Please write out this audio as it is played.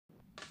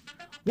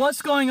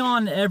What's going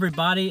on,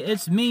 everybody?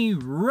 It's me,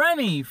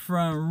 Remy,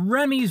 from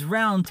Remy's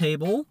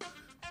Roundtable.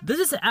 This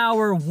is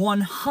our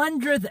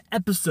 100th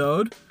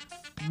episode.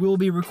 We'll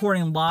be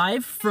recording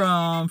live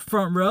from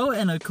Front Row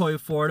in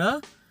Ocoee,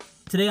 Florida.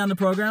 Today on the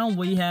program,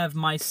 we have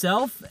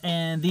myself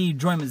and the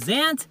Joy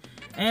Mazant,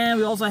 and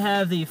we also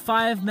have the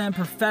Five-Man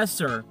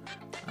Professor.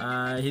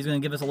 He's going to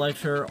give us a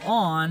lecture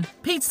on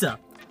pizza.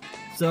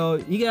 So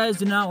you guys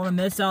do not want to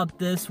miss out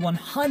this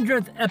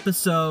 100th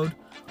episode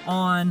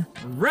on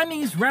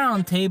Remy's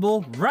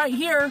Roundtable right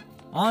here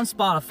on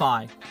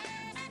Spotify.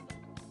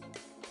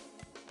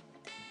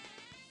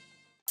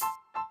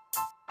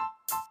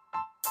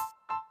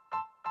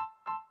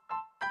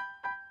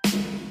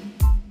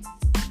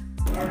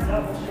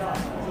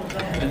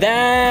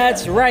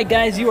 That's right,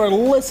 guys. You are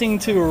listening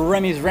to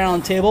Remy's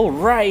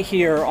Roundtable right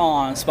here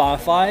on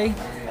Spotify.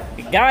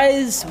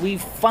 Guys, we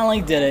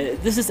finally did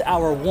it. This is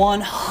our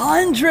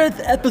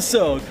 100th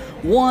episode.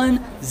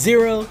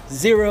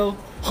 100th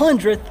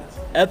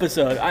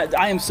episode.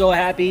 I am so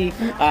happy.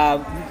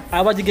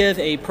 I'd like to give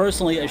a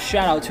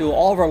shout out to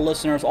all of our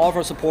listeners, all of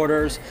our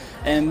supporters,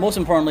 and most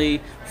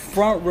importantly,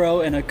 Front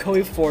Row in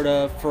Ocoee,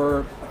 Florida,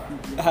 for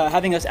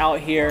having us out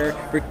here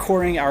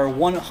recording our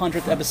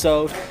 100th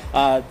episode.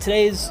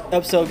 Today's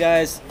episode,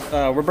 guys,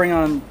 we're bringing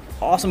on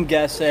awesome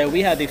guests.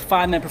 We have the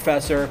Five-Man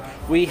Professor,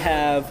 we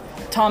have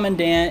Tom and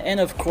Dan, and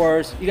of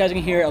course, you guys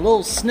can hear a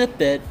little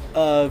snippet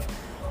of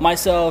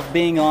myself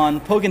being on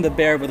Poking the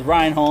Bear with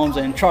Ryan Holmes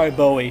and Charlie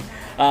Bowie.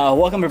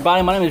 Welcome,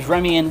 everybody. My name is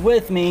Remy, and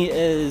with me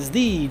is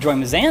the Joy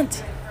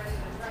Mazant.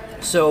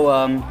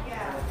 So,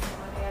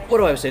 what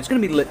do I say? It's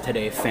going to be lit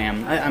today,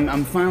 fam.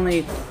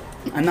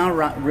 I'm now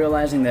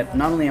realizing that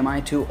not only am I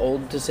too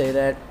old to say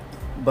that,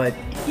 but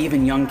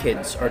even young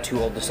kids are too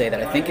old to say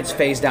that. I think it's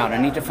phased out. I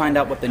need to find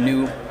out what the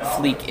new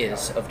fleek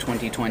is of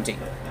 2020.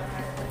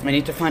 I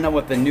need to find out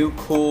what the new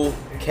cool,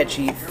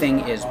 catchy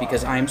thing is,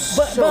 because I'm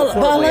But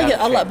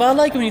I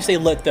like it when you say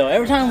lit, though.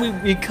 Every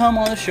time we come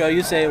on the show,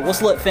 you say, "What's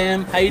lit,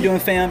 fam? How you doing,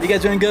 fam? You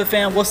guys doing good,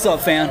 fam? What's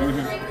up, fam?"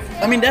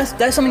 Mm-hmm. I mean,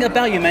 that's something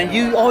about you, man.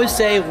 You always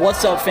say,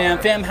 "What's up, fam?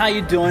 Fam, how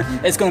you doing?"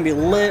 It's gonna be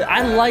lit.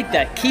 I like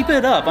that. Keep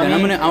it up.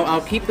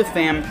 I'll keep the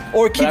fam,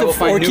 or keep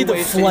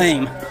the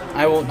flame.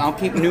 I'll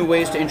keep new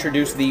ways to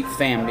introduce the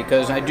fam,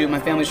 because my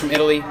family's from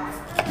Italy,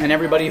 and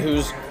everybody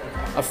who's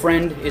a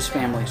friend is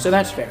family, so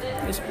that's fair.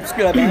 It's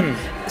good, man.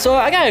 So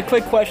I got a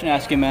quick question to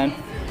ask you, man.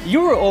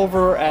 You were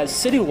over at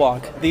City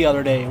Walk the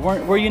other day,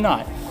 were you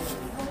not?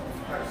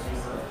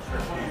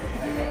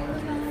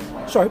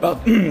 Sorry about.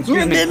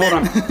 Excuse me. Hold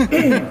on.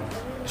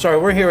 Sorry,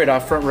 we're here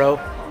at Front Row,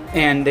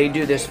 and they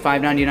do this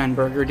 $5.99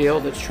 burger deal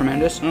that's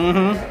tremendous.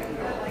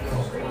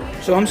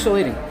 Mm-hmm. So I'm still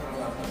eating.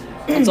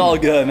 It's all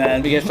good,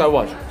 man. Yes, I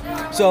was.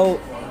 So,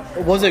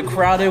 was it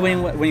crowded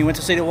when you went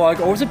to City Walk,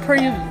 or was it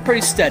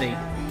pretty steady?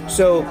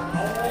 So,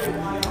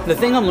 the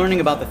thing I'm learning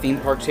about the theme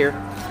parks here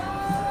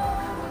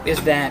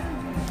is that...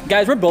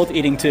 Guys, we're both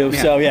eating too,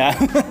 yeah. So yeah.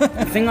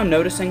 The thing I'm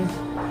noticing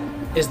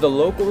is the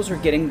locals are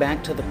getting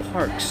back to the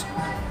parks.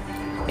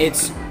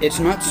 It's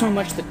not so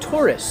much the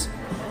tourists,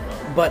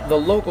 but the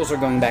locals are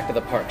going back to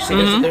the parks. See,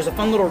 there's a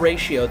fun little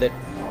ratio that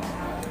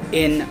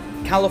in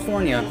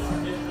California,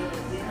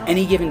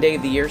 any given day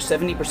of the year,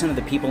 70% of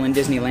the people in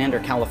Disneyland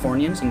are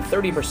Californians and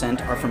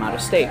 30% are from out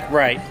of state.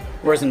 Right.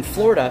 Whereas in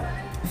Florida,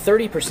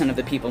 30% of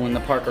the people in the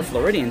park are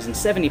Floridians and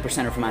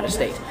 70% are from out of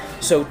state.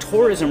 So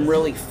tourism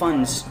really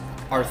funds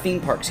our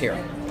theme parks here.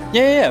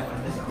 Yeah.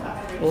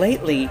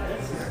 Lately,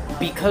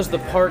 because the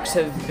parks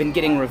have been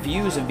getting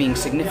reviews of being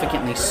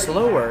significantly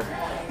slower,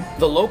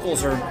 the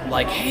locals are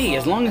like, hey,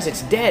 as long as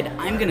it's dead,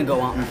 I'm going to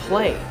go out and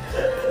play.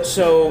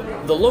 So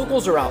the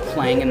locals are out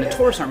playing and the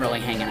tourists aren't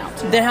really hanging out.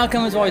 Then how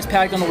come it's always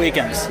packed on the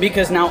weekends?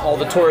 Because now all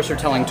the tourists are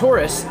telling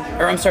tourists,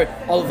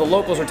 all of the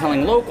locals are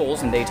telling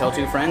locals, and they tell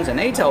two friends, and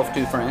they tell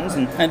two friends,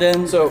 and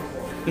then so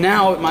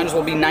now it might as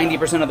well be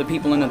 90% of the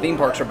people in the theme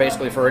parks are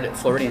basically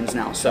Floridians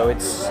now. So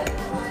that's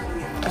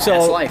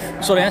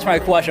life. So to answer my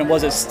question,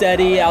 was it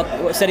steady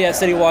at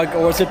City Walk,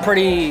 or was it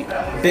pretty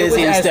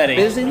busy and steady?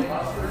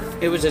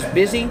 It was as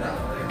busy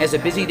as a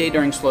busy day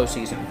during slow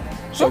season.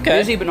 So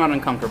busy but not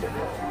uncomfortable.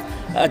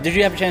 Did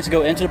you have a chance to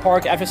go into the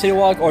park after City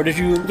Walk, or did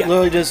you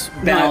literally just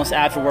bounce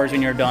afterwards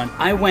when you're done?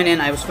 I went in.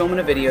 I was filming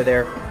a video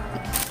there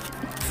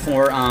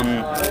for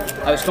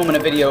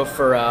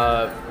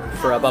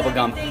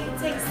Bubblegum.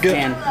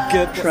 Good.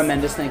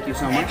 Tremendous. Thank you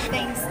so much.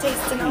 Everything's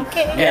tasting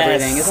okay.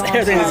 Yes, everything is awesome.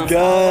 Everything's good.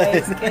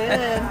 Always good.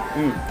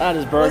 That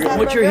is burger.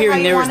 What you're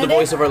hearing there is the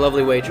voice of our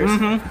lovely waitress.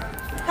 Mm-hmm.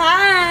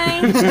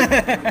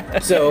 Hi.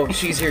 So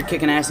she's here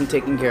kicking ass and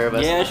taking care of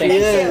us. Yeah, Thank she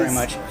you is. very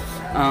much.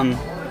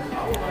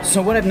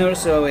 So what I've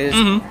noticed though is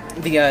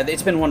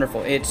it's been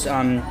wonderful.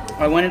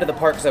 I went into the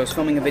park because I was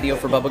filming a video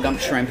for Bubblegum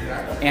Shrimp,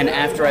 and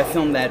after I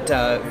filmed that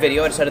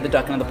video, I decided to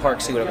duck into the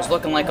park, see what it was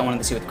looking like. I wanted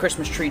to see what the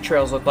Christmas tree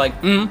trails looked like.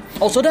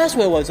 Oh, so that's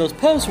what it was. Those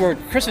posts were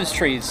Christmas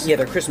trees. Yeah,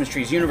 they're Christmas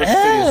trees. Universal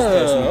Studios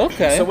does them.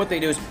 Okay. So what they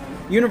do is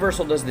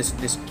Universal does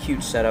this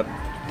cute setup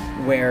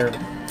where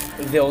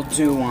they'll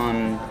do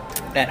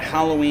at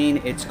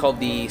Halloween. It's called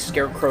the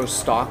Scarecrow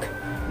Stalk,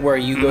 where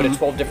you go to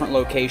 12 different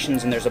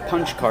locations and there's a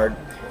punch card,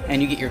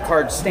 and you get your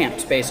card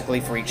stamped basically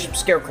for each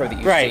scarecrow that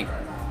you Right.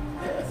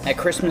 see. At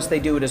Christmas they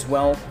do it as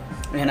well,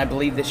 and I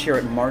believe this year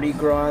at Mardi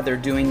Gras they're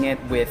doing it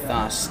with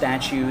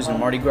statues and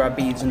Mardi Gras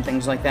beads and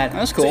things like that.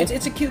 That's cool. So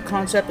it's a cute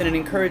concept, and it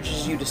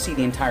encourages you to see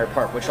the entire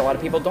park, which a lot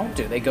of people don't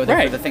do. They go there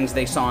Right. for the things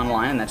they saw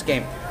online, and that's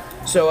game.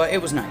 So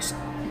it was nice.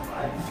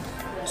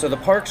 So the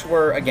parks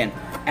were, again,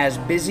 as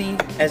busy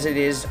as it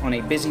is on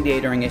a busy day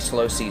during a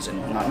slow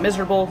season. Not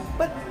miserable,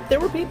 but there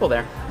were people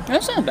there.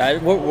 That's not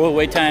bad. Were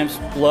wait times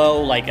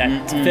low? Like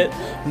fit?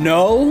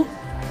 No.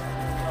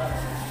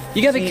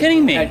 You gotta be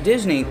kidding me. At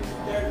Disney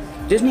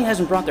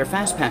hasn't brought their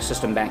Fast Pass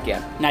system back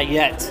yet. Not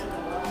yet.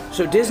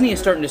 So Disney is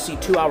starting to see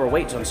 2-hour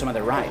waits on some of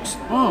their rides.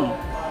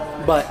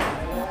 But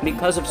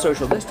because of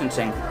social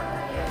distancing,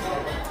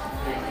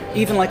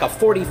 even like a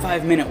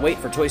 45-minute wait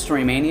for Toy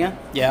Story Mania,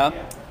 Yeah.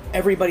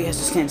 everybody has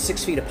to stand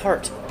 6 feet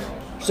apart.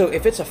 So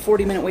if it's a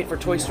 40-minute wait for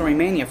Toy Story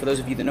Mania, for those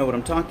of you that know what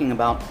I'm talking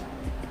about,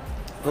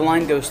 the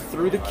line goes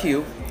through the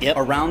queue, Yep.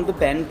 around the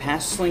bend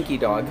past Slinky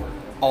Dog,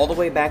 all the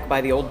way back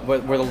by the old where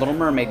the Little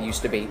Mermaid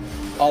used to be,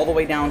 all the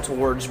way down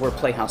towards where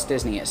Playhouse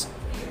Disney is.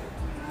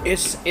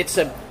 It's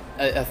a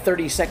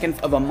 32nd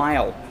of a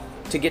mile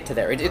to get to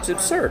there. It's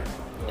absurd.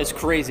 It's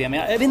crazy. I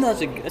mean,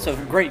 it's a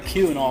great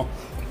queue and all.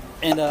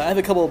 And I have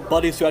a couple of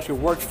buddies who actually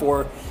worked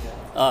for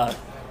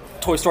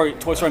Toy Story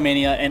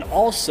Mania and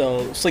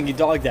also Slinky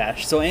Dog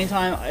Dash. So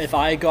anytime if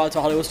I go out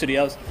to Hollywood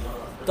Studios,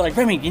 they're like,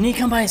 Remy, you need to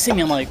come by and see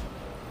me. I'm like,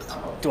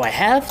 do I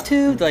have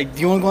to? Like,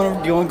 do you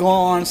want to go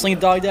on Slinky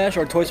Dog Dash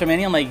or Toy Story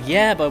Mania? I'm like,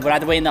 yeah, but I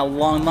have to wait in that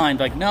long line.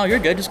 They're like, no, you're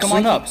good. Just come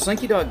on up.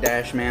 Slinky Dog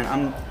Dash,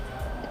 man.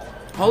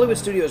 Hollywood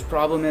Studios'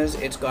 problem is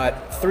it's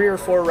got 3 or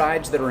 4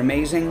 rides that are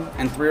amazing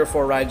and 3 or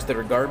 4 rides that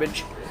are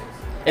garbage.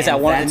 Is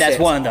that one? And that's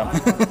it. one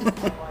of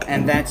them.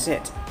 And that's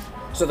it.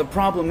 So the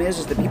problem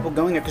is the people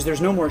going there because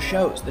there's no more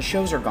shows. The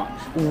shows are gone.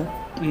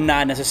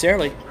 Not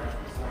necessarily.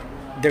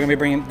 They're gonna be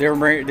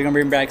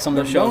bringing back some of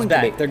the They're shows going to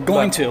back. be, They're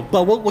going but- to.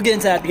 But we'll get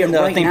into that in the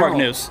right theme park now-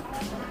 news.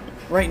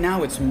 Right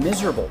now it's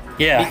miserable.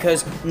 Yeah.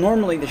 Because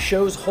normally the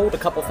shows hold a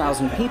couple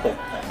thousand people.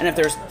 And if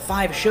there's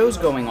 5 shows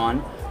going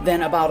on,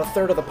 then about a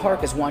third of the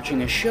park is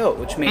watching a show,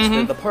 which makes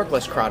the park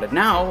less crowded.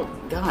 Now,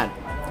 God.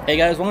 Hey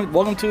guys,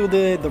 welcome to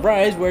the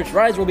rides, where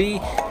rides will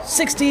be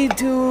 60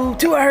 to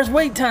 2 hours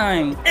wait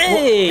time.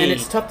 Hey! And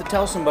it's tough to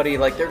tell somebody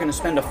like they're going to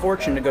spend a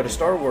fortune to go to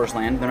Star Wars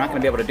Land. They're not going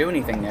to be able to do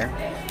anything there.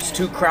 It's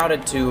too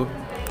crowded to.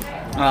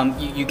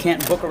 You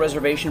can't book a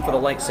reservation for the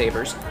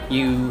lightsabers.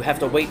 You have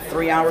to wait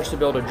 3 hours to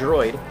build a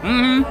droid.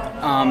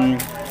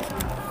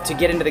 To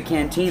get into the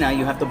cantina,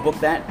 you have to book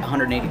that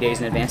 180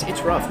 days in advance.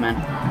 It's rough, man.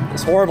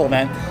 It's horrible,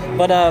 man.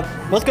 But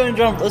let's go ahead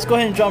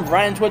and jump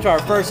right into our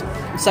first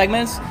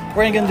segments.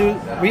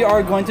 We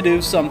are going to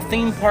do some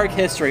theme park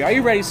history. Are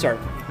you ready, sir?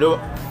 No.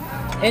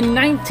 In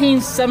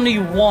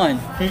 1971,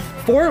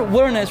 Fort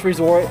Wilderness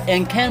Resort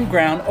and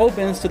Campground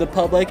opens to the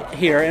public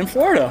here in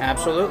Florida.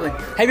 Absolutely.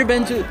 Have you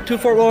been to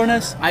Fort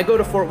Wilderness? I go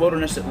to Fort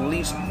Wilderness at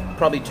least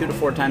probably 2 to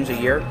 4 times a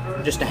year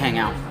just to hang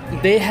out.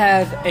 They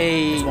have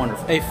a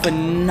wonderful.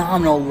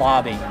 phenomenal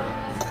lobby.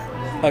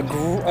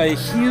 A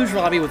huge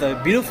lobby with a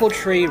beautiful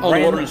tree. Oh, the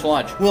Wilderness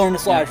Lodge.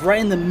 Wilderness Lodge, right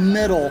in the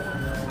middle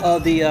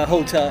of the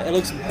hotel. It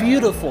looks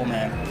beautiful,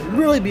 man.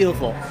 Really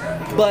beautiful.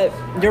 But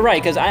you're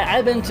right, because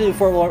I've been to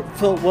Fort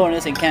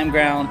Wilderness and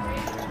Campground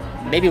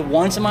maybe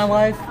once in my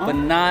life, but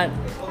not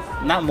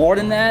more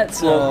than that.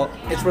 So Well,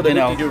 it's where the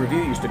Nifty Do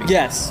Review used to be.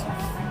 yes.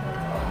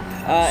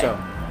 So.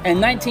 In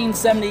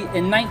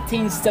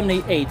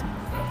 1978,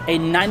 a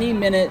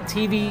 90-minute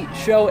TV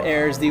show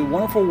airs The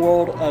Wonderful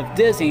World of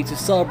Disney to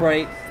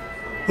celebrate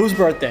whose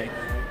birthday?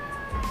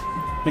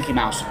 Mickey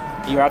Mouse.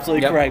 You're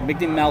absolutely Yep. correct.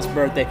 Mickey Mouse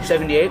birthday,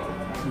 78.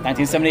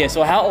 1978.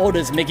 So how old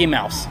is Mickey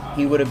Mouse?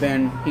 He would have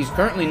been. He's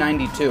currently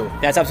 92.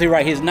 That's absolutely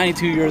right. He's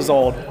 92 years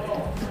old.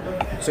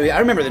 So yeah, I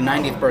remember the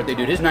 90th birthday,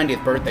 dude. His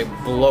 90th birthday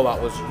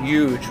blowout was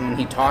huge when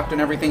he talked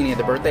and everything, and he had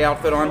the birthday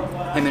outfit on.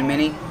 Him and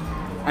Minnie.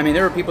 I mean,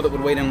 there were people that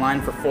would wait in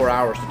line for 4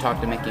 hours to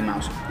talk to Mickey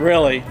Mouse.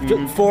 Really?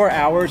 4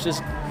 hours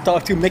just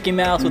talk to Mickey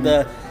Mouse with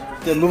the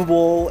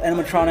movable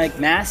animatronic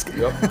mask?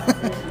 Yep.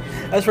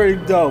 That's pretty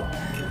dope.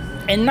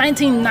 In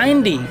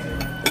 1990,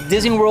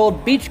 Disney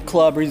World Beach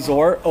Club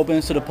Resort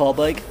opens to the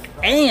public,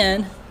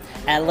 and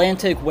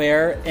Atlantic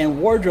Wear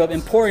and Wardrobe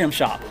Emporium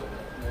Shop.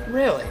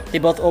 Really? They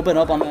both open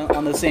up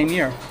on the same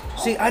year.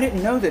 See, I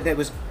didn't know that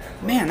was.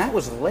 Man, that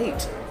was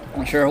late.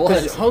 I'm sure it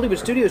Because was. Hollywood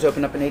Studios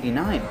opened up in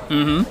 '89.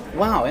 Mm-hmm.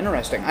 Wow,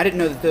 interesting. I didn't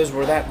know that those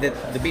were that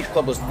the Beach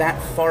Club was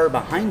that far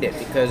behind it.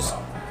 Because,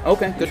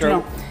 okay, good to know.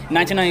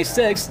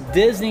 1996,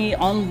 Disney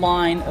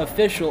Online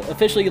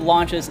officially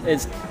launches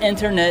its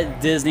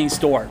Internet Disney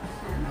Store.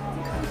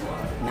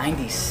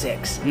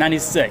 96.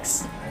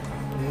 96.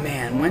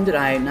 Man, when did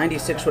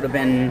 96 would have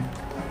been.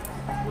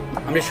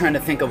 I'm just trying to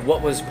think of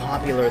what was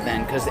popular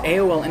then. Because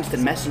AOL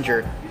Instant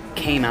Messenger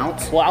came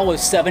out. Well, I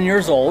was 7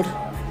 years old.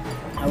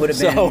 I would have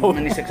been So-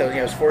 96.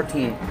 I was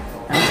 14.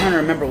 I'm trying to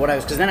remember what I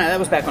was, because then that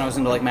was back when I was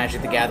into like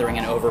Magic the Gathering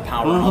and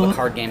Overpower and all the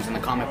card games and the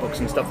comic books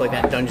and stuff like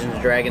that, Dungeons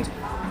and Dragons.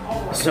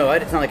 So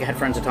it's not like I had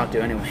friends to talk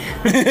to anyway.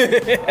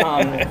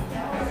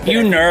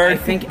 You I nerd.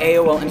 think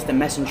AOL Instant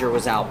Messenger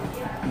was out.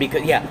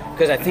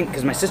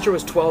 Because my sister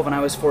was 12 and I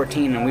was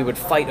 14, and we would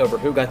fight over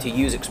who got to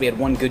use it because we had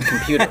one good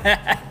computer.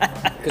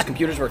 Because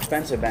computers were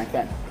expensive back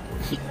then.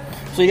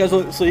 So you guys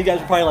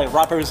were probably like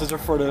rock paper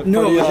scissors for the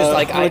No, for it the, was just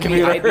like for the I'd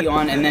computer. be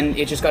on, and then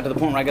it just got to the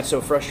point where I got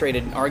so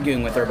frustrated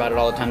arguing with her about it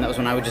all the time. That was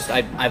when I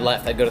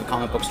left. I'd go to the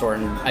comic book store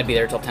and I'd be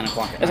there till 10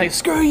 o'clock. It's like,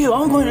 screw you,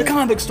 I'm going to the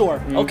comic book store.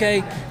 Mm-hmm. Okay,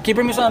 can you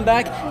bring me something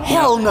back?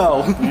 Hell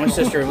no. My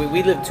sister,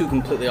 we lived two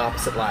completely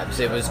opposite lives.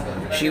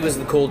 She was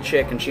the cool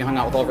chick and she hung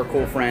out with all of her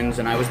cool friends,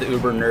 and I was the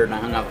uber nerd and I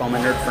hung out with all my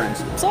nerd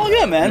friends. It's all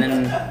good, man.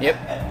 And then, yep.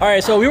 All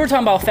right, so we were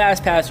talking about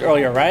Fast Pass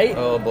earlier, right?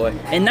 Oh boy.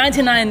 In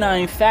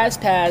 1999,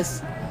 Fast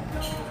Pass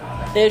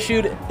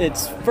issued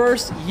its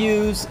first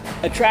use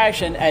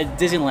attraction at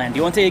Disneyland. Do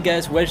you want to take a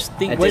guess which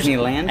thing? At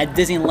Disneyland? At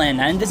Disneyland,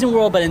 not in Disney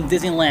World, but in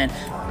Disneyland.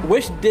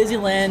 Which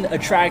Disneyland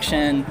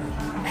attraction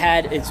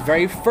had its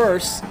very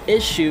first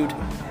issued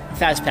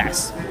Fast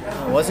Pass?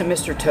 It wasn't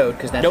Mr. Toad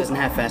because that Nope. doesn't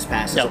have fast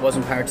passes. Nope. It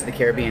wasn't Pirates of the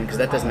Caribbean because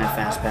that doesn't have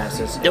fast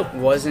passes. Nope. It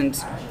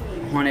wasn't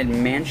Haunted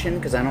Mansion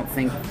because I don't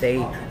think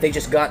they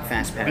just got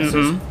fast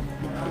passes.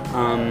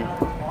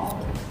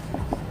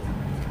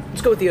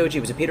 Let's go with the OG.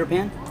 Was it Peter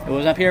Pan? It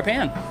was not Peter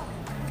Pan.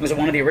 Was it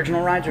one of the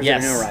original rides or was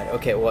Yes. it a new ride?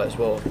 Okay, it was.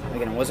 Well,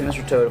 again, it wasn't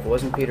Mr. Toad. If it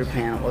wasn't Peter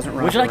Pan, it wasn't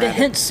Roger Would you like a Rabbit.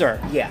 hint, sir?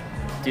 Yeah.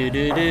 Oh, Oh,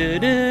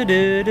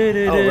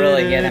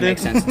 really? Yeah, that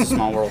makes sense. It's a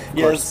small world. Of course.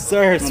 Yes,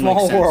 sir. That Small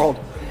makes sense. world.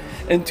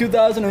 In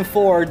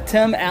 2004,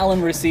 Tim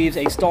Allen receives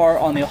a star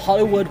on the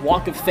Hollywood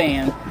Walk of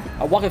Fame,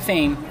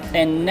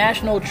 and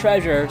National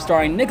Treasure,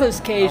 starring Nicolas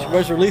Cage,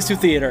 was released to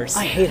theaters.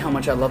 I hate how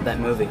much I love that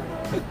movie.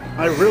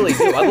 I really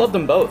do. I love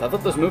them both. I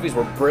thought those movies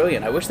were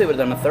brilliant. I wish they would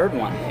have done a third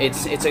one.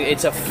 It's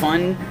a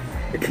fun.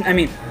 I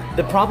mean,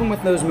 the problem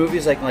with those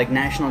movies like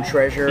National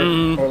Treasure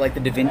or like the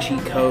Da Vinci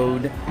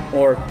Code,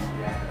 or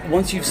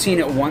once you've seen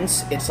it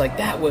once, it's like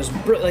that was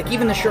like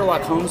even the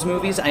Sherlock Holmes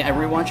movies. I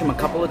rewatch them a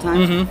couple of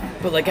times,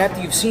 but like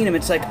after you've seen them,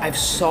 it's like I've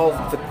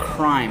solved the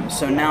crime.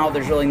 So now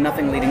there's really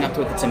nothing leading up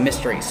to it that's a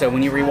mystery. So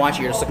when you rewatch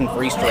it, you're just looking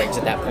for Easter eggs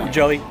at that point.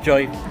 Joey,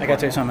 I gotta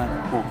tell you something.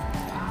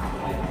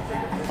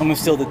 I'm gonna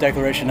steal the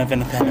Declaration of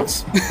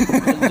Independence.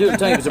 Dude, I'm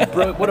telling you, it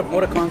was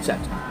what a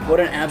concept. What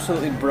an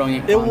absolutely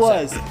brilliant It concept.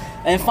 was.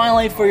 And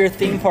finally, for your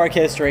theme park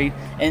history,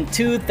 in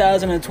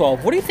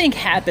 2012, what do you think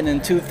happened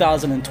in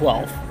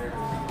 2012?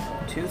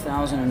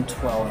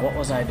 2012. What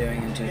was I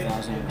doing in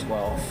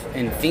 2012?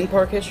 In theme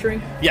park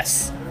history?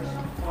 Yes.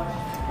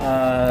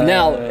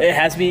 Now it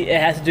has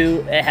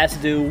to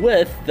do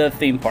with the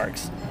theme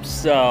parks.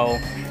 So,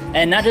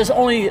 and not just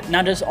only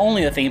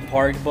a theme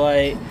park,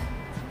 but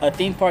a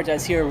theme park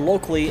that's here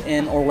locally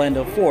in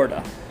Orlando,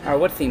 Florida. Or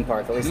what theme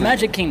park? At least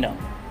Magic Kingdom.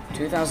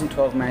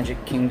 2012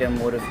 Magic Kingdom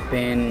would have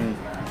been.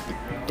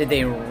 Did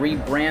they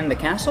rebrand the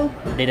castle?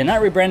 They did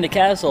not rebrand the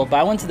castle, but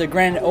I went to the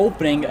grand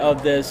opening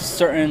of this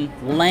certain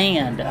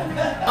land.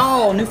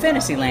 Oh, New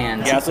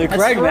Fantasyland. Yeah, so That's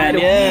correct, right.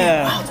 man,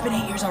 yeah. Wow, it's been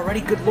 8 years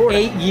already. Good lord.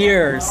 8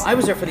 years. I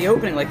was there for the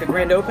opening, like the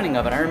grand opening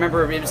of it. I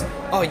remember it was.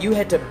 Oh, you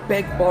had to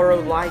beg, borrow,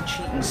 lie,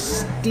 cheat, and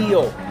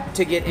steal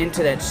to get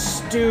into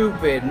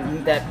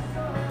that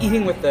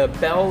eating with the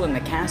bell in the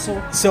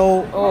castle.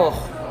 So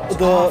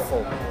It's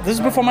awful. this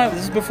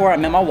is before I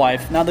met my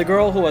wife. Now the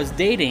girl who was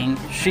dating,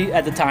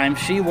 at the time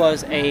she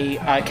was a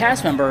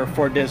cast member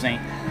for Disney,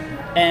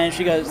 and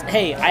she goes,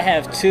 "Hey, I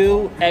have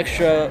 2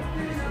 extra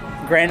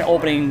grand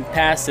opening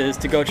passes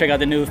to go check out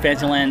the new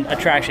Fantasyland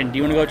attraction. Do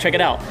you want to go check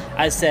it out?"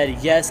 I said,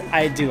 "Yes,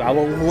 I do. I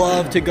would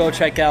love to go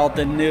check out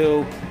the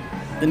new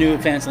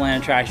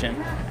Fantasyland attraction."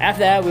 After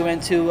that, we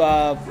went to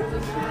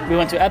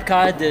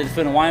Epcot, did the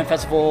Food and Wine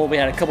Festival. We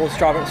had a couple of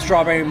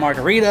strawberry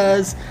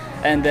margaritas.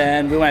 And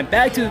then we went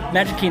back to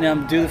Magic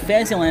Kingdom, do the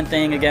Fantasyland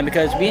thing again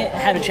because we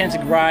had a chance to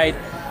ride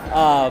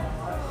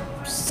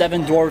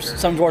Seven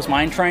Dwarfs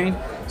Mine Train.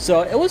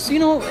 So it was, it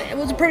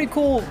was a pretty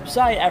cool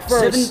sight at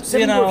first.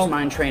 Seven Dwarfs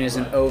Mine Train is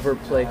an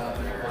overplayed.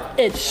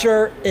 It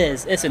sure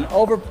is. It's an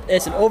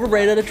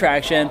overrated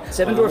attraction.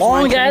 Seven Dwarfs Mine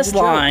Long Train ass is a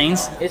joke.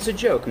 lines. It's a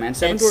joke, man.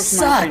 Seven It Dwarfs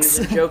Mine Train is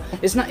sucks. a joke.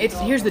 It's not.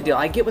 Here's the deal.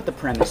 I get what the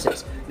premise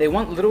is. They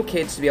want little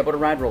kids to be able to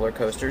ride roller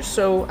coasters,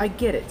 so I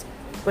get it.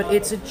 But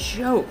it's a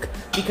joke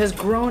because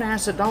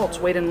grown-ass adults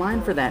wait in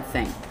line for that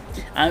thing.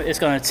 It's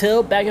gonna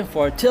tilt back and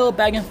forth,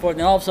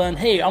 and all of a sudden,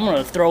 hey, I'm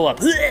gonna throw up.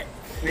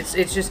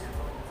 It's just,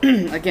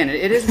 again,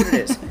 it is what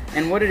it is.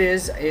 And what it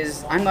is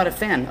I'm not a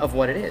fan of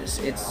what it is.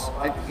 It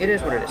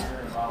is what it is.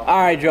 All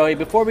right, Joey.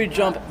 Before we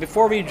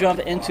jump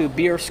into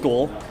beer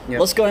school, Yep.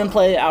 let's go ahead and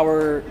play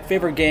our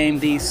favorite game,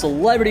 the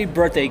celebrity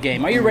birthday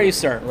game. Are you ready,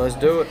 sir? Let's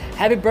do it.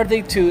 Happy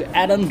birthday to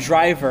Adam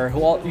Driver,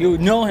 you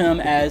know him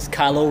as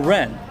Kylo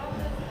Ren.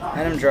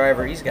 Adam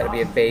Driver, he's got to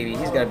be a baby.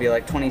 He's got to be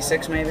like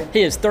 26 maybe.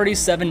 He is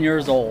 37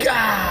 years old.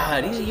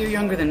 God, he's a year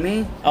younger than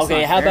me. That's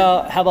Okay, not how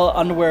fair. about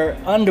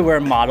underwear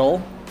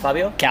model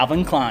Fabio?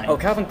 Calvin Klein? Oh,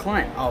 Calvin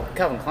Klein. Oh,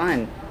 Calvin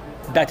Klein.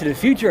 Back to the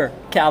Future,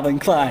 Calvin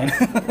Klein.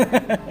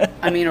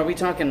 I mean, are we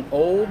talking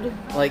old?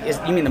 Like,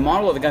 you mean the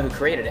model or the guy who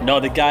created it? No,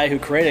 the guy who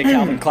created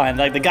Calvin Klein,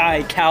 like the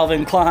guy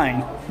Calvin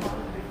Klein.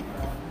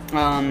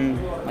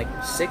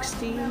 Like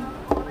 60,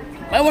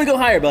 I want to go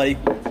higher, buddy.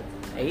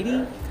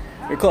 80,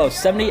 You're close.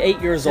 78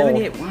 years old.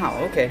 78. Wow.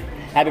 Okay.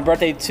 Happy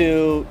birthday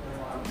to,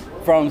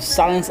 from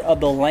Silence of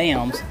the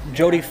Lambs,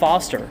 Jodie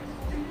Foster.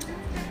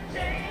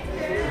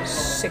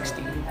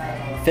 60.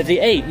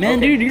 58. Man,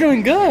 Okay. dude, you're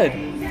doing good.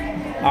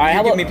 All right,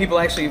 how Give about, me people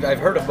actually I've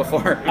heard of before.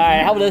 all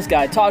right, how about this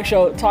guy? Talk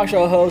show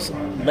host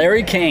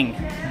Larry King.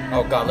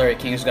 Oh God, Larry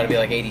King's got to be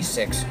like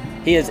 86.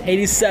 He is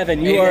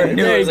 87. You Yeah, are. I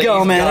knew it There was you like go,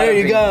 he's man. gotta There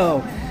you be. go.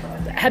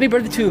 Happy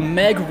birthday to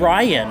Meg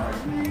Ryan.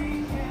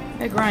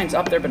 Meg Ryan's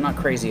up there, but not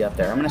crazy up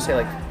there. I'm gonna say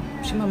like,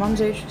 is she my mom's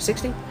age?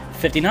 60?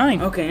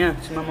 59. Okay, yeah,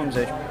 she's my mom's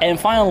age. And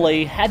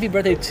finally, happy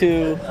birthday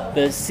to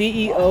the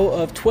CEO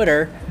of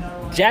Twitter,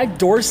 Jack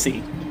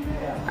Dorsey.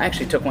 I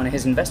actually took one of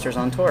his investors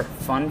on tour.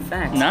 Fun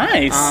fact.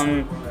 Nice.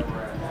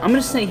 I'm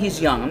gonna say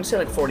he's young. I'm gonna say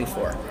like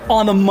 44.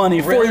 On the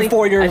money,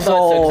 44 Really? years I thought so,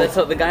 'cause old. that's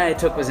what the guy I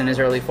took was in his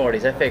early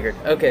 40s. I figured.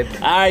 Okay.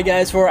 All right,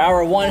 guys, for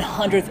our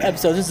 100th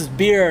episode, this is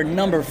beer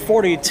number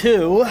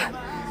 42.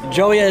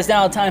 Joey, it is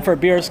now time for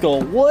Beer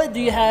School. What do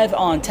you have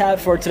on tap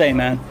for today,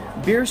 man?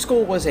 Beer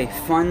school was a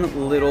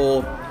fun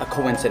little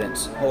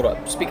coincidence. Hold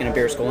up. Speaking of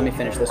beer school, let me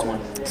finish this one.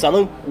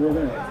 Salud.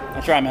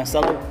 That's right, man.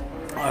 Salud.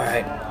 All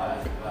right.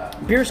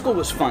 Beer school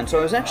was fun. So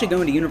I was actually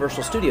going to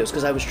Universal Studios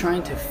because I was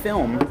trying to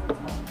film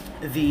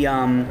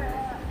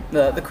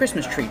the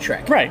Christmas tree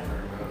trek. Right.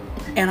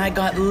 And I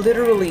got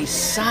literally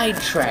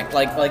sidetracked,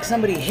 like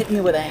somebody hit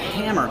me with a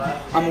hammer.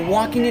 I'm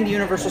walking into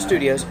Universal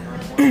Studios,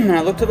 and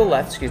I look to the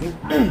left, excuse me,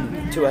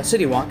 to a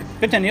City Walk.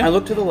 Continue. I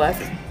look to the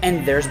left,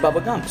 and there's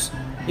Bubba Gump's.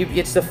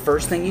 It's the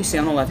first thing you see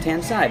on the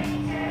left-hand side.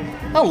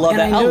 I love And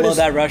that. I I love noticed-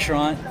 that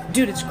restaurant.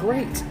 Dude, it's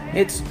great.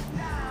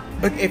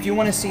 But if you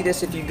want to see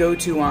this, if you go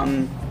to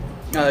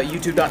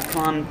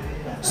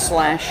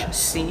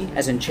youtube.com/c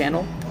as in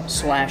channel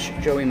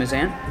 /Joey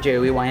Mazant,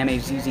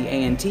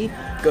 JoeyMazzant,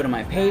 go to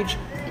my page,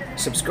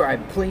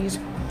 subscribe please.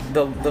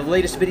 The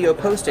latest video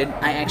posted,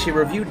 I actually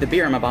reviewed the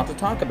beer I'm about to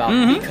talk about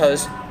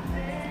because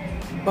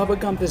Bubba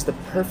Gump is the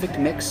perfect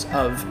mix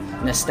of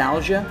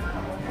nostalgia,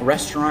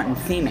 restaurant, and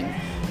theming.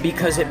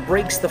 Because it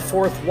breaks the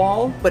fourth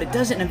wall, but it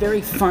does it in a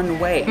very fun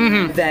way.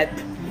 That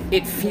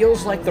it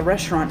feels like the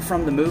restaurant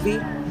from the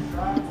movie,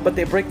 but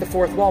they break the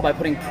fourth wall by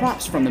putting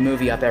props from the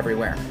movie up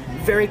everywhere.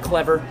 Very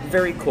clever,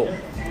 very cool.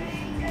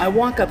 I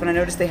walk up and I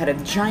notice they had a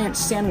giant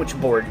sandwich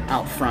board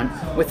out front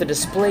with a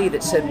display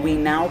that said, "We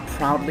now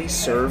proudly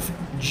serve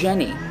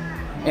Jenny."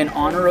 In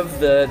honor of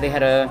they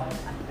had a,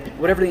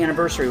 whatever the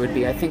anniversary would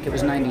be, I think it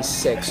was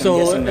 96. So I'm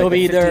guessing it'll the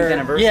be 15th their-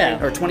 anniversary,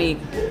 yeah. or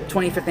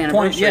 25th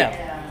anniversary. Yeah.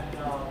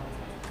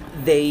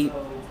 They,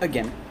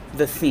 again,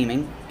 the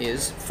theming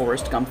is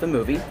Forrest Gump the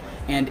movie,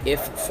 and if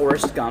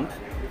Forrest Gump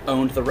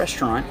owned the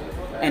restaurant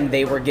and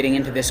they were getting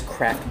into this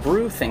craft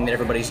brew thing that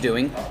everybody's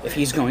doing, if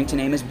he's going to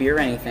name his beer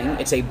anything,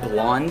 it's a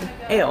blonde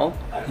ale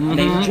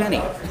named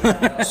Jenny.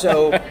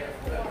 So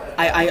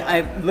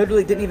I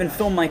literally didn't even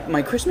film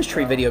my Christmas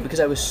tree video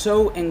because I was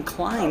so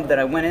inclined that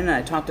I went in and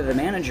I talked to the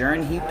manager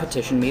and he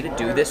petitioned me to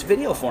do this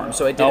video for him.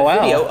 So I did Oh, a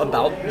wow. video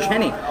about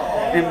Jenny.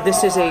 And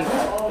this is a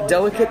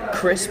delicate,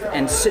 crisp,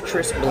 and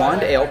citrus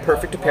blonde ale,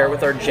 perfect to pair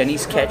with our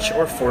Jenny's Catch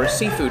or Forest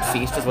Seafood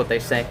Feast, is what they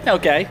say.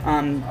 Okay.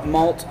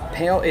 Malt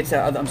pale.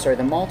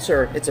 The malts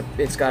are.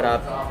 It's got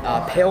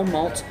a pale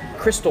malt,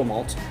 crystal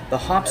malt. The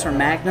hops are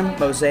Magnum,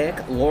 Mosaic,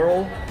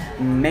 Laurel,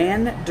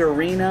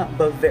 Mandarina,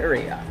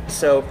 Bavaria.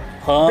 So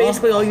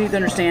basically, all you need to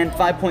understand: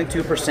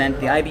 5.2%.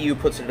 The IBU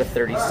puts it at a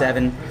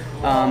 37.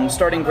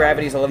 Starting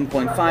gravity is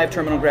 11.5.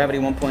 Terminal gravity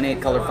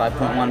 1.8. Color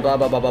 5.1. Blah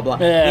blah blah blah blah.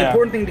 Yeah. The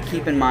important thing to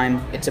keep in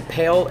mind: it's a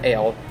pale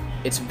ale.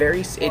 It's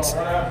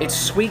it's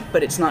sweet,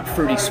 but it's not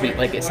fruity sweet.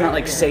 Like it's not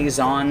like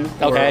saison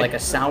or Okay. like a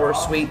sour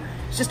sweet.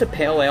 It's just a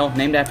pale ale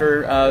named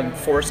after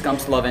Forrest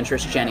Gump's love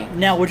interest, Jenny.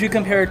 Now, would you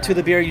compare it to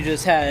the beer you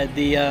just had,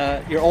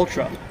 your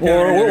Ultra?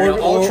 No.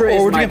 Ultra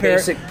is would you my compare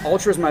basic.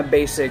 Ultra is my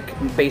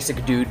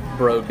basic dude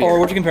bro beer. Or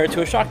would you compare it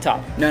to a Shock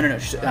Top? No.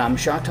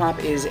 Shock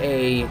Top is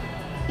a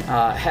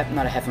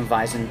not a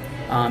Hefeweizen.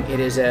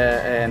 It is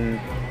a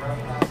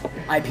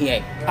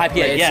IPA.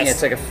 IPA,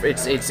 yes.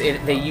 It's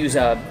like they use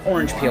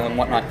orange peel and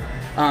whatnot.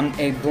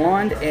 A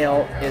blonde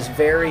ale is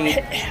very.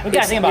 We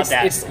gotta think about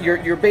that.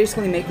 You're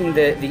basically making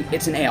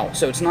it's an ale,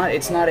 so it's not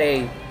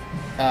a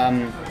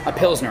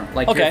pilsner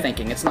like Okay. you're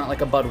thinking. It's not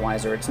like a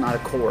Budweiser. It's not a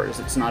Coors.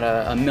 It's not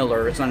a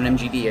Miller. It's not an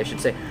MGD, I should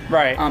say.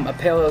 Right. A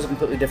pale ale is a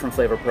completely different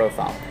flavor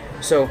profile.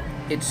 So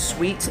it's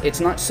sweet.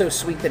 It's not so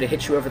sweet that it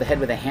hits you over the head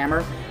with a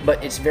hammer,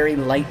 but it's very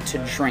light to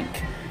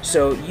drink.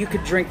 So you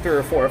could drink 3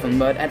 or 4 of them,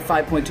 but at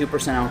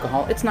 5.2%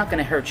 alcohol, it's not going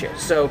to hurt you.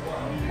 So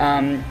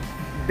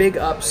big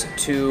ups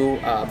to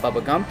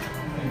Bubba Gump,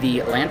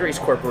 the Landry's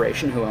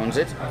Corporation who owns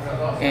it,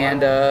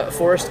 and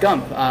Forrest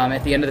Gump.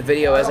 At the end of the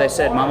video, as I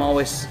said, Mama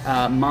always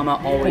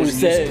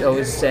said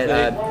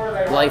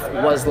life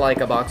was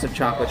like a box of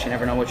chocolates. You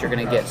never know what you're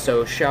going to get.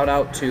 So shout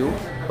out to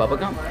Bubba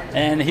Gump.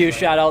 And a huge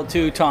shout out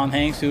to Tom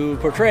Hanks, who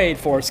portrayed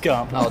Forrest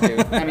Gump. Oh, dude.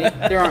 I mean,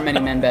 there aren't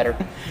many men better.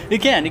 You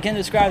can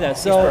describe that.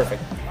 So,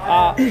 perfect.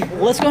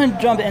 Let's go ahead and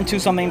jump into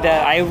something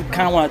that I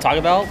kind of want to talk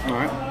about. All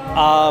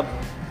right.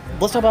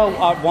 let's talk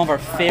about one of our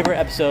favorite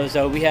episodes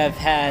that we have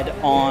had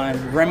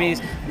on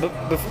Remy's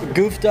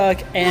Goof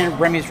Duck and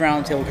Remy's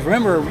Roundtable. Because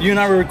remember, you and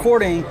I were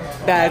recording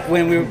back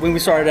when we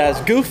started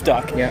as Goof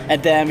Duck, Yeah.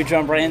 and then we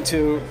jumped right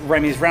into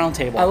Remy's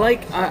Roundtable. I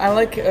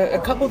like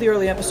a couple of the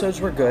early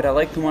episodes were good. I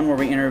like the one where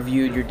we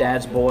interviewed your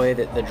dad's boy,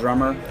 the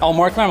drummer. Oh,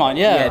 Mark Claremont,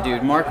 yeah. Yeah,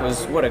 dude, Mark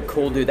was, what a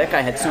cool dude. That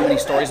guy had so many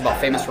stories about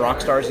famous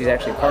rock stars he's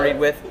actually partied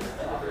with.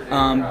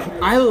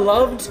 I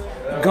loved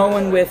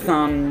going with,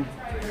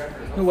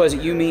 who was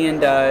it? You, me,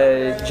 and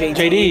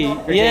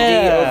JD. Or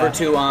yeah. JD over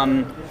to,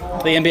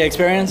 The NBA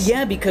Experience?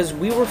 yeah, because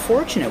we were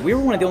fortunate. We were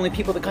one of the only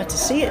people that got to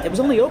see it. It was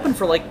only open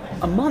for like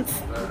a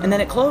month, and then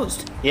it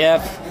closed.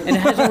 Yep. And it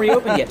hasn't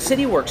reopened yet.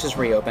 CityWorks has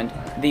reopened.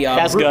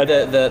 That's good.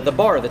 The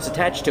bar that's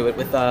attached to it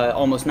with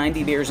almost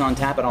 90 beers on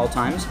tap at all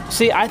times.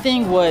 See, I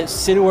think what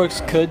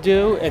CityWorks could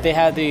do, if they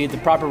had the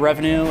proper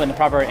revenue and the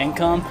proper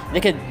income,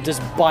 they could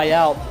just buy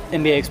out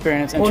NBA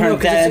Experience and turn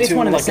that it's into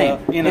one and like the same.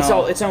 a, you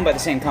know... It's owned by the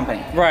same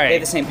company. Right. They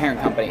have the same parent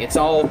company. It's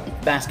all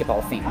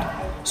basketball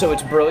themed. So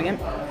it's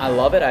brilliant. I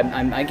love it.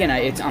 I'm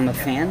a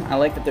fan. I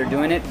like that they're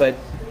doing it, but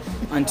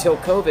until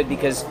COVID,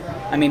 because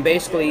I mean,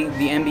 basically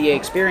the NBA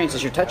Experience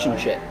is you're touching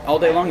shit all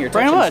day long. You're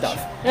touching Pretty much.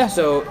 stuff. Yeah.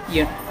 So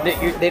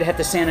they'd have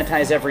to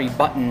sanitize every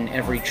button,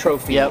 every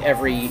trophy, Yep.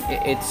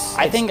 I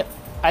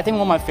I think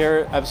one of my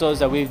favorite episodes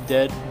that we've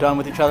done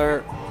with each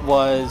other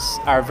was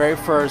our very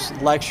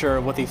first lecture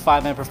with the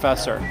 5-Minute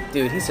Professor.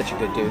 dude, he's such a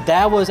good dude.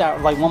 That was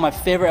one of my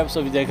favorite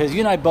episodes we did because you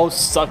and I both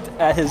sucked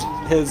at his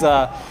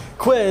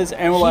quiz,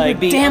 and we're He like, would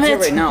be, damn I'll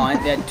tell it! you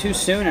right now, too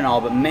soon and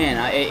all, but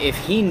man, if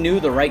he knew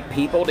the right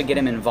people to get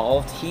him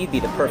involved, he'd be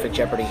the perfect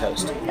Jeopardy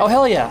host. Oh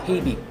hell yeah!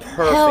 He'd be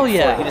perfect. Hell for it.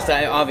 yeah. He just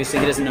obviously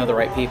he doesn't know the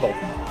right people.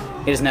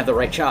 He doesn't have the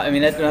right chop. I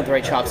mean, that's not the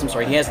right chops. I'm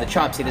sorry. He has the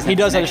chops. He doesn't. He have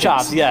does have the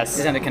connections. chops, yes. He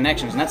doesn't have the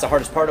connections, and that's the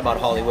hardest part about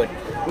Hollywood.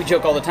 We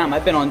joke all the time.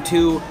 I've been on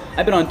two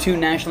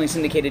nationally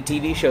syndicated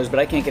TV shows, but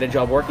I can't get a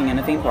job working in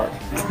a theme park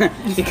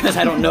because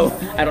I don't know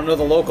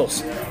the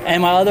locals.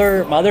 And my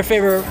other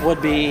favorite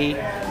would be,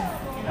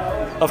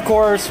 of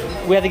course,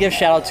 we have to give a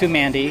shout out to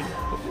Mandy.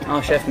 Oh,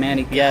 Chef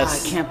Mandy.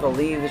 Yes. God, I can't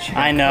believe that she got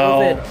I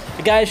know.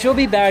 COVID. Guys, she'll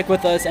be back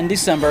with us in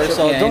December,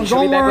 so Yeah, don't and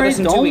she'll be back with worry. us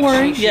in 2 Don't weeks.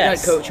 worry. She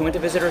Yes. got she went to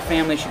visit her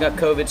family. She got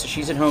COVID, so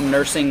she's at home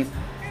nursing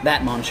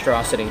that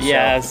monstrosity.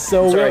 Yes,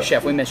 so sorry, we're-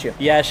 Chef, we miss you.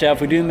 Yeah,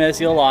 Chef, we do miss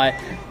you a lot.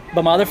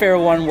 But my other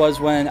favorite one was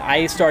when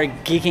I started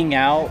geeking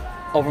out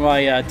over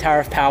my Tower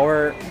of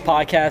Power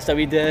podcast that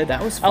we did.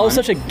 That was I was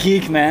fun. such a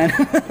geek, man.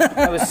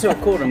 That was so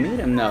cool to meet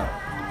him, though.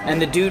 And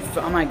the dude,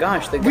 oh my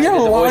gosh, the guy We had who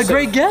did a the lot of voice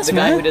great guests, The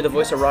guy man. who did the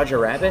voice of Roger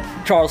Rabbit,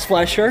 Charles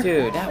Flesher.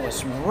 dude, that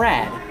was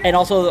rad. And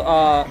also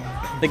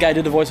the guy who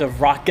did the voice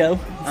of Rocco.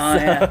 Oh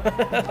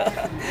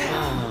yeah.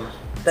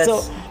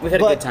 We've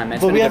had a good time, man.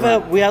 It's But been a good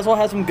run. we also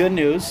have some good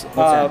news.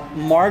 that?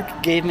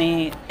 Mark gave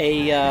me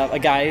a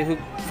guy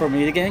for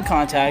me to get in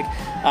contact.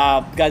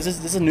 Guys,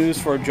 this is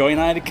news for Joey and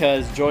I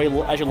because Joey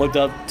actually looked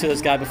up to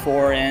this guy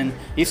before, and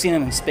you've seen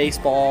him in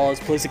Spaceballs,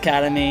 Police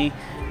Academy.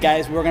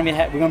 Guys, we're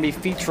gonna be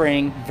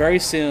featuring very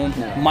soon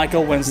No.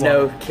 Michael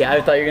Winslow. No, I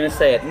thought you were gonna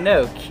say it.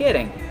 No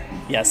kidding.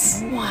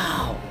 Yes.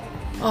 Wow.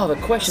 Oh, the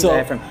questions So- I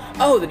had from.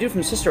 Oh, the dude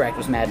from Sister Act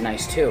was mad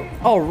nice too.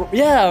 Oh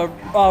yeah,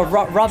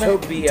 Robin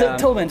Toby,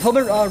 Tobin,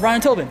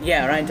 Ryan Tobin.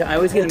 Yeah, Ryan. I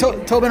was gonna.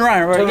 Tobin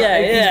Ryan, right? Tobin-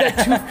 yeah.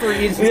 He's got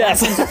his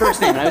Yes. last name's the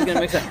first name, and I was gonna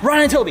mix up.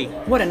 Ryan and Toby.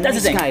 What a That's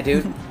nice the thing. guy,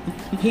 dude.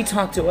 He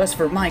talked to us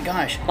for, my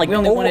gosh, Like, we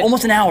only wanted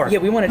almost an hour. Yeah,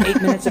 we wanted 8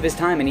 minutes of his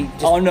time, and he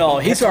just Oh no,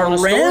 he kept started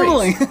telling us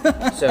rambling.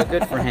 stories. So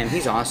good for him.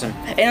 He's awesome.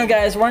 Anyway,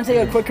 guys, we're gonna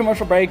take a quick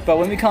commercial break, but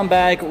when we come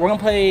back, we're gonna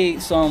play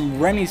some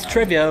Remy's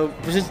trivia.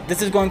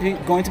 This is going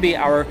to be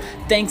our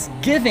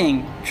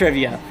Thanksgiving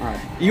trivia. All right.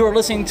 You are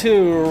listening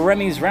to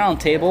Remy's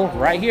Roundtable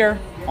right here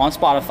on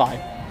Spotify.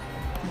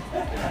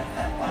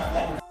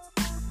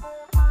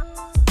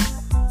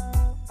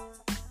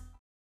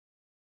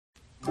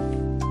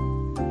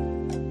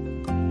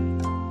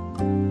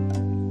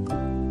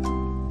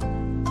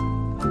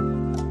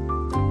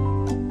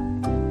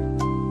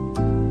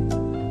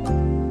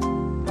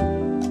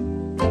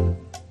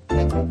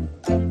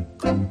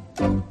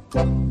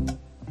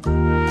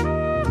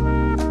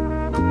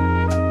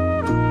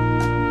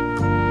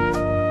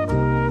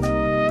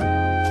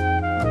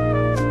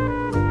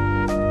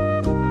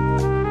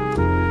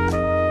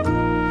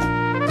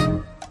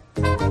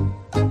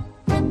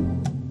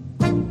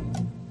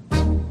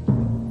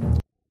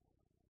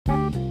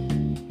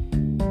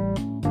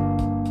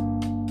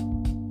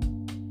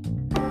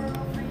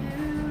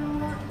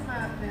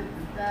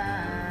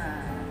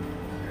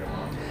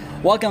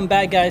 Welcome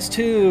back, guys,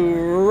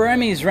 to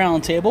Remy's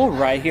Roundtable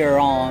right here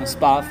on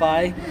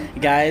Spotify.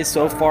 Guys,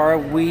 so far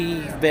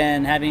we've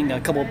been having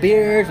a couple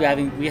beers.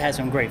 We had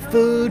some great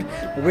food.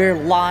 We're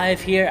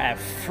live here at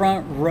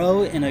Front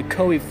Row in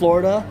Ocoee,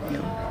 Florida,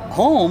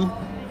 home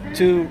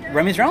to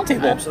Remy's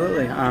Roundtable.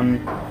 Absolutely.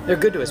 They're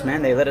good to us,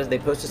 man. They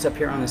post us up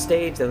here on the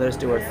stage. They let us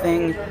do our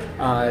thing.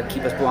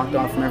 Keep us blocked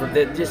off from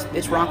everything.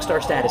 It's rock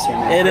star status here,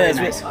 man. It Very is.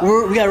 Nice.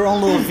 We got our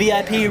own little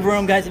VIP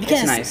room, guys. If you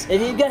It's nice.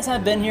 If you guys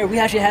haven't been here, we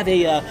actually have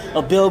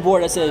a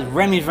billboard that says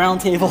Remy's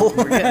Roundtable.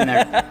 We're getting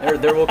there.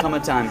 There will come a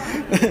time.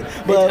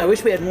 But I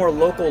wish we had more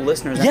local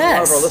listeners. I know a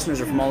lot of our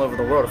listeners are from all over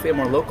the world. If we had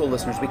more local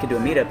listeners, we could do a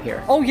meetup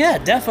here. Oh yeah,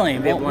 definitely.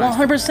 It'd be a blast.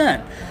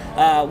 100%.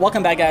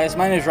 Welcome back, guys.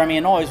 My name is Remy,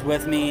 and always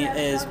with me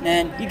is,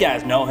 man, you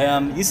guys know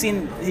him. You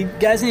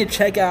guys need to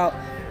check out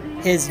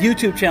his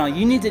YouTube channel.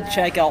 You need to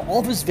check out all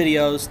of his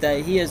videos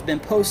that he has been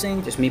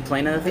posting. Just me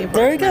playing at a theme park.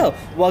 There you go.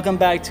 Welcome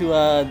back to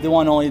the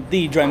one and only,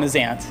 the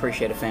Dremazant.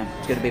 Appreciate it, fam.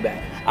 It's good to be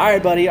back. All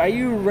right, buddy. Are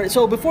you ready?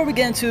 So before we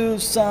get into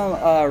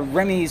some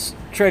Remy's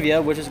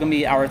trivia, which is going to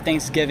be our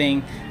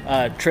Thanksgiving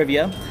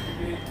trivia,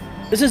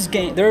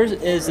 there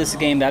is this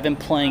game that I've been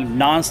playing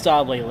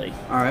nonstop lately.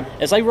 All right.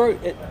 It's like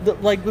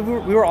we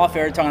were off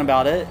air talking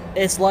about it.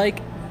 It's like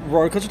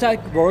Roller Coaster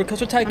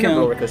Tycoon.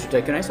 Roller Coaster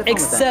Tycoon. I had fun with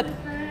Except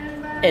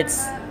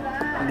it's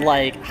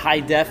like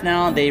high def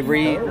now. They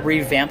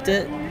revamped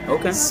it.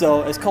 Okay.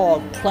 So it's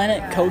called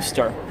Planet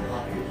Coaster.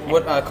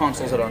 What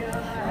console is it on?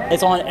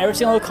 It's on every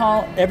single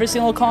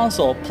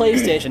console: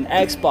 PlayStation,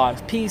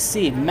 Xbox,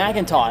 PC,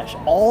 Macintosh,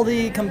 all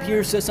the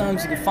computer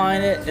systems. You can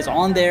find it. It's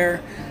on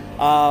there.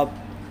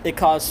 It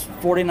costs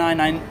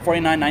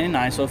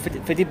 $49.99, so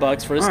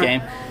 $50 for this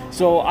game.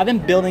 So I've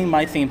been building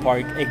my theme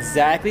park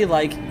exactly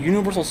like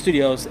Universal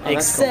Studios,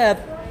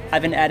 except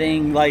I've been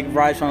adding like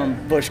rides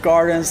from Busch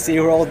Gardens,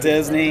 SeaWorld,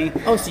 Disney.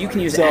 Oh, so you can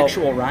use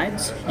actual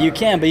rides? You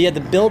can, but you have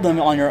to build them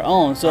on your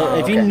own. So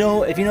if okay. you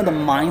know the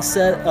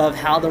mindset of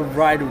how the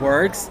ride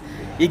works,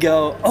 you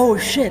go, oh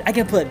shit, I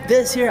can put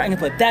this here, I can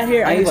put that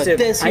here, I can put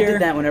this here. I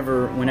did that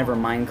whenever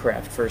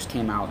Minecraft first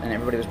came out, and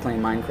everybody was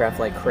playing Minecraft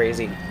like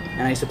crazy.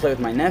 And I used to play with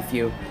my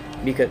nephew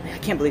because I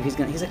can't believe he's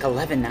like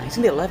 11 now. He's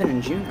gonna be 11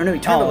 in June. Or no, he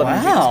turned 11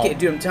 in June. This kid,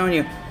 dude, I'm telling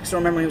you, I still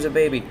remember when he was a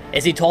baby.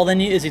 Is he taller than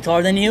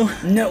you?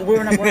 No,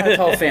 we're not a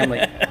tall family.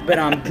 But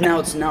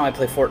now I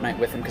play Fortnite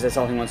with him because that's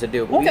all he wants to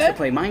do. But we used to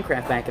play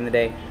Minecraft back in the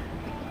day,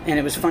 and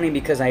it was funny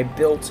because I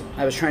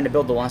was trying to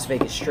build the Las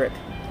Vegas Strip.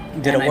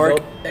 Did it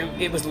work?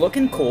 It was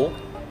looking cool.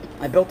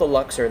 I built the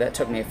Luxor. That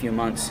took me a few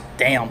months.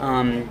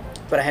 Damn.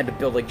 But I had to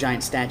build like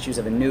giant statues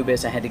of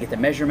Anubis. I had to get the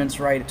measurements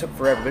right. It took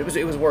forever, but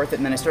it was worth it.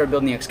 And then I started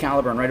building the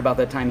Excalibur, and right about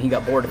that time, he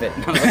got bored of it.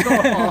 And I was like,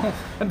 oh,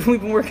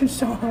 we've been working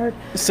so hard.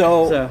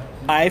 So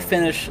I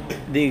finished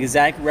the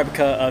exact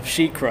replica of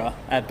She-Ra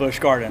at Busch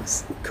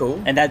Gardens.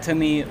 Cool. And that took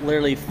me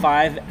literally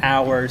 5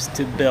 hours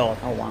to build.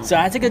 Oh wow. So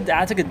I took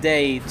a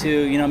day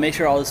to make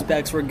sure all the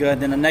specs were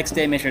good. Then the next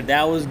day, make sure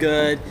that was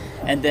good.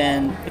 And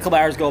then a couple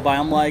hours go by.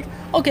 I'm like,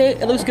 okay,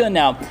 it looks good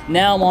now.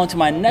 Now I'm on to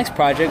my next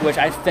project, which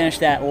I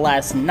finished that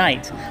last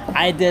night.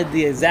 I did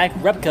the exact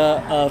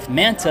replica of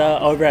Manta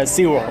over at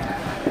SeaWorld.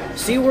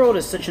 SeaWorld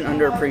is such an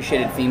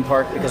underappreciated theme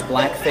park because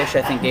Blackfish,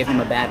 I think, gave them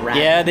a bad rap.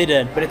 Yeah, they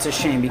did. But it's a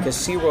shame because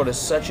SeaWorld is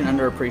such an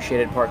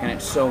underappreciated park, and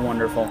it's so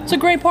wonderful. It's a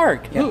great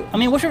park. Yeah. I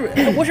mean, what's your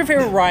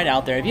favorite ride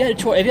out there? If you had a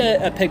choice, if you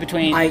had a pick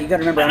between, You got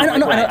to remember, I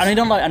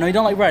know you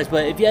don't like rides,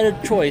 but if you had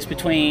a choice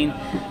between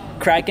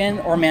Kraken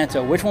or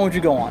Manta, which one would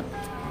you go on?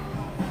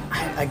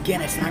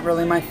 Again, it's not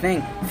really my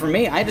thing. For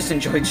me, I just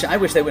enjoyed. I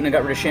wish they wouldn't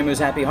have got rid of Shamu's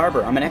Happy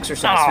Harbor. I'm an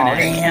exercise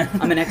fanatic. Man.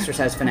 I'm an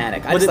exercise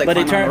fanatic. I just like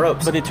climbing on the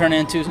ropes. But they turn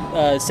into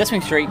Sesame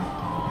Street.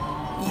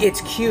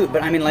 It's cute,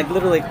 but I mean, like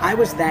literally, I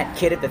was that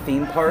kid at the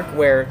theme park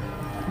where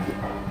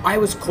I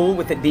was cool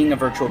with it being a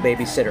virtual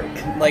babysitter.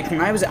 Like when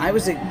I'm trying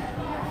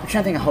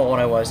to think of how old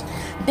I was.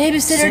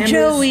 Babysitter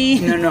Joey.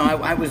 No,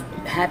 I was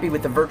happy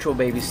with the virtual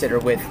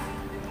babysitter with.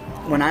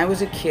 When I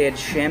was a kid,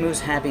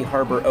 Shamu's Happy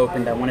Harbor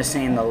opened, I want to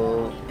say in the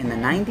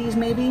 90s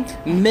maybe?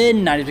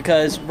 Mid-90s,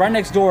 because right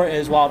next door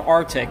is Wild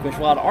Arctic, which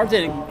Wild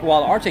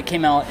Arctic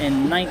came out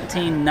in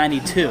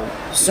 1992.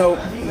 So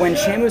when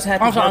Shamu's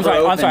Happy Harbor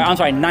opened... I'm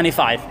sorry,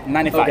 95.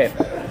 Okay.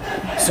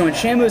 So when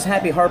Shamu's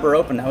Happy Harbor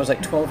opened, I was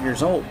like 12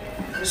 years old.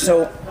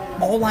 So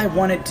all I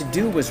wanted to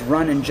do was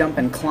run and jump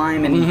and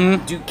climb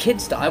and do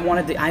kid stuff. I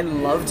wanted to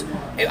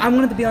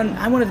be on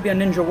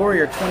Ninja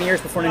Warrior 20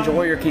 years before Ninja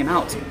Warrior came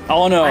out.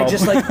 Oh no. I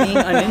just liked being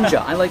a ninja.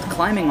 I liked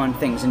climbing on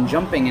things and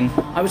jumping, and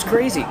I was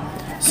crazy.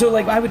 So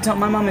like I would tell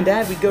my mom and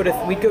dad we'd go to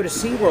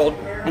SeaWorld,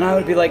 and I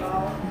would be like,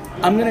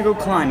 I'm gonna go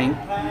climbing.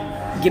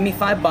 Give me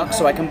 $5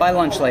 so I can buy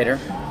lunch later.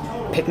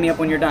 Pick me up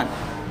when you're done.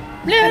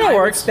 Yeah, and that I would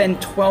works. spend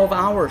 12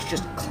 hours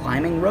just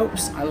climbing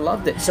ropes. I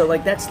loved it. So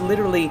like that's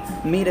literally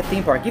me at a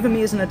theme park. Even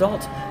me as an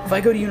adult. If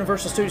I go to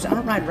Universal Studios, I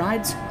don't ride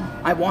rides.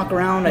 I walk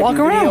around, I do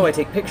video, I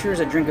take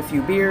pictures, I drink a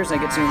few beers, I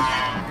get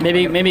to...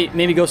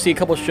 Maybe go see a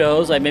couple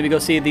shows, like maybe go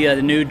see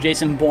the new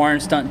Jason Bourne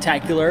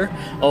Stuntacular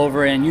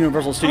over in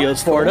Universal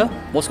Studios, Florida. Cool.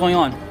 What's going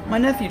on? My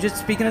nephew, just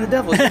speaking of the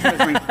devil, he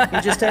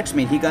just texted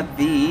me. He got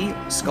the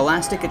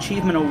Scholastic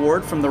Achievement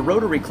Award from the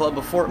Rotary Club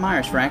of Fort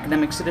Myers for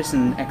academic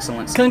citizen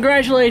excellence.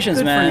 Congratulations,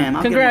 Good man. for him.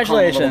 I'll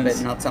Congratulations. give him a call in a little bit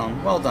and I'll tell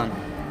him, well done.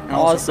 And Awesome.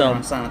 Also put it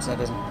on silence so that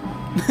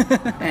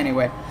doesn't...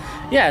 Anyway.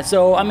 Yeah,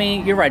 so, I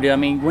mean, you're right, dude. I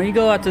mean, when you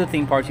go out to the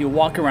theme parks, you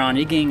walk around,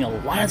 you're getting a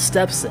lot of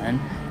steps in.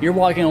 You're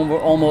walking over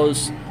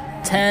almost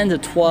 10 to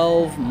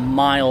 12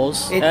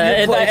 miles. It's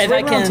if right I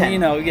around can,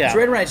 10. yeah. It's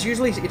right around.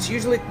 It's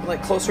usually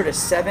like closer to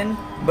 7,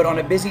 but on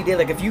a busy day,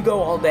 like if you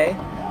go all day,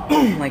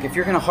 like if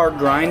you're gonna hard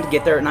grind,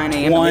 get there at 9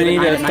 a.m. 20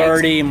 to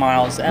 30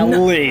 miles at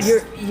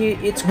least.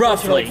 It's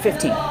Roughly. like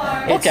 15.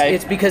 Okay.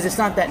 It's because it's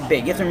not that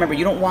big. You have to remember,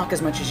 you don't walk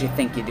as much as you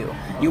think you do.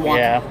 You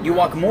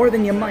walk more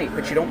than you might,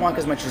 but you don't walk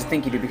as much as you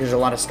think you do because there's a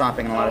lot of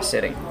stopping and a lot of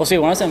sitting. Well, see,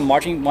 when I was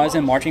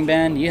in marching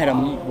band, you had to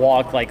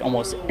walk like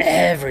almost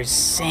every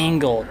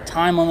single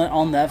time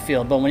on that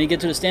field. But when you get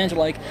to the stands, you're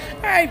like,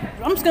 all right,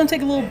 I'm just gonna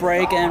take a little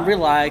break and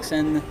relax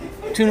and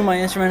tuning my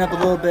instrument up a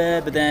little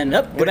bit. But then,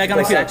 go back on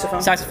the field.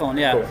 Saxophone,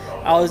 yeah. Cool.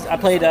 I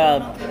played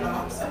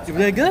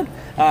really good.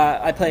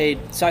 I played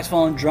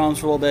saxophone and drums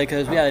for a little bit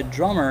because we had a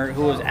drummer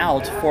who was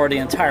out for the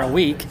entire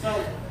week.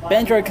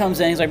 Benjamin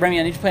comes in, he's like, Remy,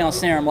 I need you to play on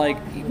snare. I'm like,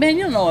 man,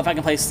 you don't know if I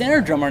can play snare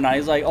drum or not.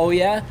 He's like, oh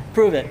yeah?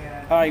 Prove it.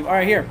 All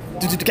right, here.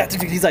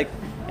 He's like,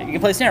 you can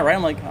play snare, right?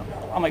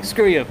 I'm like,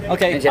 screw you.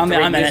 Okay, I'm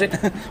in it.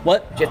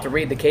 What? Did you have to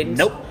read the cadence?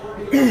 Nope.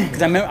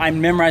 Because I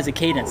memorized the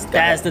cadence.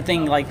 That's the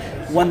thing. Like,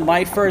 when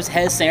my first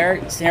head snare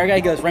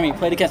guy goes, Remy,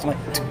 play the cadence. I'm like,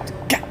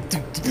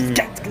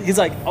 he's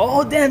like,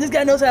 oh, damn, this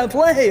guy knows how to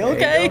play.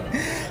 Okay.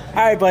 All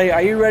right, buddy,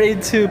 are you ready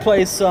to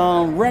play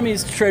some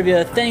Remy's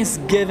Trivia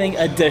Thanksgiving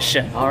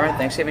edition? All right,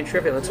 Thanksgiving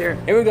Trivia, let's hear it.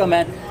 Here we go,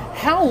 man.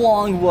 How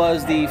long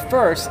was the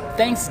first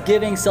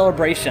Thanksgiving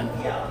celebration?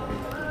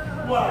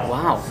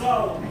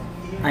 Wow.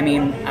 I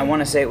mean, I want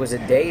to say it was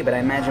a day, but I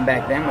imagine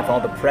back then with all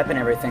the prep and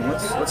everything,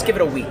 let's give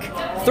it a week.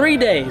 3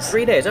 days.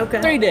 3 days,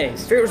 okay. 3 days.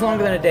 I figured it was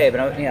longer than a day,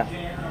 but yeah.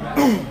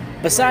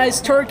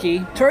 Besides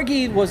turkey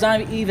was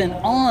not even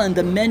on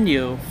the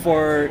menu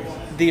for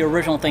the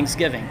original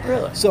Thanksgiving.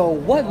 Really? So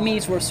what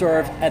meats were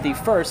served at the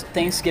first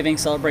Thanksgiving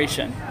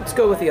celebration? Let's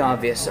go with the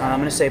obvious. I'm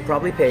going to say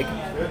probably pig.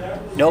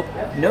 Nope.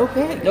 No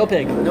pig? No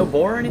pig. No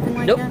boar or anything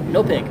like Nope. that?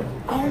 No pig.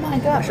 Oh my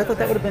gosh, I thought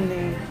that would have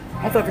been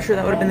I thought for sure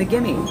that would have been the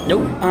gimme.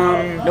 Nope.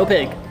 No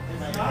pig.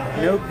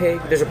 No pig.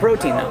 There's a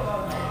protein though.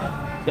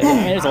 I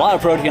mean, there's a lot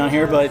of protein on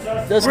here, but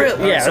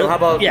really? Yeah. So how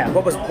about yeah?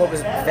 What was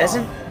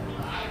pheasant?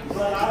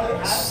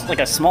 Like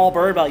a small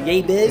bird, about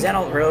yay big. Is that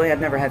all? Really? I've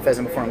never had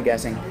pheasant before. I'm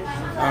guessing.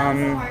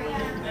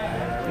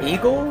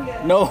 Eagle?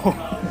 No.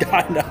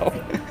 God no.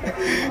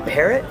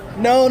 Parrot?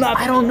 No, not.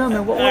 I don't know,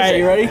 man. What was All right, it?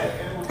 you ready?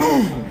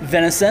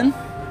 Venison.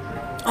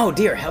 Oh,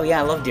 deer. Hell yeah,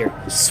 I love deer.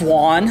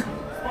 Swan.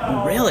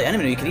 Really? I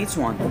didn't even know you could eat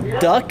swan.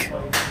 Duck.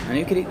 I knew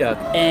you could eat duck.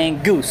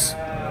 And goose.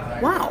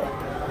 Wow.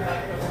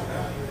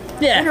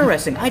 Yeah.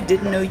 Interesting. I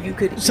didn't know you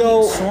could eat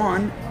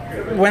swan.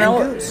 When I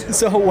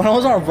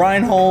was on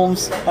Ryan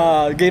Holmes,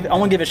 I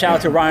want to give a shout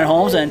out to Ryan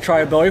Holmes and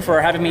Troy Bowie for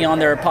having me on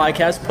their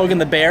podcast, Poking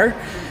the Bear.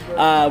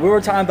 We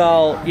were talking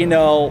about,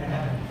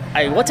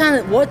 what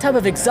type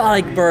of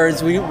exotic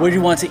birds would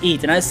you want to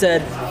eat? And I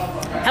said,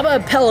 how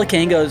about a pelican?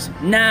 He goes,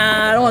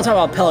 nah, I don't want to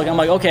talk about a pelican. I'm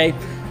like, okay,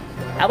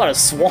 how about a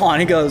swan?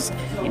 He goes,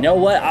 you know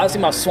what? I was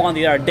thinking about swan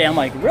the other day. I'm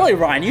like, really,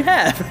 Ryan, you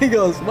have? He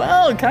goes,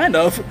 well, kind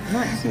of.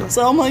 Nice.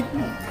 So I'm like,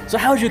 so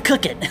how would you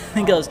cook it?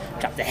 He goes,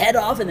 chop the head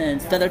off and then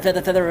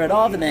feather it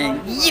off and then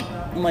yip.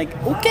 I'm like,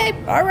 okay,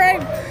 all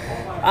right.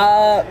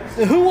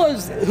 Who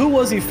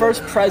was the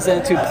first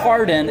president to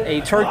pardon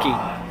a turkey?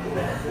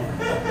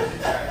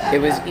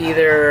 It was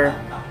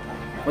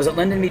was it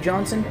Lyndon B.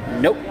 Johnson?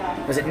 Nope.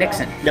 Was it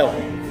Nixon? No.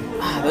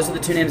 Those are the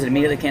two names that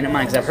immediately came to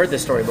mind because I've heard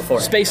this story before.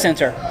 Space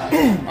Center.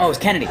 Oh, it was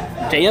Kennedy.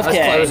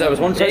 JFK. I was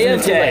one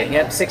president too late.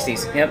 Yep,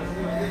 60s. Yep.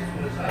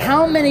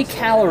 How many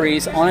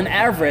calories on an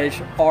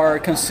average are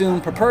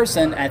consumed per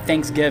person at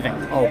Thanksgiving?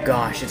 Oh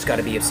gosh, it's got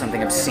to be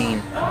something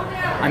obscene.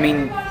 I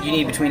mean, you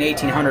need between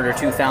 1,800 or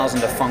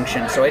 2,000 to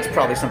function, so it's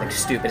probably something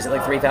stupid. Is it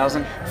like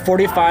 3,000?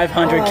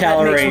 4,500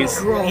 calories. That makes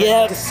me gross.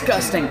 Yeah,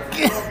 disgusting.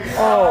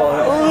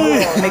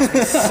 It makes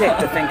me sick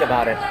to think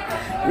about it.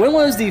 When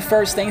was the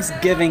first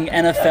Thanksgiving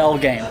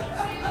NFL game?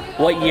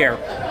 What year?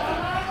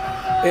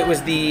 It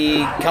was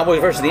the Cowboys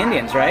versus the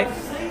Indians, right?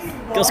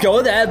 Let's go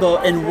with that,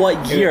 but in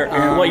what year?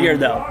 In what year,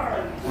 though?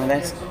 Well,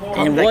 that's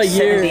in like what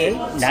year? 78?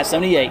 Not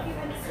 78.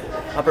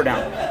 Up or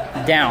down?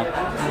 Down.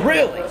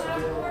 Really?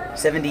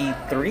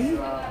 73?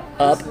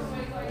 Up.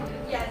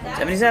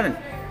 77?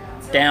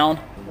 Down.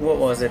 What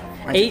was it?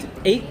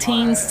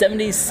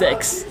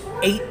 1876.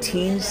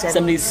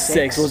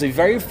 1876 was the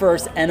very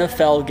first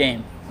NFL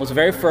game. Was the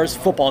very first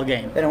football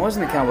game. Then it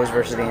wasn't the Cowboys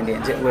versus the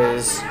Indians. It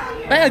was.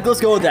 Let's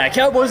go with that.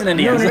 Cowboys and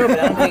Indians. No, but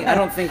I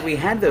don't think we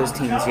had those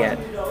teams yet.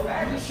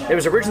 There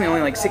was originally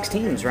only like 6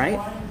 teams, right?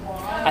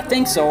 I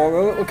think so.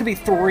 Or it could be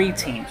 3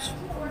 teams.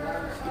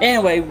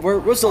 Anyway,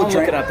 we're still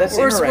drinking.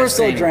 We're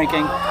still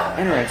drinking.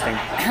 Interesting.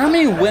 How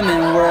many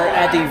women were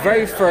at the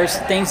very first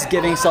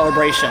Thanksgiving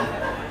celebration?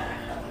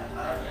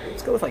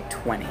 Let's go with like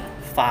 20.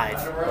 5.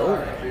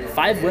 Oh.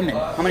 5 women.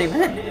 How many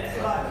men?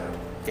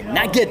 Did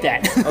not get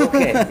that.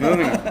 Okay,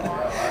 moving on.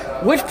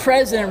 Which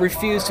president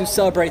refused to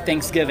celebrate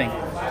Thanksgiving?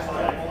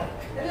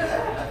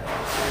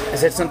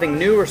 Is it something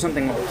new or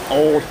something old?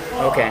 Old.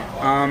 Okay.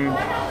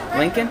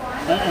 Lincoln?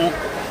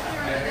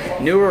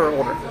 Newer or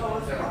older?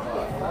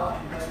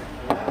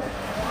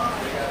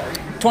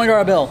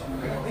 $20 bill.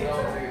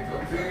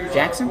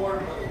 Jackson?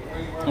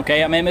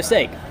 Okay, I made a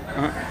mistake.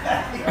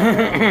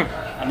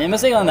 I made a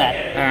mistake on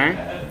that. All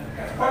right.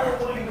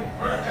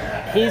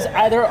 He's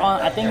either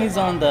on, I think he's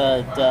on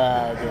the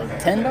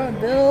 $10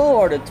 bill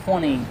or the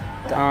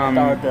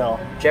 $20 bill.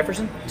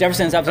 Jefferson?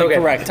 Jefferson's absolutely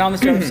Okay. correct.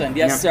 Thomas Jefferson,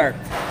 yes, Yeah. sir.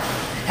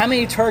 How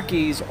many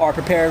turkeys are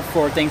prepared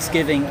for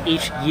Thanksgiving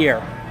each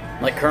year?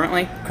 Like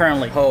currently?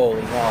 Currently.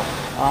 Holy hell.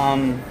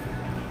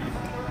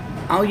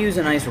 I'll use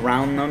a nice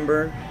round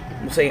number.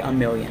 We'll say 1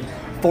 million.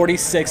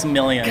 46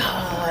 million.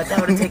 God, that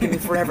would have taken me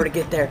forever to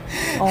get there.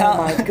 Oh How-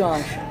 my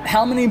gosh.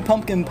 How many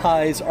pumpkin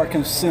pies are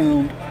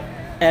consumed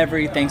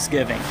every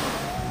Thanksgiving?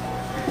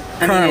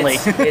 I mean, Currently.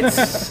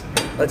 it's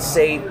let's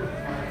say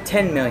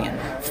 10 million.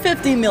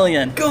 50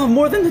 million. God,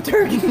 more than the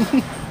turkey.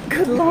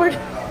 Good Lord.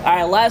 All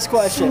right, last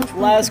question.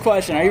 Last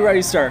question. Are you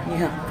ready, sir?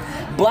 Yeah.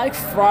 Black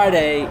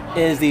Friday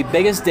is the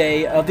biggest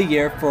day of the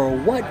year for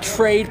what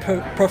trade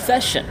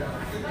profession?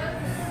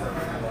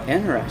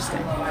 Interesting.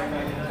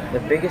 The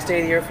biggest day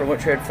of the year for what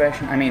trade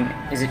profession? I mean,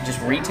 is it just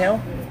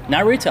retail?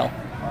 Not retail,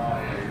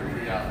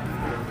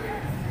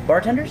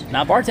 Bartenders?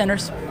 not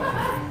bartenders,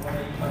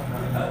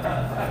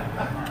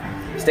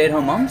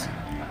 Stay-at-home moms?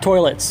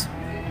 toilets,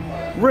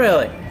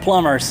 Really?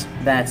 plumbers.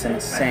 That's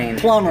insane.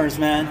 Plumbers,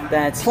 man.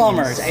 That's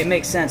plumbers. It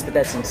makes sense, but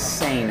that's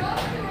insane.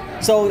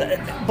 So,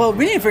 but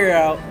we need to figure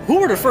out who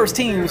were the first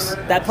teams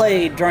that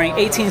played during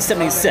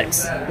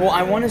 1876. Well,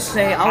 I want to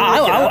say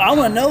I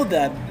want to know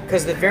that.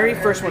 because the very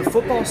first when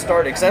football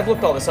started, because I've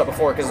looked all this up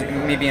before, because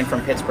me being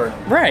from Pittsburgh.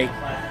 Right.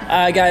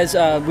 Guys,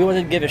 we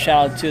wanted to give a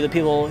shout out to the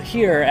people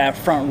here at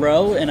Front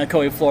Row in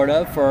Ocoee,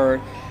 Florida for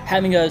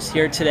having us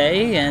here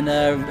today and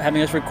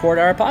having us record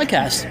our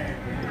podcast.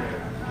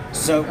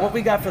 So what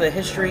we got for the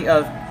history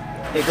of,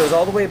 it goes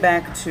all the way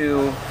back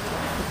to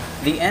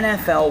the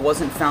NFL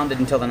wasn't founded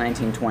until the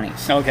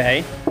 1920s.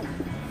 Okay.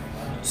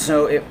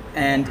 So it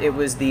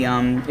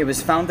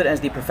was founded as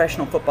the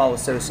Professional Football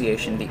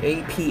Association, the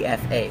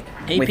APFA,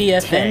 with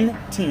APFA. 10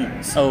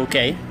 teams.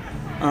 Okay.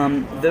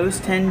 Those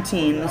 10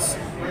 teams,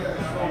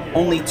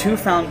 only two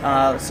found.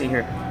 Let's see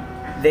here,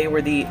 they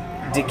were the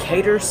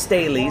Decatur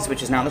Staleys,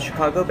 which is now the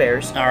Chicago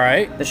Bears. All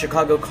right. The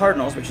Chicago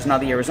Cardinals, which is now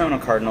the Arizona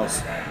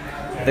Cardinals.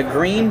 The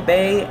Green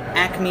Bay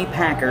Acme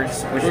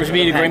Packers, which Which would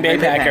be the Green Bay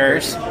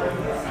Packers.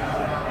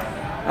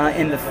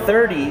 In the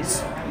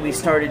 30s, we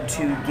started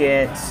to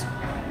get.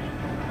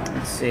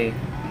 Let's see.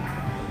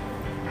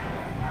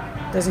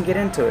 Doesn't get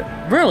into it.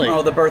 Really?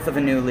 Oh, the birth of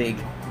a new league.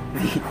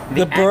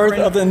 The birth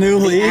of the new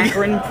league? The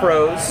Akron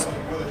Pros,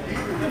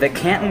 the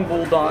Canton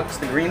Bulldogs,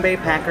 the Green Bay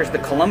Packers, the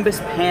Columbus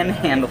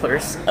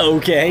Panhandlers.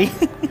 Okay.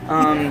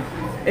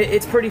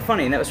 It's pretty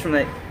funny. And that was from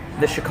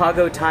the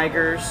Chicago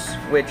Tigers,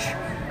 which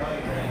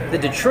the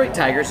Detroit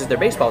Tigers is their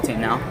baseball team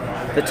now.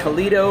 The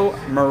Toledo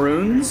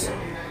Maroons,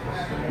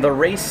 the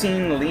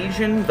Racine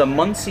Legion, the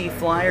Muncie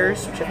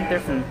Flyers, which I think they're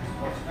from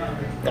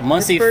The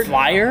Muncie Pittsburgh?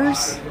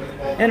 Flyers?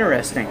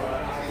 Interesting.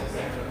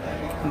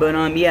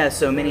 But yeah,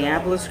 so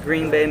Minneapolis,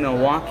 Green Bay,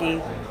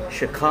 Milwaukee,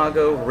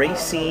 Chicago,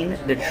 Racine,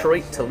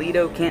 Detroit,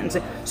 Toledo,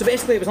 Canton. So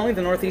basically, it was only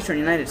the northeastern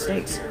United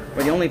States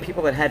were the only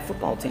people that had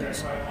football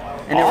teams.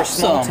 And they were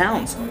small Awesome.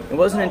 towns. It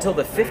wasn't until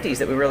the 50s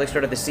that we really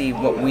started to see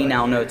what we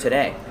now know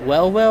today.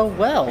 Well.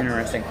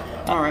 Interesting.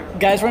 All right.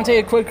 Guys, we're going to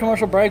take a quick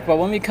commercial break, but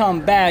when we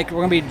come back,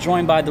 we're going to be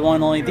joined by the one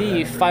and only,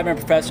 the 5-minute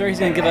professor. He's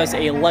going to give us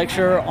a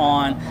lecture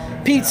on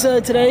pizza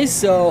today,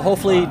 so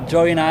hopefully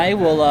Joey and I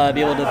will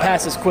be able to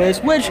pass this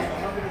quiz, which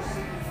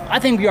I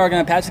think we are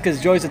going to pass it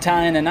because Joey's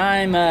Italian and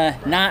I'm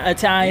not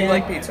Italian. You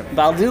like pizza.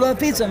 But I do love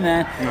pizza,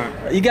 man.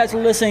 Right. You guys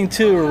are listening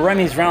to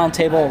Remy's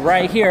Roundtable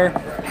right here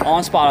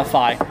on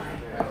Spotify.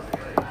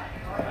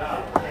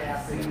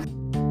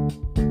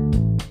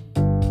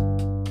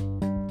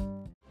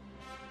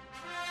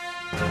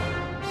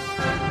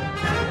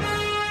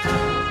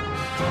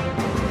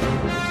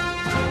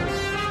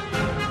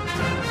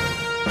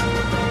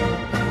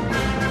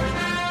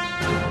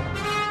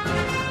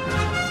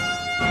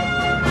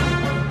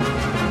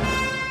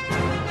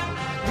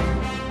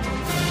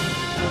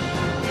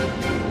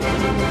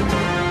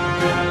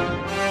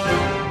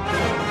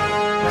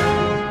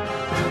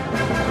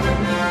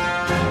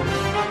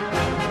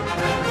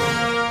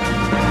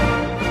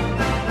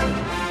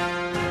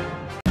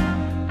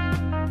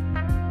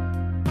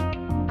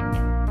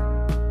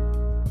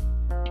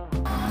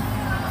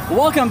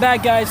 Welcome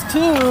back, guys,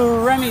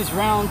 to Remy's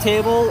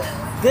Roundtable.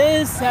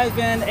 This has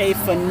been a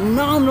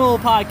phenomenal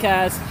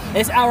podcast.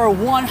 It's our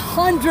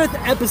 100th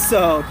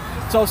episode.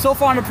 So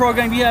far on the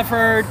program, you have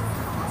heard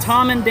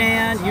Tom and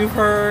Dan. You've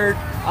heard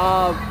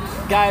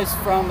guys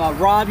from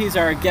Rob. He's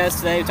our guest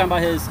today. We're talking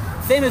about his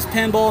famous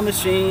pinball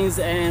machines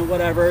and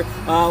whatever.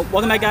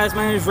 Welcome back, guys.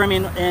 My name is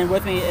Remy, and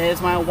with me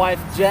is my wife,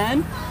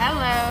 Jen.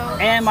 Hello.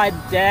 And my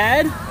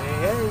dad.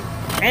 Hey.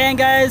 And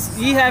guys,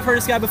 you have heard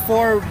this guy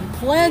before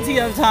plenty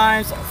of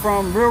times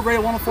from Real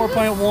Radio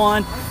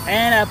 104.1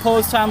 and at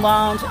Post Time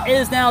Lounge. It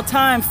is now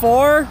time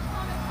for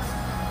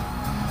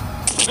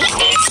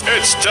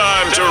It's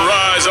time to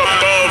rise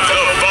above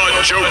the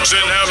butt jokes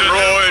and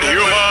hemorrhoid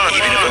humor.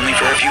 Even if only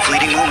for a few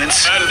fleeting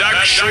moments. And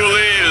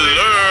actually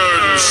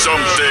learn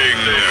something.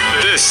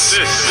 This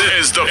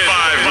is the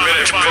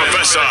 5-Minute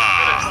Professor.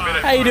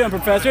 How you doing,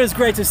 Professor? It's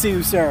great to see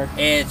you, sir.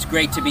 It's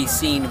great to be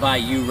seen by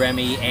you,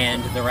 Remy,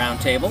 and the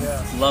round table.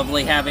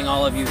 Lovely having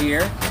all of you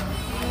here.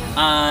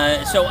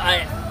 So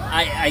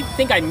I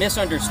think I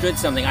misunderstood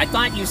something. I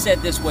thought you said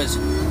this was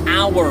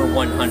our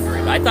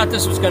 100. I thought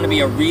this was going to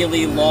be a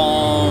really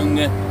long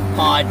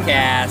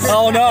podcast.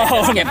 Oh, no.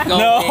 Just kept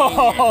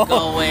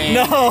going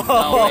and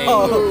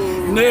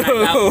going and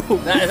going.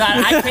 And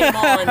I came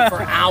on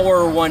for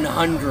our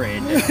 100.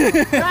 And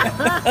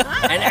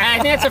I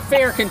think that's a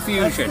fair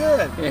confusion.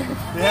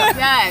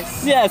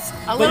 Yes. Yes.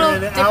 A little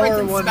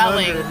different in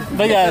spelling.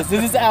 But yes,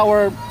 this is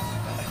our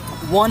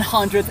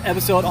 100th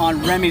episode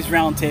on Remy's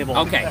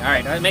Roundtable. Okay, all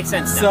right, that makes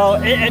sense now. So,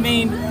 I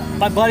mean,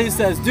 my buddy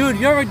says, dude,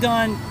 you ever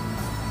done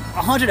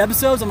 100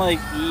 episodes? I'm like,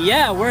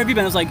 yeah, where have you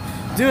been? I was like,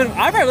 dude,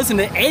 I've already listened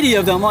to 80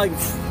 of them. I'm like,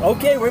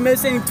 okay, we're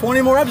missing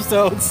 20 more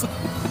episodes.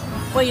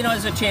 Well, you know,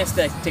 there's a chance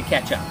to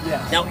catch up.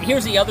 Yeah. Now,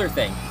 here's the other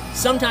thing.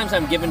 Sometimes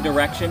I'm given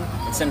direction,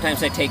 and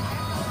sometimes I take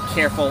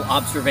careful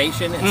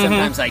observation, and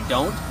sometimes I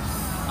don't.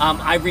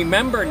 I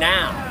remember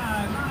now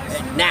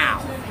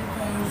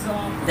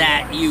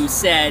that you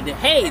said,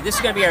 hey, this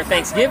is going to be our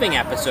Thanksgiving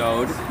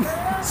episode,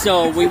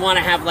 so we want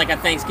to have like a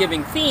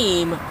Thanksgiving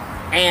theme,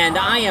 and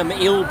I am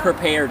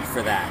ill-prepared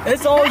for that.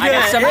 It's all I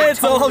got good. something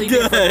It's all totally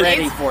different good.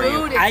 ready It's for you.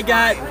 food, it's I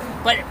got...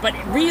 fine. But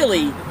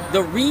really,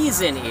 the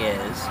reason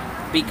is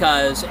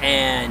because,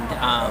 and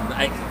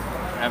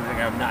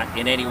I'm not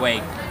in any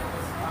way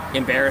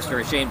embarrassed or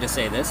ashamed to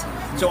say this,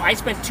 so I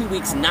spent 2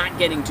 weeks not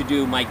getting to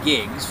do my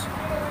gigs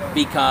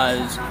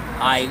because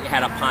I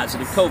had a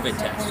positive COVID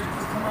test.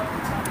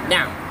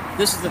 Now,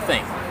 this is the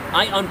thing.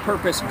 I on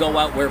purpose go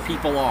out where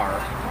people are,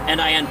 and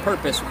I on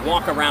purpose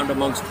walk around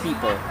amongst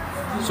people.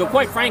 So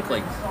quite frankly,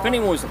 if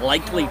anyone was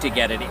likely to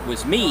get it, it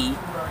was me.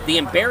 The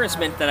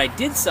embarrassment that I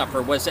did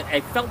suffer was that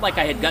I felt like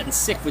I had gotten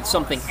sick with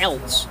something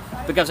else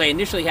because I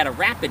initially had a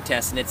rapid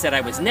test and it said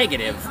I was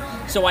negative.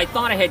 So I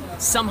thought I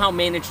had somehow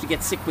managed to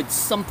get sick with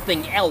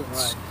something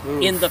else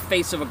in the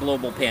face of a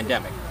global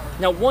pandemic.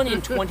 Now, 1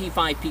 in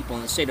 25 people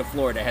in the state of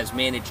Florida has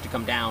managed to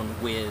come down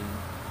with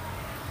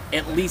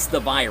at least the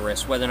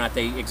virus, whether or not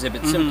they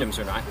exhibit symptoms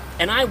or not.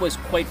 And I was,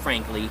 quite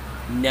frankly,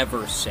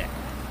 never sick.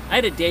 I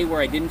had a day where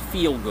I didn't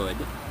feel good,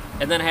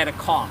 and then I had a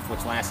cough,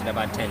 which lasted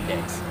about 10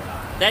 days.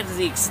 That is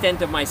the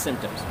extent of my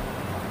symptoms.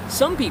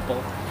 Some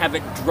people have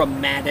it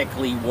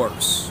dramatically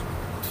worse.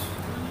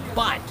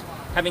 But,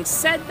 having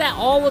said that,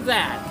 all of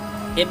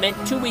that, it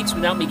meant 2 weeks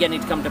without me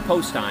getting to come to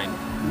Post Time,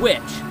 which,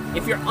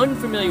 if you're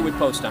unfamiliar with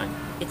Post Time,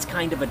 it's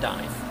kind of a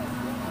dive.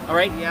 All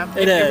right? Yep.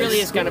 It It is. really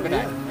is kind of a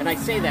dive. And I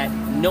say that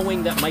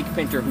knowing that Mike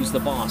Pinter, who's the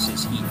boss,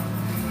 is here.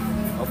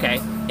 Okay?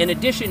 In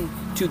addition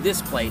to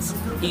this place,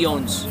 he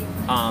owns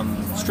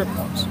strip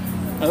clubs.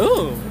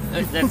 Oh.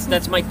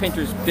 That's Mike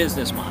Pinter's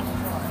business model.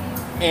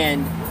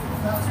 And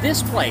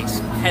this place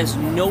has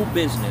no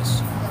business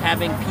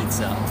having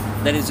pizza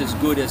that is as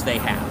good as they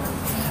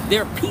have.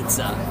 Their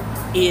pizza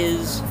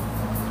is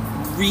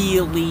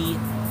really,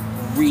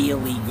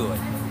 really good.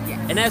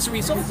 And as a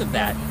result of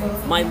that,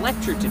 my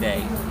lecture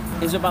today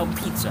is about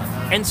pizza.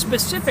 And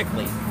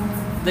specifically,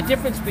 the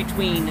difference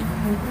between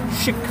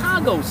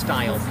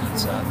Chicago-style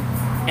pizza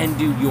and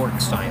New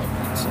York-style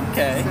pizza.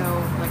 Okay.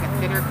 So, like a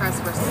thinner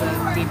crust versus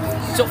a deep.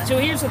 So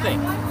here's the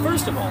thing.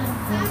 First of all,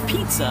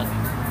 pizza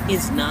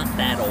is not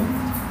that old.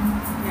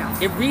 Yeah.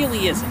 It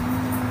really isn't.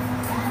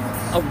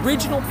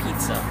 Original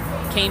pizza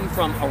came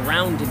from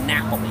around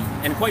Napoli,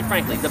 and quite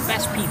frankly, the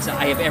best pizza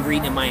I have ever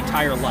eaten in my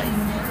entire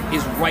life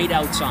is right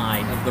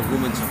outside of the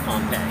ruins of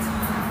Pompeii.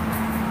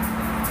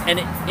 And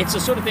it's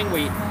the sort of thing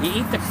where you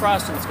eat the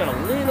crust and it's got a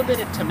little bit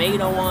of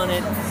tomato on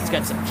it, it's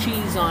got some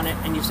cheese on it,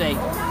 and you say,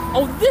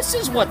 oh, this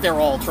is what they're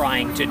all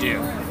trying to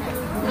do.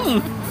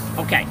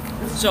 Okay,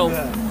 so,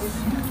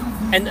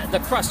 and the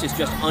crust is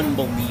just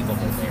unbelievable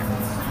there.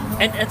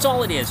 And that's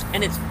all it is.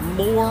 And it's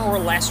more or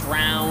less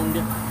round,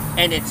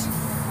 and it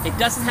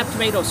doesn't have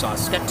tomato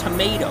sauce. It's got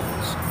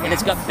tomatoes, and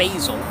it's got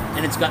basil,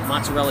 and it's got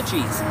mozzarella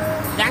cheese.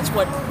 That's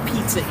what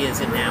pizza is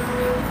in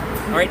Napoli.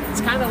 All right, it's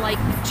kind of like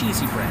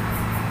cheesy bread.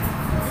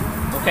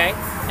 Okay,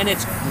 and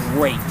it's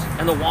great.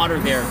 And the water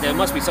there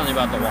must be something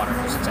about the water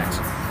because it's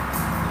excellent.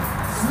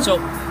 So,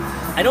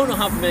 I don't know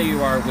how familiar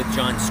you are with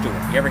Jon Stewart.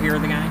 You ever hear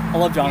of the guy? I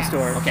love Jon Yes.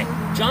 Stewart. Okay,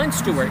 Jon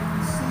Stewart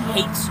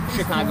hates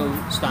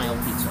Chicago-style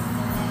pizza.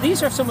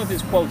 These are some of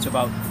his quotes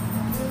about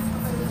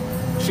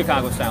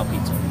Chicago-style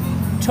pizza.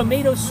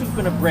 Tomato soup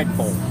in a bread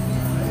bowl.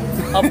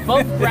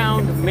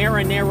 Above-ground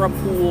marinara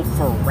pool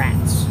for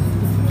rats.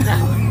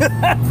 Now,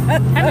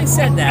 having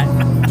said that,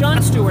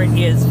 Jon Stewart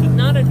is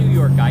not a New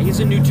York guy. He's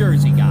a New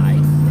Jersey guy.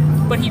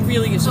 But he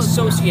really is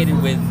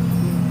associated with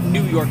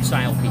New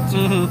York-style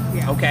pizza.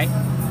 Okay?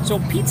 So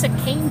pizza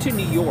came to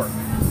New York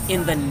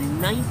in the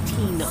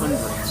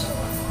 1900s.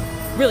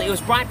 Really, it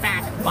was brought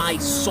back by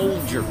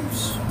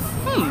soldiers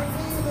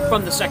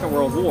from the Second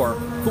World War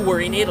who were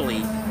in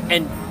Italy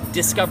and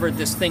discovered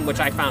this thing which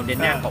I found in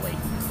Napoli.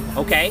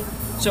 Okay?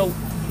 So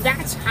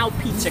that's how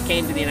pizza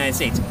came to the United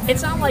States.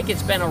 It's not like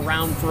it's been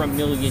around for a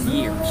million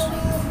years.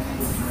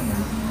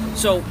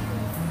 So,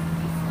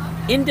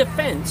 in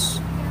defense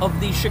of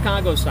the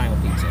Chicago style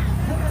pizza,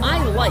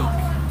 I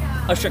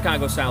like a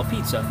Chicago style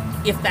pizza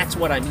if that's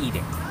what I'm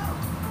eating.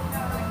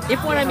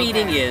 If what I'm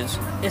eating is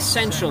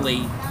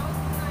essentially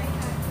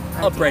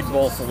a bread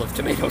bowl full of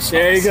tomato sauce.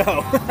 There you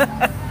go.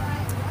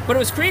 But it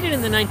was created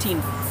in the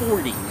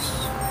 1940s.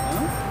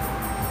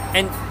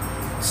 And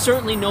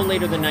certainly no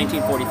later than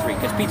 1943,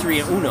 because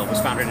Pizzeria Uno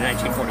was founded in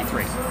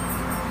 1943.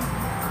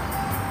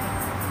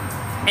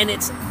 And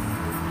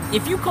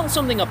if you call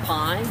something a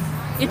pie,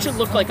 it should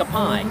look like a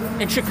pie.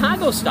 And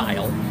Chicago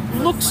style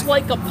looks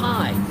like a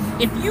pie.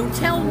 If you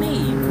tell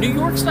me New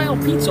York style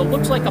pizza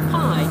looks like a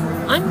pie,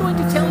 I'm going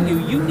to tell you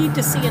you need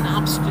to see an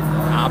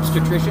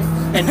obstetrician,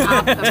 an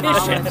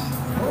optician,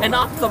 an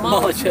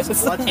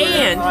ophthalmologist,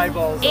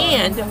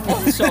 and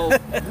also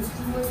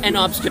an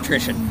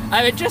obstetrician.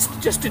 I mean,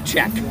 just to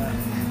check.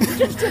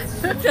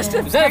 Just to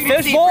Is that a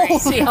fishbowl?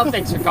 see how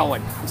things are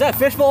going. Is that a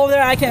fishbowl over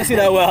there? I can't see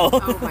that well.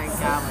 Oh my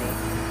golly.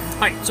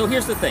 All right, so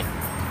here's the thing.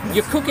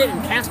 You cook it in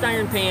cast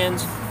iron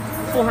pans,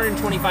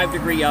 425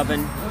 degree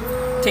oven.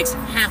 Takes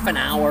half an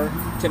hour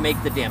to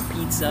make the damn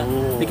pizza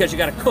because you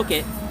got to cook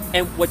it,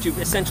 and what you've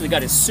essentially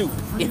got is soup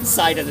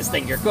inside of this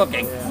thing you're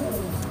cooking.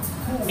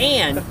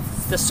 And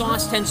the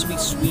sauce tends to be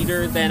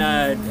sweeter than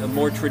a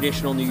more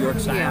traditional New York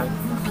style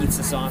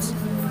pizza sauce.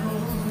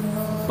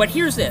 But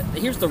here's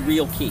the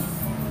real key.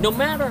 No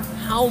matter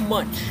how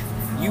much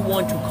you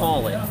want to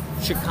call it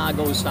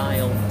Chicago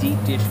style deep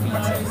dish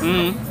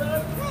pizza,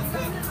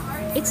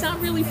 it's not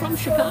really from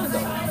Chicago.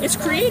 It's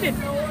created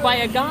by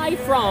a guy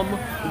from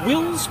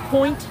Wills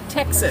Point,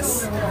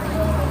 Texas,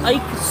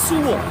 Ike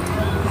Sewell.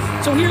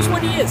 So here's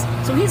what he is.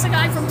 So he's a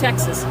guy from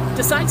Texas,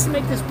 decides to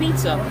make this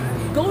pizza,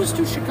 goes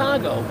to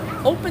Chicago,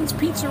 opens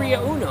Pizzeria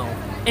Uno,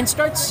 and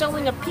starts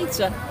selling a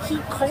pizza he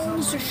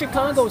calls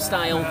Chicago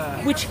style,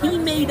 which he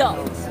made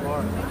up.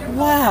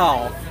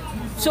 Wow.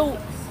 So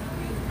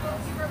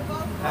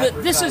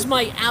this is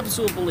my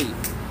absolute belief.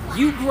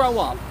 You grow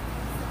up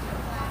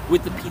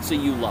with the pizza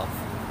you love.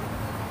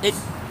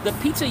 The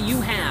pizza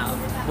you have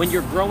when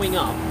you're growing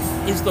up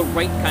is the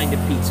right kind of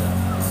pizza.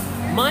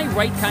 My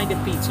right kind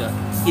of pizza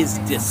is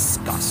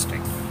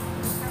disgusting.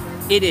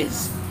 It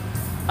is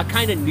a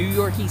kind of New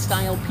York-y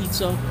style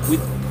pizza with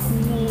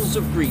pools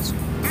of grease.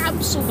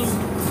 Absolute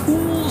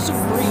pools of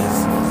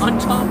grease on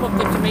top of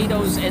the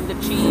tomatoes and the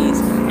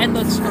cheese and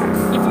the stuff.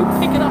 If you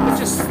pick it up, it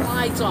just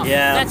slides off.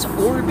 Yeah. That's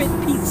Orbit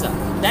Pizza.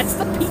 That's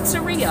the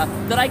pizzeria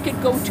that I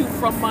could go to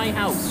from my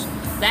house.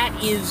 That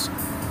is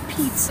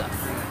pizza.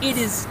 It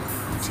is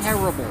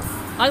terrible.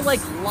 I like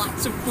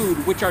lots of food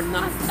which are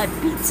not a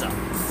pizza,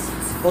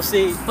 Well,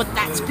 see, but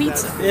that's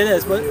pizza. it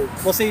is. But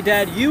well, see,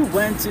 Dad, you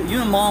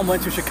and Mom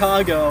went to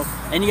Chicago,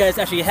 and you guys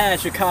actually had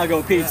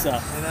Chicago pizza.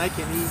 Yeah, and I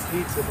can eat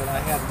pizza, but I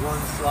had one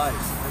slice.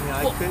 I mean,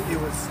 Well- it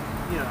was,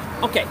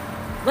 Okay,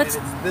 let's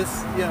and it's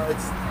this,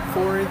 it's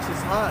 4 inches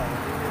high.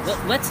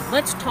 I mean, it's,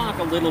 let's talk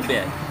a little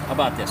bit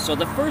about this. So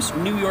the first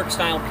New York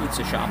style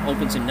pizza shop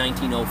opens in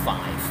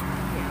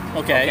 1905.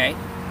 Okay.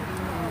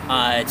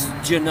 It's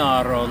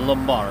Gennaro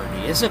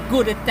Lombardi. It's a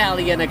good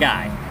Italian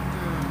guy.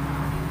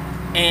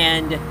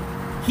 And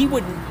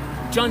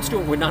Jon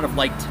Stewart would not have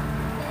liked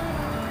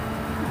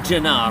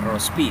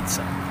Gennaro's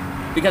pizza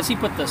because he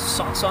put the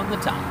sauce on the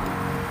top.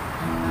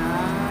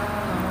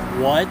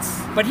 What?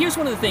 But here's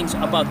one of the things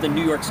about the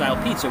New York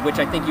style pizza, which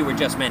I think you were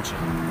just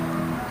mentioning.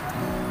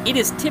 It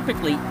is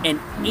typically an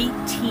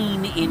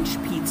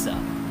 18-inch pizza.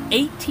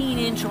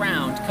 18-inch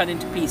round cut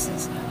into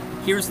pieces.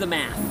 Here's the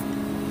math.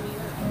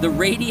 The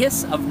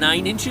radius of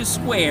 9 inches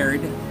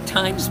squared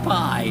times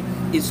pi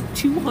is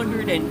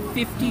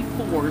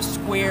 254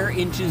 square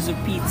inches of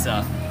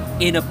pizza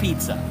in a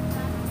pizza.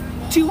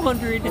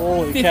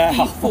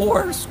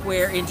 254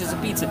 square inches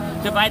of pizza.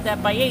 Divide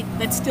that by 8,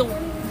 that's still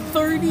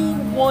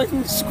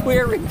 31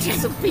 square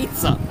inches of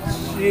pizza.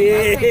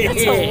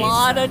 It's a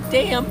lot of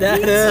damn pizza. That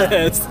is.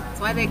 That's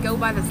why they go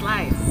by the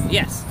slice.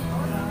 Yes.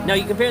 Now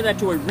you compare that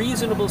to a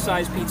reasonable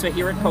sized pizza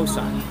here at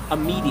Posan, a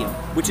medium,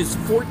 which is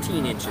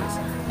 14 inches.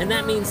 And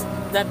that means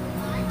that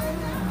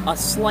a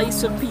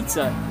slice of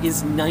pizza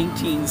is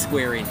 19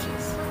 square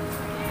inches.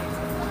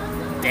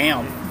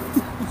 Damn.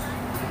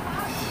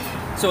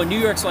 So a New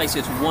York slice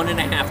is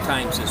 1.5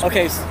 times this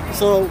Okay, big.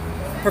 so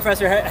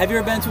Professor, have you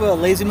ever been to a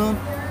Lazy Moon?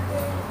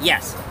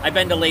 Yes, I've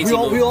been to Lazy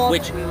We all-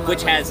 Moon,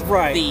 which has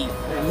Right. the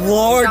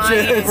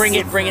Largest. bring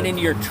it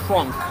into your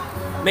trunk.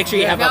 Make sure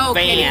you have No, a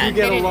Katie, van. you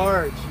get Get a it.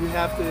 large. You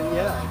have to, if you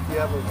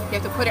have a, You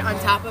have to put it on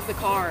top of the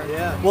car.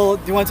 yeah. Well,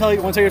 do you want to tell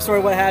your story?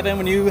 What happened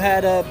when you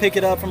had to pick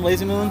it up from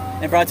Lazy Moon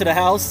and brought it to the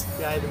house?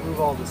 Yeah, I had to move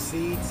all the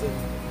seats and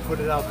put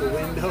it out the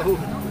window,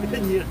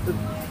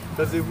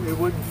 because it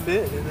wouldn't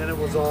fit, and then it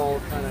was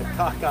all kind of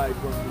cockeyed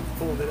when we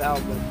pulled it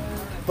out.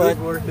 But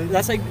good work.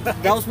 that's like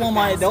that was one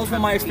of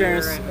my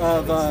experience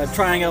of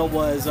trying out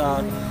was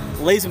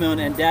Lazy Moon,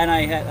 and Dad and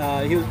I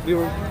had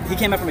he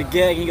came back from a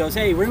gig and he goes,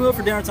 "Hey, we're gonna go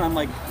for dinner tonight." I'm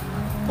like,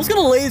 let's go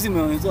to Lazy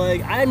Moon. It's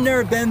like, I've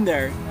never been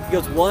there. He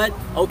goes, what?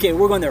 Okay,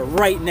 we're going there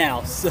right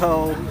now.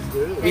 So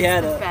we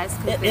had the a. best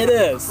 'cause It they have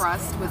the is.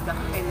 crust with the,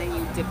 and then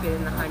you dip it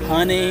in the honey.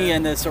 Honey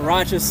and the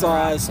siracha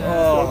sauce. So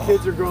Oh.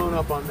 kids are growing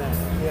up on that.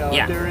 You know,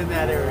 Yeah. if they're in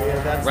that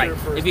area, that's Right. their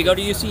first. If you go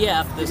to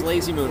UCF, there's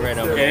Lazy Moon right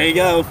over There there. you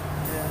go.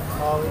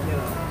 Oh, you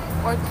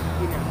know. Or,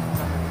 you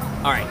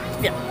know. All right.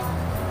 Yeah.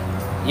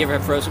 You ever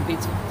have frozen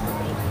pizza?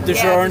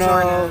 DiGiorno.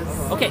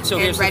 DiGiorno's. Okay, so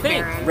And here's Red the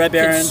thing. Baron. Red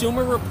Baron.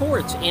 Consumer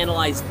Reports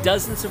analyzed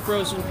dozens of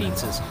frozen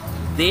pizzas.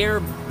 Their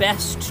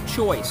best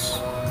choice,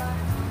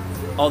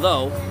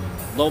 although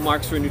low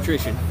marks for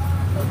nutrition,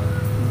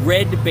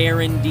 Red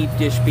Baron deep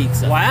dish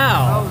pizza.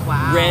 Wow. Oh,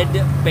 wow. Red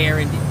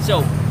Baron.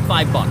 So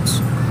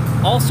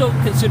 $5. Also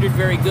considered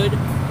very good,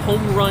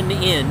 Home Run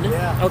Inn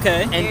Yeah.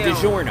 Okay. and Ew.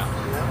 DiGiorno.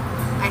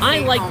 Yeah. I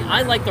hate like home I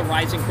run, like the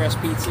Rising Crest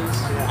pizzas.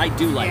 Yeah. I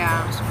do like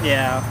Yeah. those.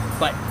 Yeah.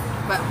 But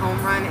but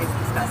home run is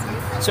disgusting.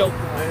 so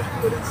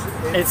But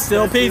It's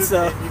still expensive,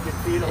 pizza. and you can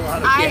feed a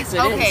lot of Yes, it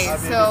is. Okay, I mean,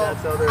 so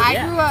that's other-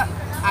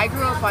 I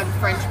grew up on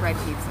French bread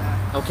pizza.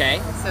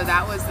 okay, So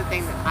that was the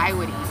thing that I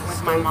would eat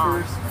with my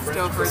mom.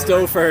 Stouffer's,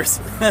 Stouffer's.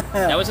 Stouffer's.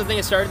 that was the thing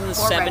that started in the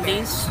Or Red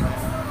 70s.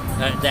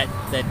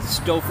 That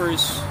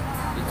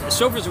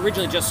Stouffer's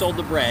originally just sold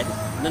the bread,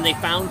 and then they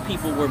found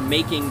people were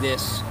making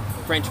this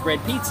French bread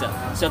pizza,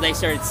 so they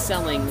started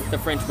selling the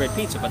French bread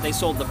pizza. But they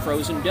sold the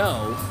frozen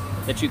dough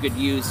that you could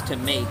use to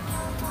make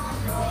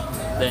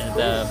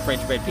the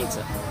French bread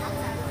pizza.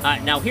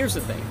 Now here's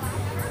the thing.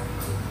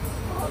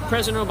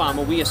 President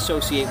Obama, we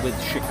associate with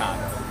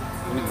Chicago.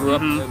 We grew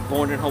up,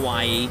 born in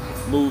Hawaii,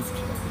 moved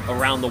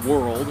around the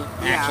world,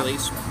 actually,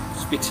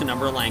 speaks a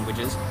number of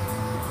languages.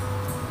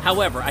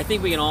 However, I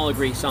think we can all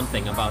agree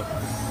something about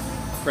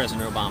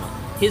President Obama.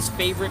 His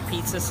favorite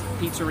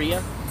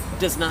pizzeria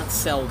does not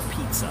sell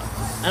pizza.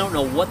 I don't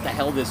know what the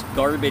hell this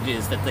garbage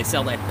is that they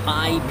sell at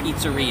Pie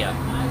Pizzeria,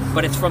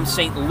 but it's from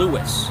St.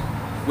 Louis,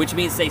 which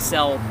means they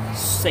sell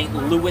St.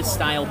 Louis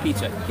style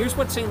pizza. Here's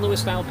what St. Louis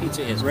style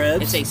pizza is.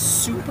 Ribs? It's a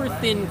super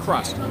thin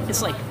crust.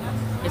 It's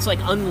like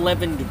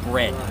unleavened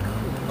bread.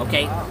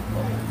 Okay?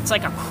 It's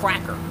like a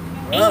cracker.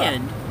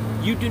 And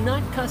you do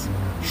not cut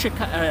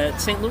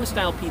St. Louis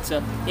style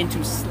pizza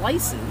into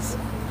slices.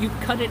 You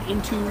cut it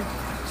into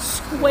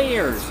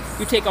squares.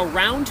 You take a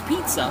round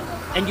pizza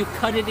and you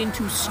cut it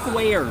into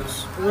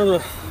squares.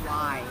 Ugh.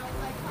 Why?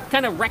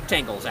 Kind of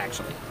rectangles,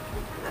 actually.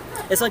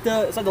 It's like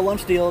the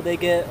lunch deal they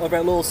get over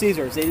at Little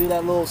Caesars. They do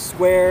that little Yeah, but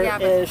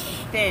square-ish.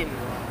 thin.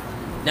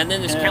 And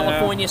then there's Yeah.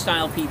 California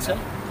style pizza.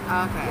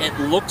 Okay. It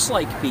looks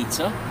like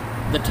pizza.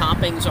 The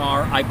toppings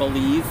are, I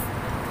believe,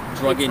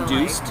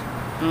 drug-induced.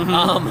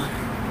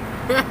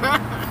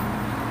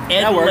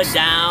 Ed That works.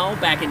 Ladow,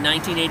 back in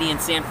 1980 in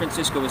San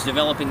Francisco, was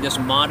developing this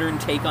modern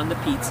take on the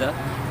pizza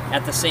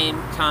at the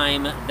same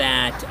time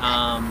that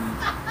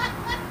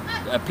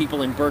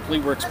people in Berkeley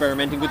were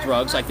experimenting with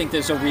drugs. I think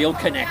there's a real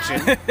connection.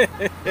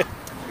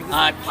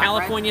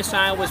 California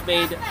style was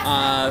made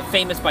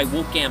famous by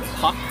Wolfgang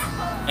Puck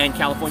and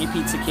California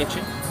Pizza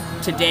Kitchen.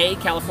 Today,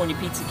 California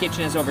Pizza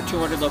Kitchen has over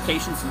 200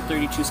 locations in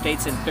 32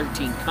 states and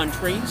 13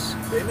 countries.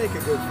 They make a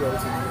good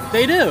frozen.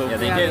 They do. Yeah,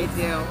 they yeah, do.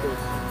 they do.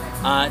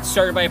 It's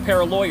started by a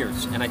pair of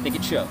lawyers, and I think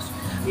it shows.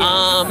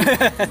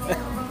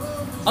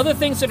 Other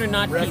things that are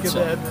not Wreck of the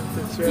pizza. Edmund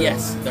Fitzgerald.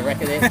 Yes, the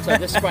Wreck of the So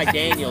this is by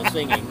Daniel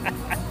singing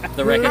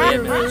the Wreck of the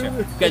Edmund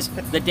Fitzgerald. Because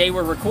the day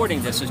we're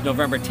recording this is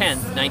November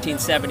 10th,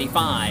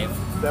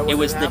 1975. That It when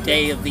was it the happened?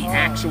 day of the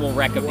actual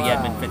wreck of the Wow.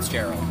 Edmund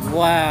Fitzgerald.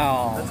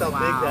 Wow. That's how Wow.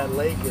 big that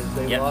lake is.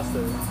 They Yep. lost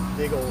a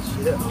big old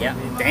ship. Yeah. I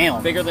mean,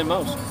 Damn. Bigger than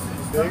most.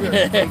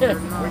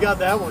 bigger. We got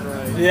that one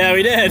right. Yeah,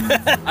 we did.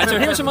 So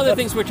here's some other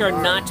things which are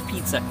not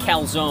pizza.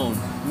 Calzone,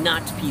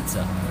 not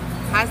pizza.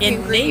 Has the In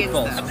ingredients,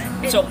 Naples,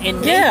 though. so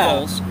in Yeah.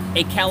 Naples,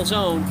 a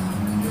calzone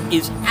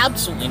is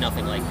absolutely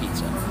nothing like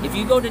pizza. If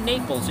you go to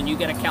Naples and you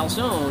get a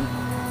calzone,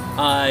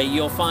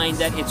 you'll find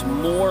that it's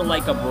more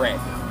like a bread,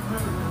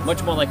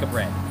 much more like a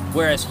bread.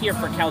 Whereas here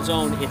for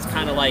calzone, it's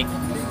kind of like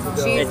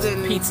Cheese it's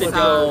and pizza sauce,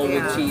 dough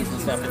yeah. with cheese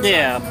and stuff inside.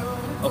 Yeah.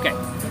 Okay.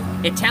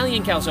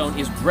 Italian calzone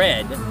is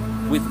bread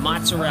with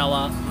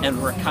mozzarella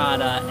and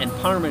ricotta and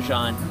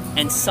parmesan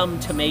and some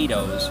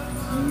tomatoes,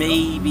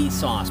 maybe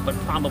sauce, but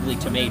probably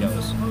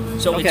tomatoes.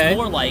 So Okay. it's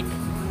more like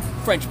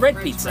French bread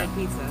French pizza. bread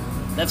pizza.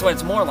 That's what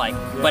it's more like,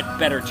 but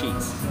better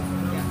cheese.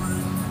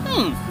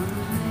 Yes.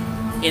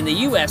 In the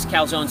U.S.,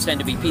 calzones tend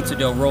to be pizza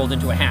dough rolled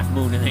into a half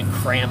moon and then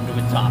crammed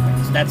with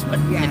toppings. That's what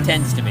it Yes.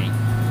 tends to be.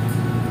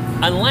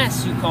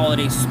 Unless you call it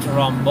a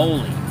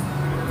stromboli.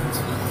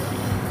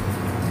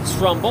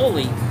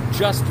 Stromboli,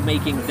 just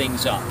making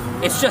things up.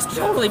 It's just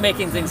totally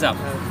making things up.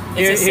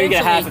 It's Here you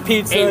get half a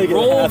pizza, you get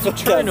rolled half a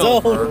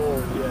turnover.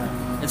 Oh,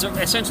 yeah. It's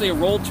essentially a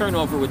rolled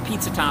turnover with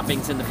pizza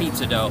toppings in the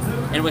pizza dough,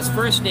 and it was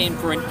first named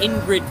for an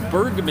Ingrid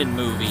Bergman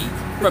movie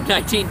from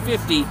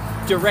 1950,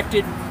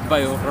 directed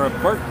by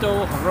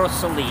Roberto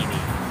Rossellini.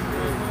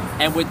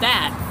 And with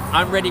that,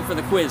 I'm ready for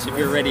the quiz. If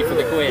you're ready for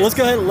the quiz, Let's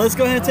go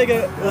ahead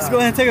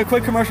and take a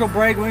quick commercial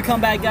break. When we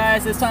come back,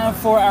 guys, it's time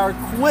for our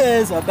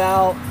quiz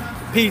about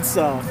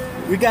pizza.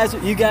 You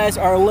guys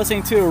are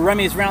listening to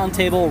Remy's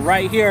Roundtable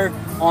right here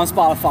on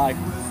Spotify.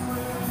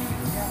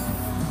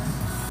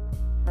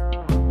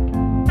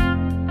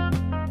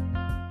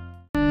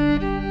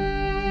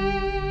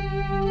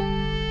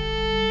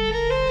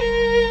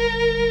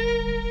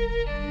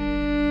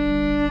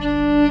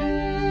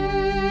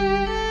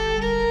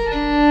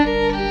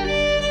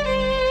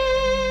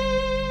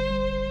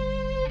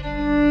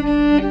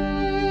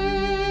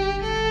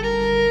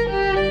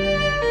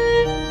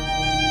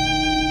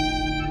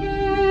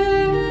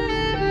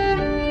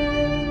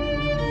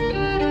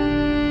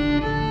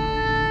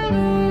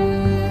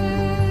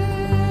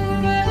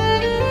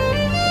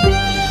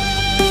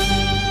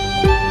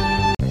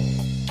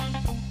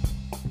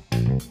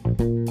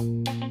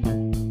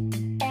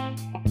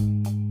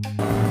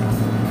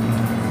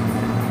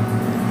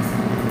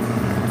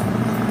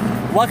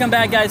 Welcome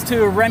back, guys,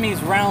 to Remy's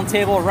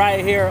Roundtable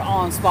right here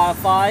on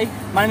Spotify.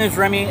 My name is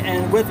Remy,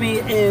 and with me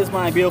is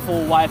my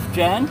beautiful wife,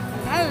 Jen.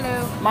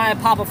 Hello. My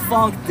Papa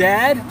Funk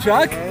dad,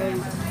 Chuck.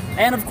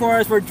 And of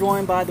course, we're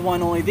joined by the one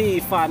and only, the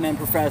Five-Man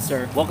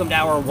Professor. Welcome to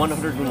our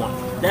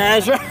 101.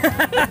 That's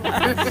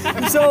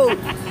right. So,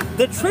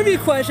 the trivia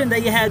question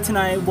that you had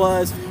tonight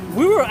was,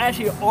 we were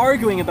actually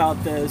arguing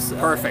about this.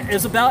 Perfect. It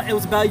was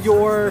about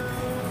your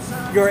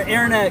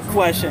internet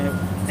question.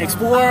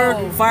 Explorer,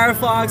 Oh.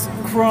 Firefox,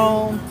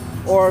 Chrome,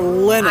 or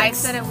Linux. I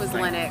said it was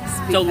Linux.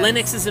 So because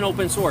Linux is an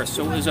open source,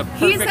 so it was a He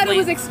perfectly... said it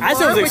was Explorer, I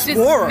said it was which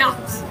Explorer. is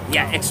nuts.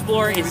 Yeah,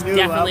 Explorer is We knew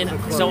that definitely... was a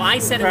close So I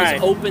said it Right.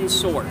 was open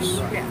source.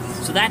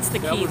 Yes. So that's the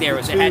That key was there, the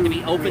is it had to be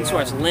two open we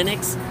source. had.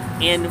 Linux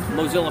and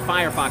Mozilla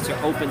Firefox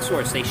are open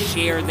source. They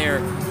share their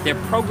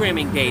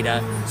programming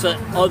data so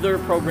that other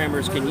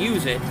programmers can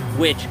use it,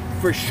 which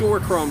for sure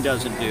Chrome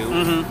doesn't do,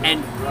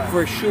 and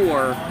for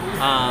sure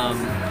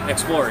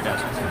Explorer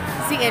doesn't.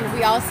 See, and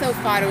we also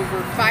fought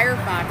over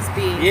Firefox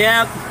being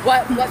Yep.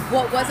 what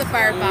was a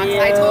Firefox.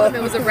 I told him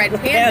it was a red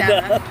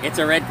panda, It's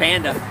a red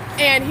panda.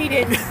 and he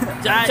didn't.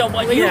 So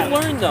what you Yeah.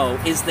 learn, though,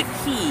 is the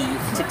key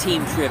to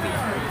team trivia.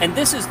 And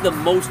this is the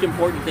most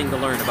important thing to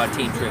learn about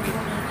team trivia.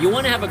 You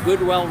want to have a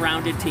good,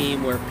 well-rounded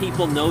team where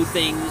people know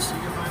things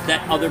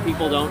that other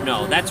people don't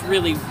know. That's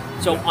really...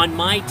 So on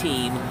my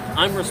team,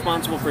 I'm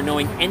responsible for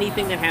knowing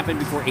anything that happened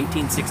before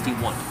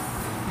 1861.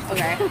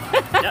 Okay.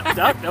 Okay.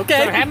 So if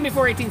it happened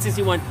before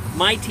 1861,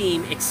 my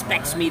team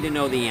expects me to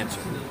know the answer.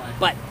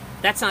 But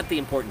that's not the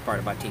important part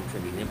about team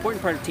trivia. The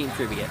important part of team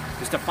trivia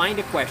is to find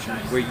a question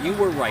where you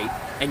were right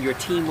and your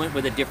team went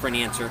with a different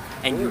answer,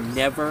 and you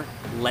never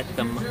let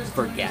them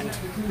forget.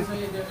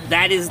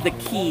 That is the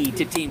key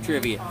to team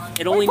trivia.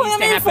 It only What needs are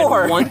to you happen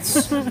for?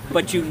 once,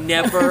 but you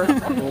never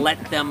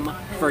let them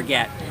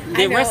forget.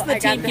 The I know, rest of the I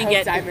got team the can Hope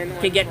get Diamond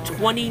one.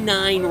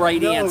 29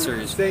 right No,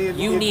 answers. saying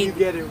You if need you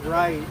get it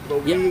right,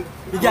 but Yeah. we You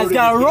guys voted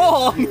got it against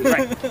wrong. you.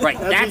 right. That's,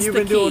 That's what you've the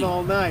been key. doing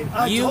all night.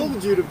 I You-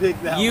 told you to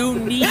pick that You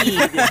one. need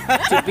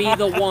to be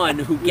the one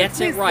who gets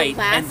This it is the right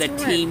and the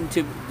last team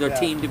to Yeah.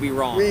 team to be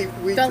wrong. We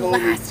The totally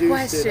last deuced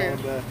question. It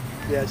on the,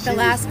 yeah, she The was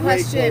last way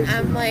question, closer.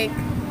 I'm like,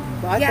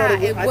 But I yeah,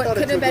 thought it I thought couldn't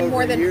have took been over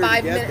more a than year to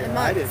 5 get minutes. there.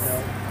 I didn't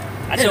know.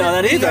 I didn't know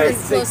that Yours either.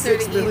 is closer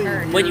Six to million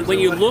Ethan. years. When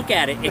you look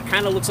at it, it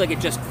kind of looks like it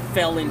just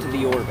fell into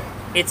the orbit.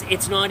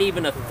 It's not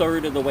even a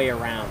third of the way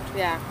around.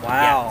 Yeah.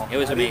 Wow. Yeah, it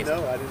was I didn't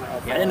amazing. know.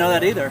 I I didn't know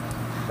that either.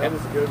 That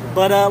was a good one.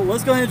 But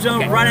let's go ahead and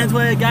jump Okay. right into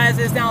it, guys.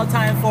 It's now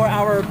time for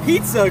our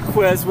pizza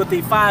quiz with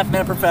the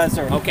 5-Man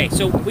Professor. Okay,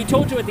 so we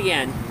told you at the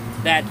end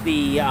that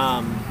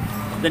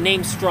the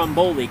name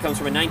Stromboli comes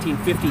from a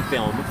 1950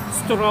 film,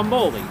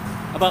 Stromboli,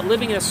 about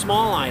living in a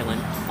small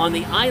island on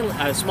the island,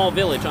 a small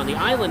village on the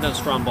island of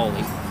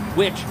Stromboli,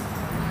 which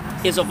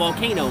is a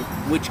volcano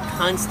which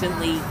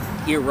constantly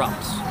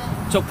erupts.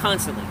 So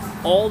constantly,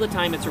 all the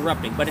time it's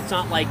erupting, but it's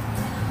not like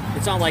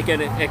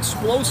an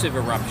explosive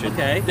eruption.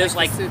 Okay. There's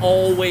like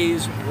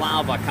always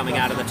lava coming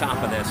out of the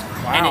top of this.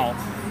 And Wow.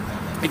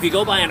 if you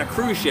go by on a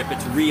cruise ship,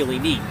 it's really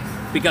neat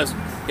because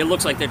it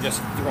looks like they're just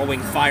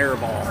throwing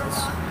fireballs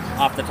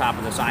off the top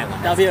of this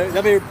island.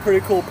 That'd be a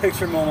pretty cool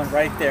picture moment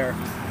right there.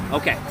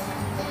 Okay.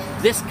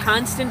 This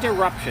constant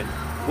eruption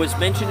was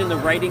mentioned in the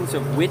writings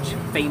of which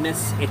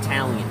famous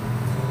Italian?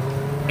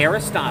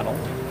 Aristotle,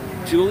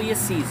 Julius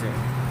Caesar,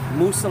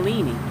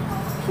 Mussolini,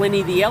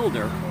 Pliny the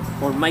Elder,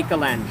 or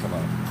Michelangelo?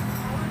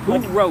 Who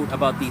wrote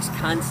about these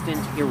constant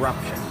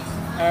eruptions?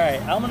 All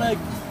right, I'm gonna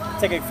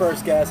take a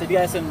first guess. If you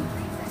guys can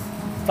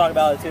talk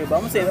about it too, but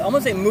I'm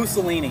gonna say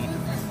Mussolini.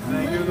 Can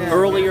I hear the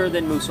Earlier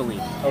than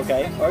Mussolini.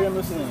 Okay, or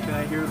Mussolini. Can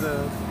I hear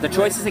the? The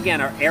choices again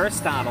are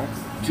Aristotle,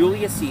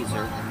 Julius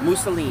Caesar,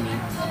 Mussolini,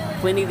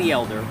 Pliny the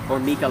Elder, or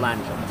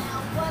Michelangelo.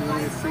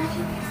 Julius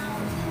Caesar?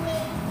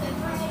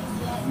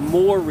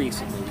 More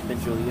recently than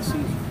Julius Caesar.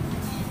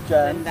 And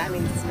Jen. that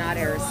means it's not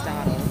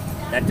Aristotle.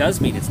 That does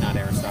mean it's not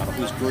Aristotle,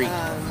 who's Greek.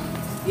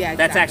 Yeah,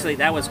 That's exactly. actually,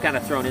 that was kind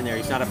of thrown in there.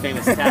 He's not a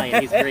famous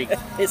Italian, he's Greek.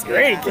 It's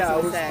great. Yeah, I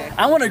was gonna say.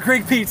 I want a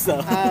Greek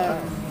pizza.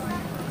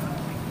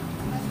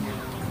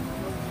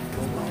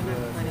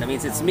 That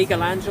means it's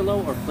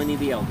Michelangelo or Pliny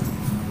the Elder.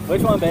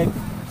 Which one, babe?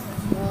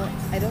 Well,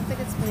 I don't think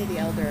it's Pliny the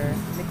Elder.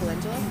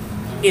 Michelangelo?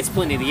 It's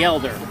Pliny the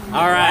Elder.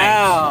 All right.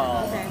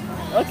 Wow. Okay.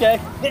 Okay.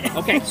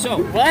 Okay,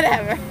 so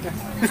Whatever.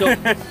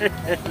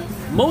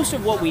 most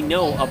of what we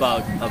know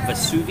about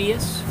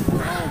Vesuvius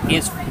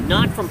is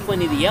not from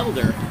Pliny the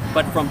Elder,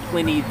 but from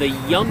Pliny the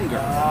Younger.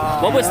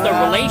 What was the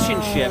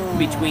relationship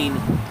between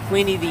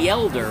Pliny the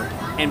Elder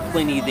and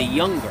Pliny the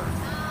Younger?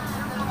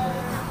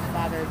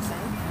 Father and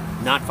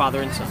son. Not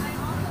father and son.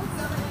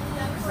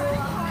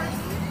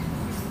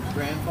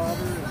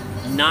 Grandfather.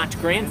 Not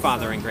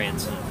grandfather and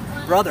grandson.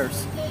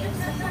 Brothers.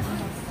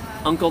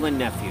 Uncle and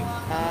nephew.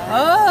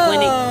 Oh.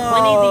 Pliny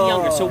the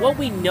Younger. So what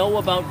we know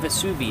about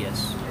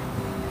Vesuvius,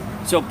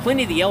 so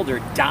Pliny the Elder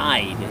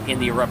died in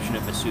the eruption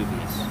of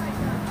Vesuvius.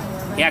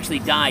 He actually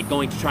died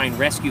going to try and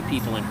rescue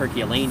people in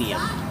Herculaneum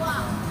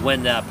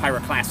when the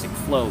pyroclastic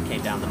flow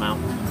came down the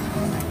mountain.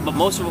 But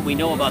most of what we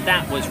know about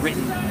that was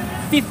written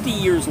 50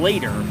 years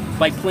later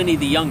by Pliny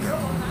the Younger,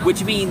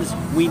 which means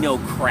we know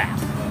crap.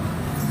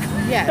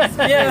 Yes.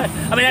 Yeah.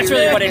 I mean, that's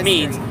really what it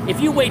History. means. If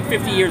you wait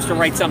 50 years to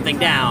write something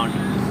down,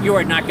 you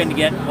are not going to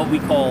get what we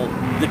call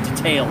the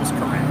details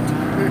correct.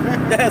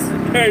 That's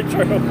very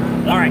true.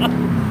 All right.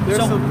 There's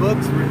So, some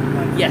books written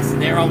like yes,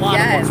 there are a lot of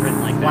Yes. books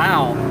written like that.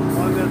 Wow.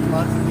 one that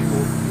lots of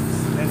people.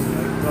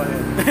 Anyway, go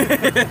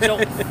ahead. So,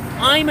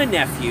 I'm a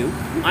nephew.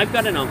 I've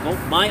got an uncle.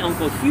 My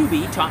uncle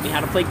Hubie taught me how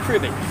to play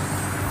cribbage.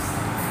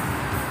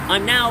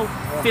 I'm now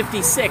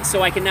 56,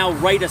 so I can now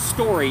write a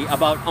story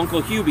about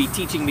Uncle Hubie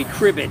teaching me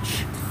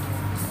cribbage.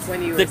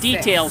 When you were The 6.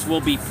 details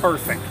will be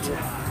perfect.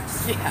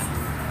 Yeah.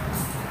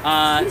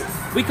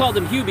 We called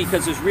him Hubie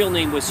because his real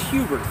name was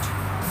Hubert.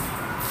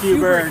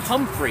 Hubert.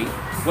 Humphrey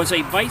was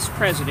a vice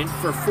president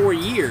for 4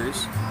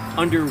 years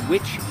under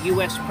which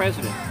U.S.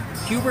 president?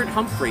 Hubert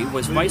Humphrey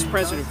was vice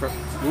president for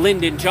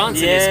Lyndon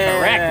Johnson is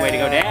correct. Way to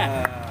go,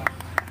 Dad.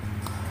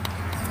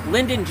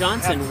 Lyndon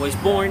Johnson was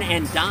born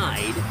and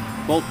died,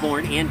 both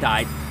born and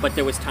died, but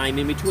there was time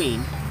in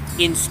between,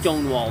 in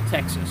Stonewall,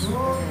 Texas.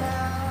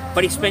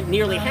 But he spent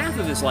nearly half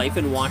of his life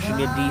in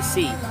Washington,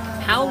 D.C.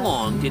 How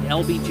long did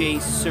LBJ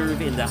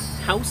serve in the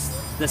House,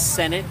 the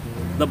Senate,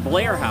 the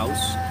Blair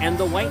House, and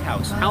the White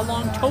House? How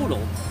long total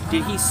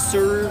did he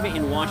serve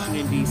in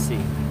Washington, D.C.?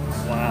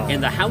 Wow.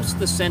 In the House,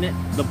 the Senate,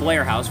 the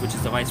Blair House, which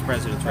is the Vice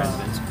President's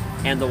residence,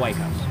 and the White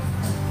House.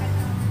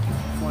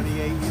 28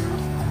 years.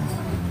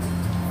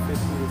 50 to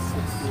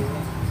 68.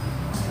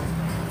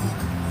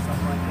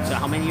 Something like that. So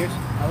how many years?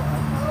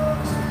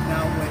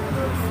 Now went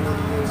to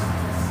 48 to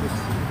 60.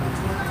 Is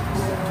that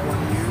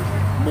 20 years?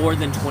 More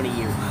than 20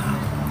 years.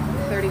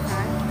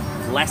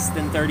 35. Less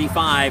than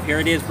 35. Here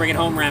it is. Bring it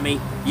home, Remy.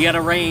 You got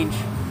a range.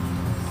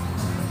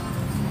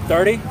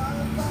 30?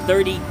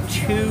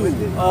 32.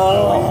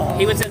 Oh.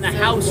 He was in the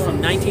House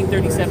from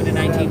 1937 to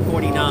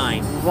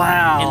 1949.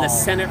 Wow. In the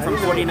Senate from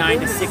 49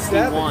 to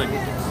 61.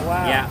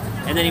 Wow. Yeah.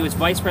 And then he was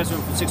vice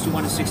president from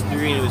 61 to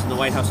 63, and he was in the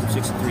White House from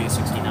 63 to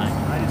 69.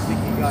 I didn't think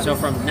he got So it.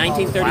 from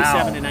 1937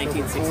 Wow. to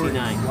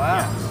 1969.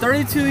 Wow.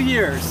 32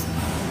 years.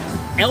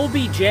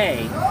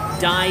 LBJ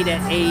died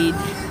at age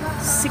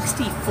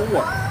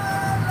 64,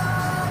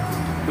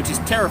 which is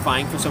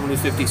terrifying for someone who's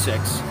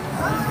 56.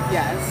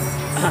 Yes.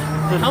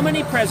 How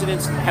many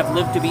presidents have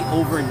lived to be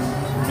over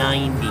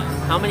 90?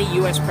 How many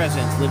U.S.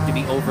 presidents lived to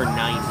be over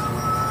 90?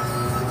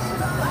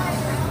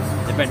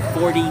 There have been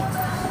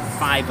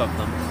 45 of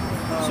them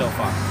so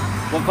far.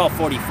 We'll call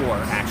 44,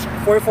 actually.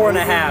 44 and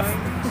a half.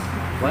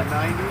 What?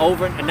 90?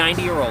 Over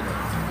 90 or older.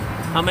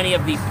 How many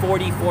of the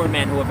 44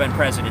 men who have been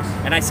president,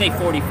 and I say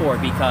 44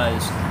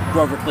 because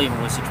Grover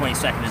Cleveland was the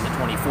 22nd and the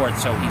 24th,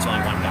 so he's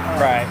only one guy.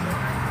 Right.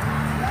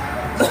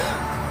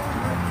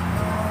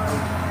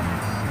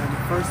 And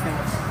the first thing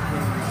was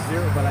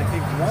 0, but I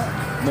think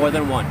 1. More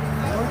than one.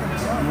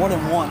 More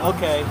than one.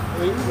 Okay.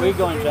 Where you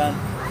going, John?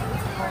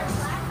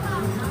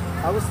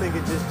 I was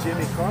thinking just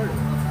Jimmy Carter.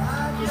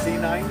 Is he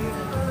 90?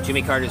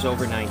 Jimmy Carter's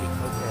over 90.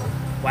 Okay.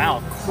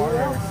 Wow.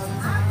 Carter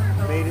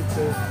made it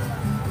to.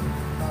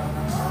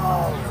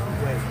 Oh,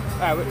 wait.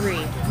 All right.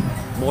 3.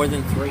 More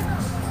than 3.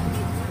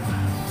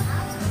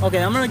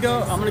 Okay. I'm gonna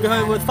go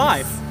ahead with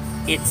 5.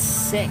 It's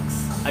 6.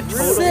 A total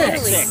Really? of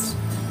 6.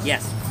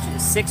 Yes.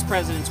 6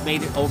 presidents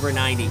made it over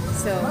 90.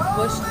 So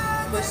Bush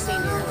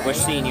Senior. Right? Bush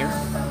Sr.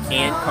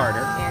 and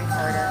Carter. And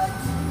Carter.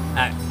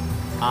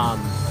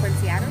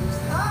 Quincy Adams.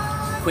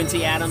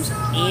 Quincy Adams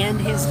and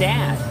his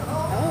dad.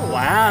 Oh.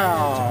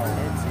 Wow.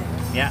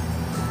 Yeah.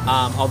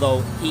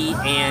 Although he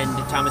and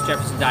Thomas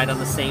Jefferson died on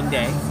the same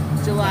day,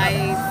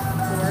 July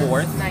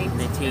 4th,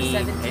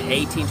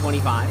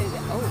 1825.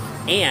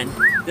 Oh. And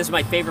this is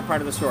my favorite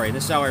part of the story.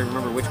 This is how I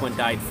remember which one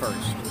died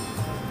first.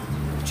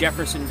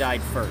 Jefferson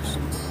died first.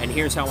 And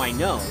here's how I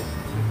know.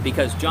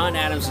 Because John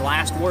Adams'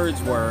 last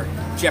words were,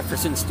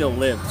 "Jefferson still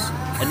lives."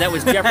 And that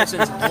was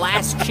Jefferson's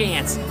last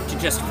chance to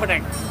just put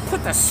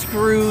the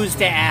screws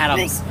to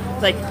Adams.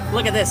 Like,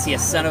 look at this, you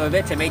son of a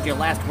bitch, I made your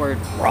last word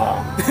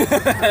wrong.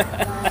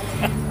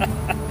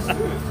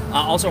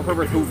 Also,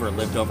 Herbert Hoover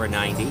lived over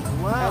 90.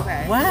 Wow.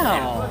 Okay.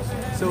 Wow.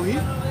 So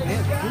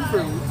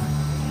Hoover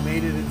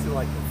made it into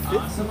like the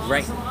 50s.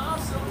 Right.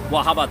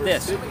 Well, how about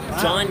this?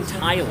 John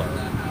Tyler,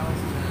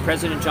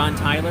 President John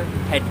Tyler,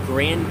 had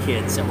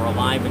grandkids that were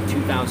alive in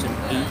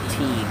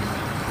 2018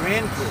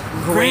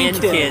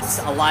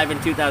 grandkids alive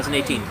in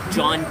 2018.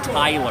 John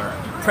Tyler,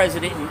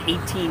 president in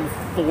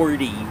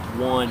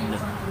 1841.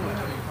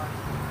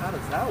 How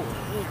does that work?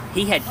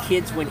 He had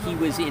kids when he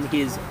was in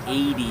his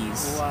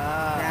 80s.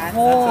 Wow.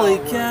 Holy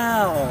That's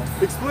cow!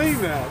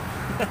 Explain that.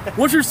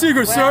 What's your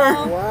secret,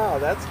 Well, Wow,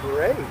 that's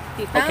great.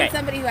 He found Okay.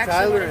 somebody who actually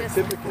Tyler wanted and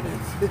to.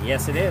 Tippecanoe.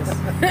 Yes, it is.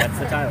 That's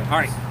the Tyler. All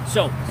right.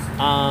 So,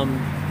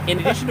 in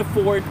addition to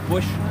Ford,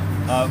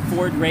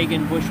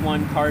 Reagan, Bush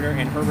 1, Carter,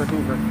 and Herbert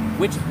Hoover,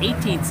 which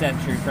 18th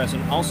century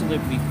president also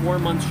lived to be 4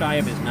 months shy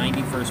of his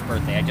 91st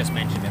birthday? I just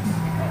mentioned it.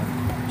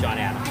 John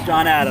Adams.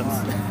 John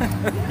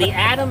Adams. The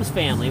Adams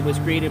family was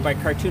created by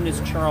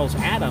cartoonist Charles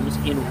Adams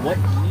in what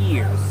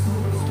year?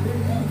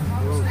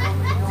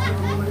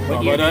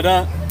 What year?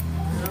 Da-da-da.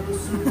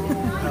 No,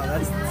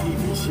 that's the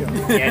TV show.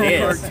 Yeah, it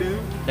is. Cartoon?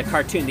 The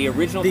cartoon, the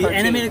original The cartoon.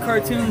 animated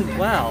cartoon.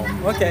 Wow.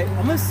 Okay.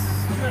 I'm gonna.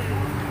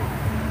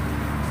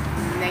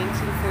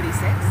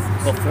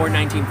 1946. Before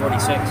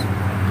 1946.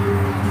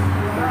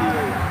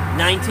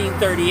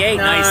 1938.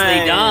 Nice.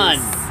 Nicely done.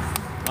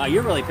 Wow,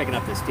 you're really picking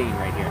up this team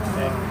right here.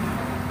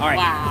 All right.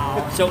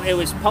 Wow. So it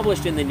was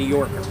published in the New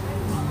Yorker.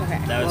 Okay.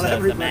 That was Well, the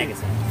everybody-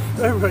 magazine.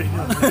 Everybody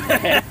knows.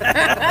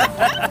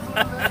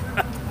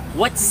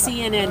 What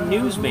CNN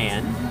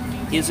newsman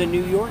is a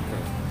New Yorker?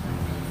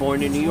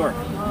 Born in New York.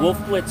 Wolf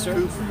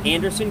Blitzer,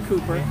 Anderson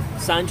Cooper,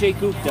 Sanjay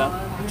Gupta,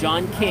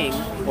 John King,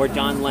 or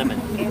Don Lemon?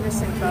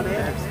 Anderson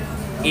Cooper.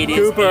 It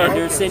is Cooper.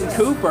 Anderson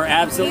Cooper.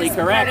 Absolutely He's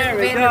correct. part of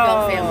the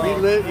Vanderbilt He family.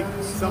 lived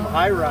in some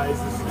high rise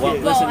as a Well,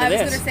 kid. listen Well, I to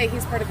was this. going to say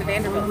he's part of the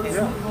Vanderbilt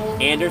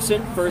family.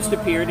 Anderson first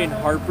appeared in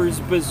Harper's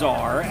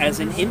Bazaar as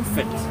an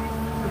infant.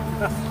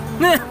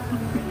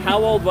 How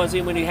old was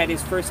he when he had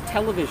his first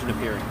television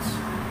appearance?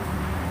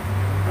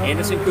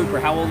 Anderson Cooper,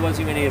 how old was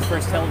he when he had his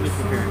first television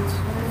appearance?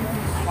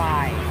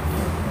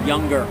 5.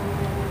 Younger.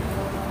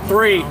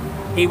 3.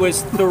 He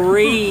was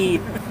 3.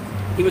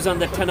 He was on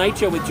The Tonight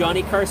Show with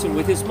Johnny Carson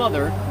with his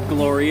mother,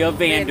 Gloria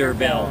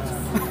Vanderbilt.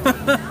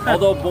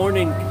 Although born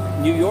in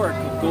New York,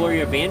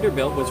 Gloria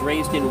Vanderbilt was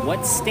raised in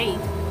what state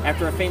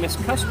after a famous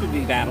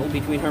custody battle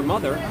between her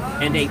mother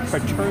and a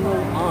paternal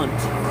aunt?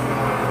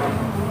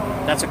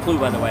 That's a clue,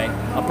 by the way.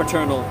 A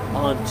paternal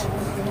aunt.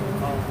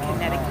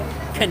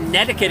 Connecticut.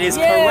 Connecticut is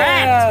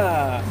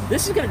correct.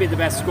 This is going to be the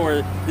best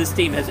score this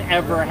team has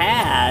ever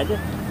had.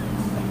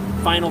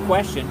 Final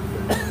question.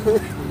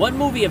 What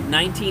movie of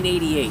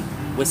 1988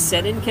 was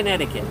set in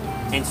Connecticut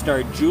and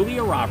starred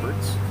Julia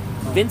Roberts,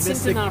 Vincent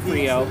Mystic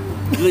D'Onofrio,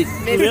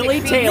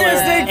 Lily Pizza. Taylor,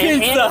 Mystic and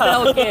Pizza.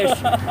 Annabelle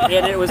Gish?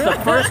 And it was the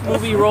first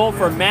movie role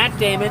for Matt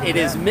Damon. It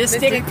is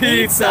Mystic Mystic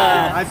Pizza.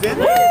 I've been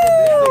there.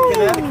 It's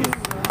in Connecticut.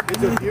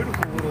 It's a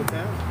beautiful little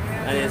town.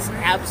 That is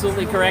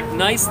absolutely correct.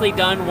 Nicely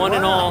done, one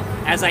and all.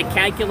 As I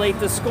calculate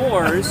the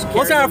scores,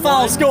 What's Carrie our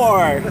final won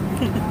score?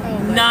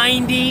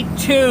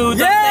 92. The best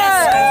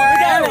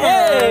Yeah! score ever.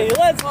 Hey,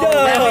 let's go!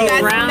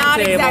 That's round not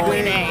table. exactly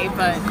an A,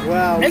 but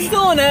Wow. It's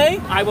still an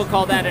A. I will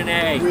call that an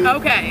A.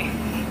 okay.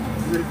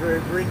 We've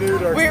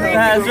renewed our We're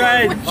That's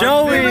right, We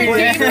Joey.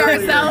 redeemed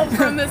ourselves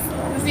from this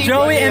evening.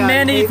 Joey and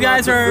Mandy, if you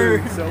guys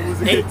are. So it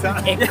was a It, good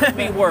time. it could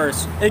be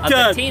worse. It The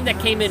could. team that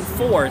came in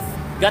fourth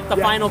got the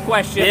final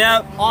question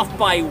Yep. off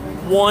by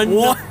one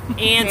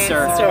answer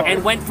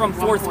and went from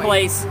fourth point.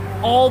 place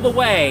all the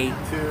way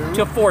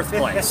to fourth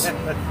place.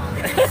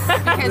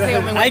 Because they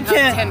only I went up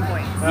can't- 10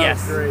 points. That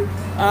Yes. was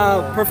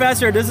great.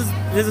 Professor, this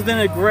has been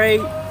a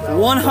great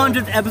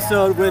 100th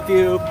episode with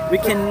you. We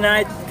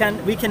cannot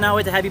wait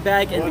to have you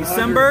back in 100.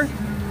 December.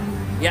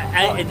 Yeah,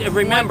 and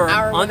remember, 1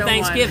 hour, on 101.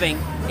 Thanksgiving,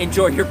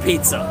 enjoy your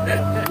pizza.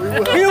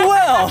 We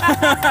will.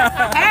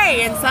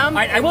 Hey, and some.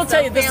 All right, I will and tell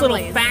some you this little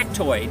families.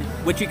 factoid,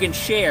 which you can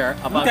share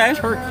about Okay.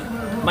 turkey.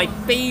 My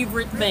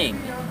favorite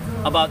thing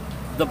about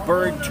the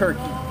bird turkey.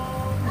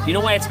 Do you know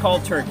why it's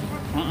called turkey?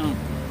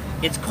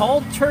 It's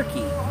called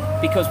turkey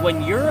because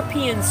when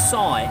Europeans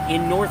saw it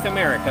in North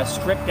America,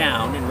 stripped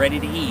down and ready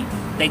to eat,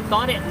 they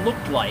thought it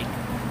looked like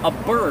a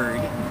bird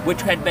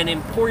which had been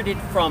imported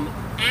from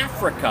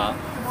Africa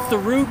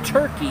through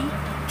Turkey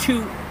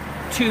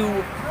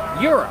to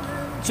Europe.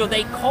 So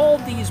they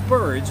called these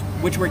birds,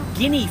 which were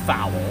guinea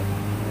fowl,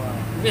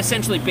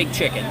 essentially big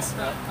chickens,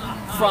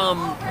 from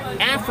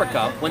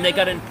Africa. When they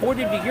got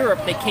imported to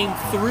Europe, they came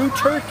through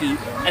Turkey,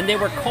 and they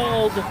were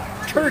called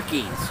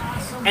turkeys.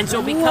 And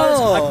so because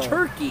Whoa. a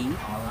turkey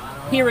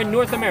here in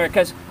North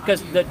America,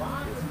 because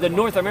the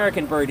North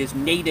American bird is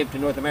native to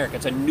North America,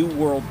 it's a New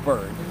World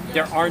bird.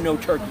 There are no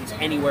turkeys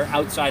anywhere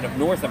outside of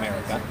North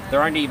America.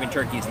 There aren't even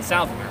turkeys in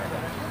South America.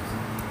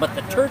 But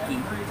the turkey,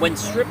 when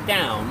stripped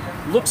down,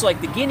 looks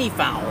like the guinea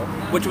fowl,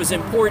 which was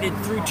imported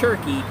through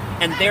Turkey,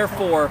 and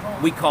therefore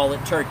we call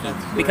it turkey.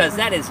 Because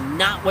that is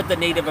not what the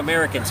Native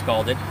Americans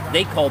called it.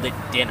 They called it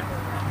dinner.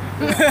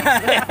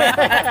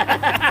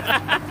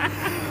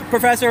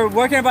 Professor,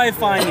 where can everybody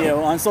find you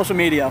on social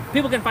media?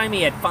 People can find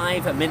me at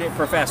 5 Minute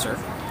Professor.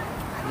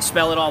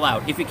 Spell it all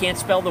out. If you can't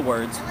spell the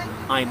words,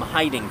 I'm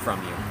hiding from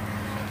you.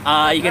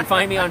 You can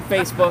find me on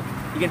Facebook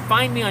You can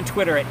find me on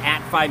Twitter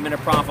at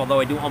 5MinuteProf, although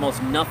I do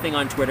almost nothing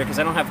on Twitter because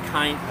I don't have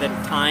the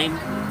time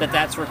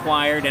that's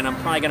required, and I'm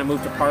probably going to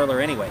move to Parler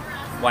anyway.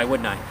 Why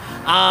wouldn't I?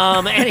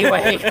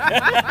 Anyway.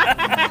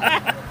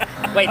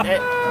 Wait,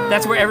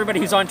 that's where everybody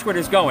who's on Twitter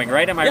is going,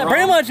 right? Am I wrong? Yeah,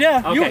 pretty much,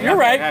 yeah. Okay, You're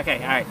right.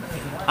 Okay,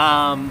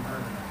 all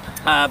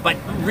right. But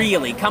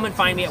really, come and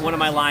find me at one of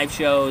my live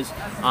shows.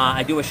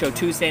 I do a show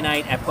Tuesday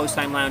night at Post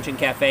Time Lounge and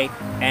Cafe,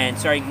 and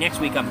starting next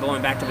week, I'm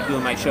going back to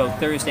doing my show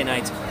Thursday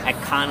nights at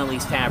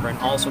Connolly's Tavern,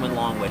 also in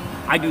Longwood.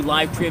 I do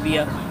live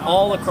trivia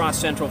all across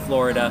Central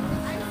Florida,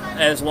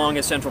 as long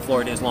as Central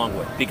Florida is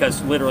Longwood, because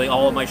literally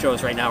all of my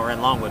shows right now are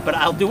in Longwood. But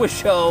I'll do a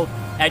show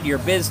at your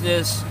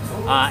business,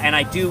 and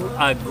I do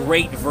a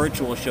great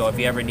virtual show if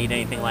you ever need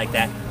anything like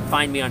that.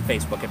 Find me on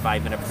Facebook at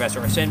 5 Minute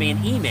Professor, or send me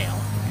an email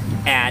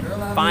at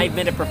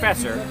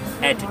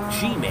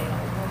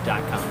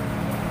 5minuteprofessor@gmail.com.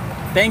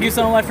 Thank you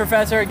so much,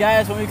 Professor.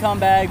 Guys, when we come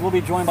back, we'll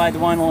be joined by the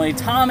one and only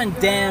Tom and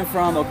Dan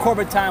from A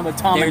Corporate Time with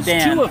Tom and Dan.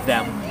 There's two of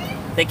them.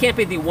 They can't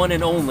be the one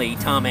and only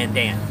Tom and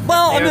Dan.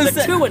 Well, they're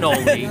the two and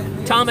only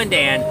Tom and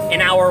Dan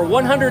in our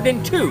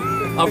 102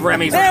 of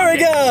Remy's There we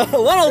Roundtable.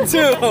 go,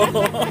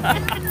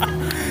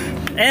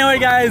 102. Anyway,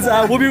 guys,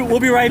 we'll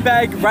be right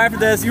back right after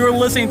this. You are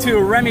listening to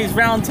Remy's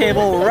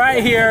Roundtable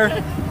right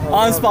here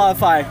on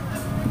Spotify.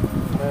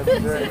 That's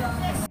great.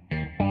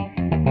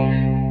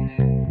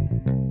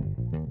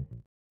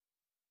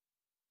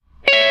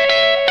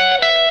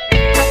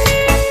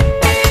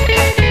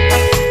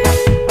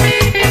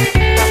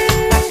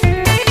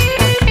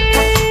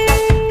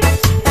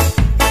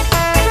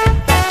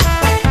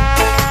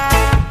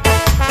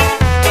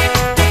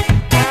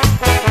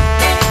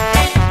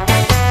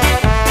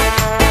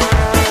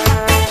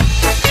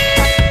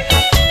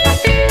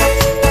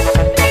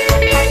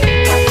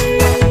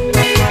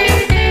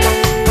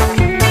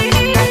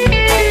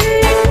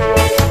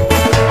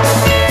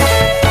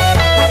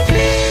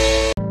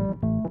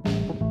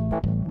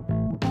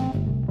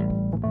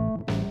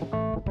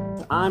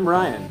 I'm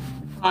Ryan.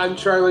 I'm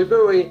Charlie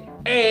Bowie,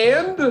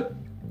 and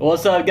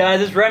What's up,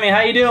 guys? It's Remy.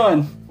 How you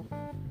doing?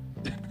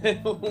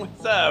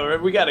 What's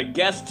up? We got a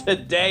guest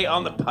today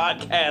on the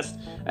podcast.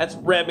 That's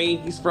Remy.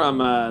 He's from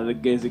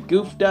is it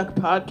Goof Duck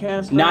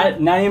podcast?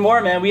 Not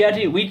anymore, man.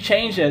 We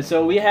changed it,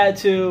 so we had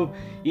to,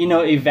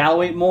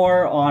 evaluate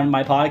more on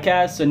my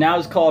podcast. So now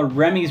it's called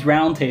Remy's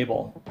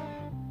Roundtable.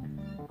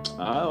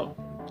 Oh,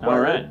 all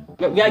right.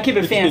 We gotta keep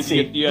it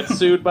fancy. You got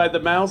sued by the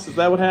mouse? Is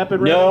that what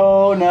happened, Remy?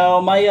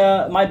 No.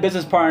 My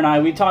business partner and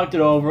I, we talked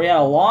it over. We had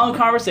a long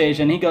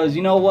conversation. He goes,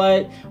 you know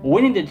what? We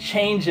need to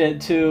change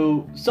it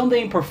to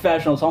something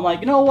professional. So I'm like,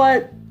 you know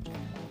what?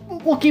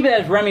 We'll keep it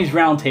as Remy's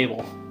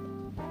Roundtable.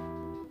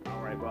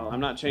 All right. Well, I'm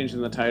not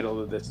changing the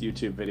title of this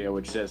YouTube video,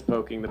 which says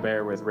 "Poking the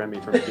Bear with Remy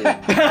from Goof."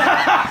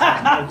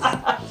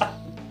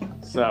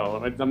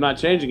 So I'm not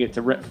changing it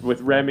to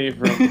with Remy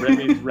from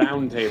Remy's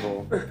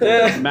Roundtable.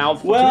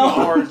 Mouth 2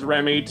 R's,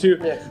 Remy.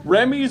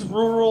 Remy's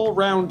Rural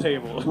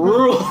Roundtable.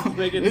 Rural.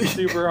 Make it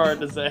super hard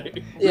to say.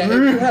 yeah, if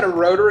you had a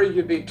rotary,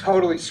 you'd be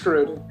totally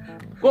screwed.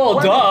 Well,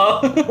 duh.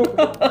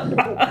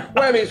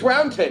 Remy's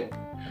Roundtable.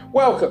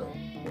 Welcome.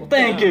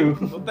 Thank you.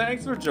 Well,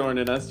 thanks for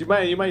joining us. You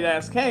might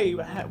ask, hey,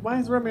 why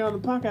is Remy on the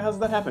podcast? How's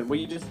that happen? Well,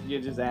 you just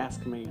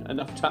ask me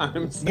enough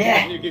times,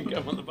 Yeah. and you can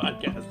come on the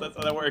podcast. That's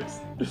how that works.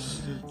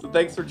 So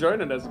thanks for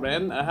joining us,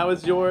 man. How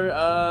is your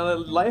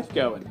life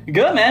going?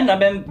 Good, man. I've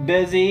been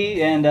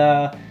busy and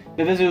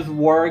been busy with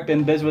work.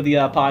 Been busy with the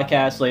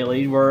podcast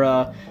lately.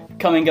 We're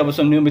coming up with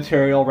some new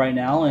material right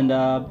now, and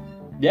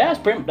yeah, that's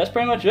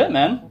pretty much it,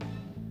 man.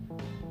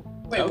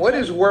 Wait, what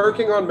is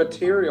working on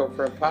material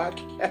for a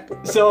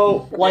podcast?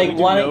 So, like, We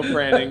do no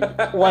planning,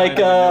 like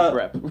no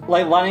prep.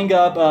 like lining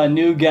up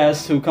new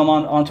guests who come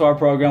onto our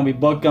program. We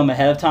book them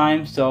ahead of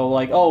time. So,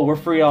 like, oh, we're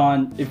free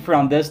on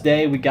this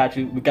day. We got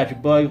you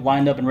booked,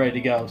 lined up, and ready to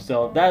go.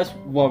 So that's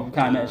what we're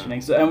kind of mentioning.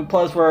 So, and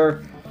plus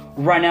we're in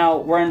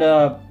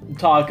the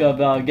talk of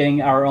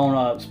getting our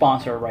own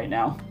sponsor right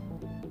now.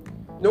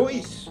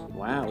 Nice.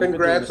 Wow.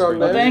 Congrats on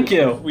that. Thank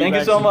you. Thank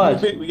you so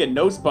much. We get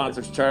no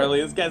sponsors,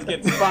 Charlie. This guy's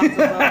getting sponsored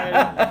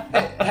by...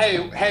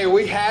 Hey,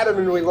 we had them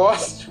and we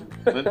lost.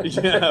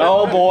 Yeah.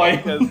 Oh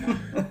boy.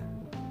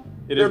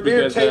 Their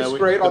beer tastes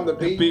great on the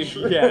beach.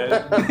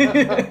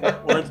 Yeah.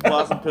 Orange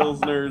Blossom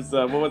Pilsner's,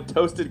 what was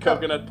Toasted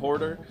Coconut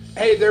Porter?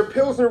 Hey, their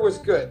Pilsner was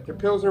good.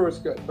 But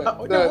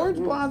No, Orange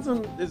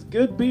Blossom is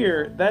good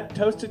beer. That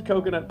Toasted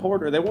Coconut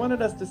Porter, they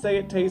wanted us to say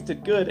it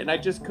tasted good, and I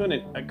just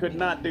couldn't. I could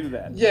not do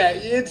that. Yeah,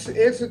 it's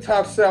a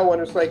tough sell when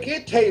it's like,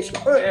 it tastes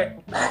good.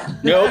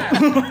 Nope.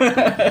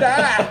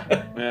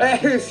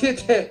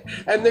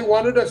 And they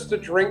wanted us to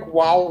drink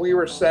while we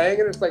were saying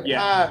it. It's like,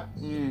 I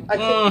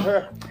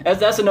can't.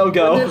 That's a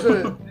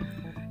no-go.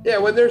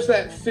 When there's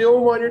that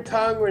film on your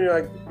tongue when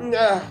you're like,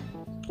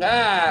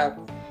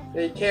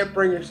 you can't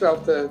bring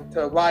yourself to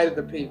lie to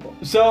the people.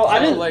 So I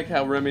don't like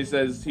how Remy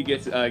says he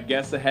gets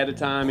guests ahead of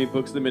time, he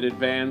books them in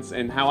advance,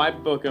 and how I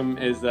book them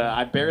is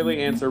I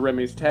barely answer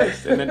Remy's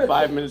text, and then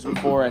 5 minutes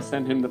before I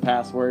send him the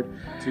password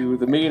to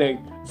the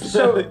meeting.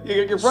 So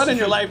you're running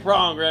your life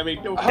wrong,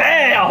 Remy.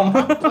 Damn!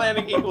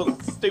 Planning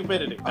equals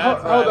stupidity. Hold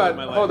That's why I live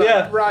my on, life. hold on,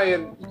 Yeah.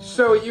 Ryan.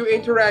 So you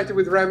interacted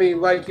with Remy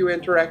like you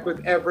interact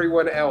with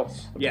everyone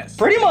else. Yes.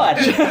 Pretty much.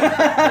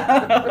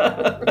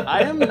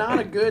 I am not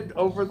a good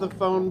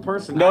over-the-phone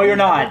person. No, I you're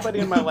need not. Everybody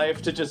in my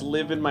life to just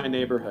live in my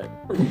neighborhood.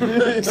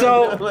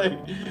 So- like,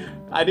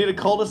 I need a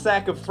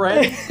cul-de-sac of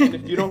friends, and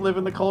if you don't live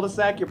in the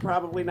cul-de-sac, you're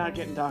probably not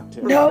getting talked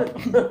to. No.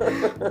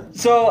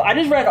 So I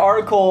just read an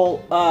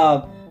article.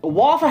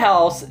 Waffle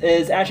House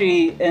is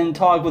actually in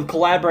talk with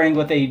collaborating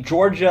with a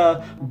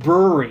Georgia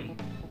brewery.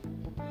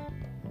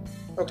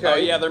 Okay. Oh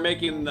yeah, they're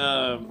making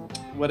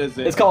what is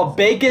it? It's called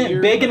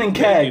Bacon and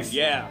Kegs.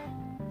 Yeah.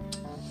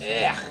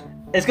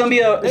 It's gonna be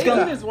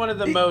Bacon is one of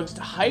the most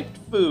hyped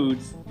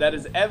foods that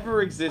has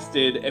ever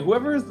existed. And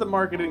whoever is the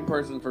marketing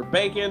person for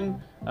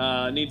bacon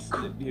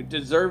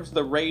deserves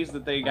the raise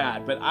that they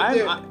got. But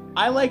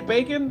I like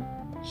bacon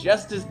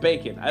just as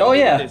bacon. I don't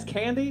need it as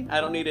candy. I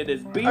don't need it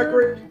as beer.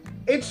 Agree.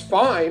 It's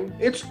fine.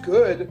 It's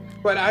good,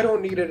 but I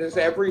don't need it as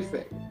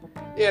everything.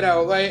 You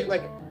know, like,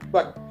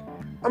 look,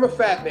 I'm a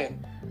fat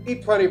man.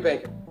 Eat plenty of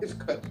bacon. It's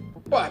good.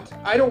 But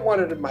I don't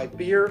want it in my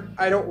beer.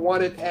 I don't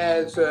want it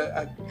as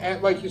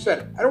like you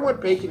said, I don't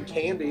want bacon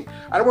candy.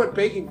 I don't want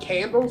bacon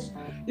candles.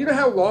 You know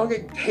how long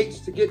it takes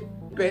to get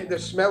the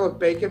smell of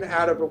bacon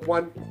out of a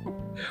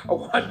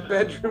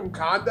one-bedroom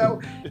condo?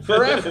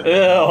 Forever.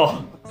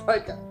 Ew. It's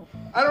like,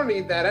 I don't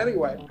need that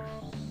anyway.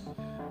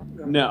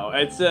 No,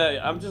 it's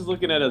I'm just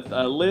looking at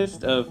a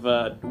list of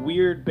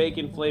weird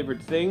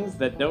bacon-flavored things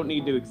that don't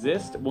need to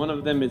exist. One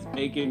of them is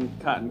bacon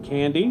cotton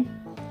candy.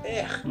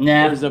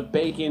 Nah. There's a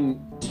bacon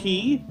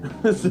tea.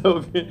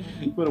 So if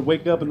you want to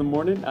wake up in the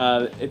morning,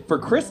 for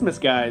Christmas,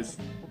 guys,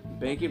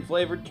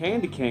 bacon-flavored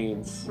candy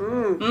canes.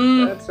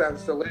 That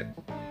sounds delicious.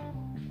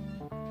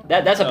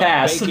 That's a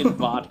pass. Bacon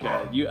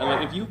vodka. You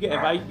you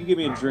give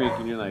me a drink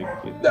and you're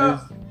like, No.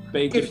 here's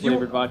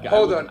bacon-flavored vodka.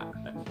 Hold I would on.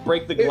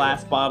 Break the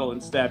glass bottle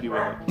and stab you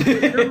with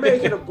it. If you're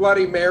making a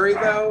Bloody Mary,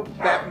 though,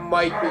 that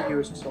might be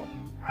useful.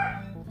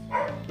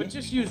 But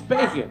just use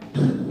bacon.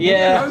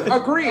 Yeah.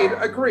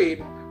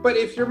 Agreed. But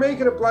if you're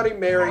making a Bloody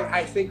Mary,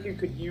 I think you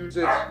could use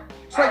it.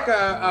 It's like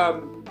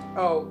a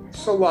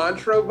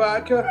cilantro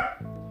vodka.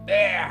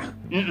 Yeah.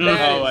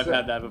 Oh, I've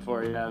had that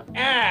before. Yeah.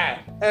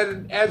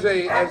 And as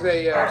a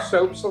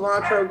soap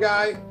cilantro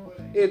guy,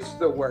 it's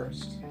the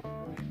worst.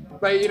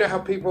 Like, you know how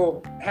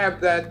people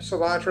have that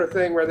cilantro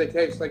thing where they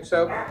taste like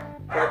soap,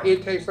 or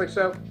it tastes like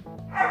soap.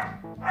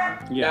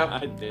 Yeah,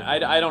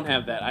 I don't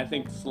have that. I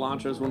think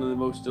cilantro is one of the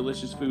most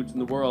delicious foods in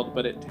the world,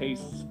 but it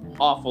tastes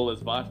awful as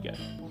vodka.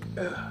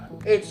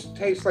 It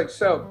tastes like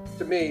soap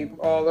to me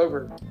all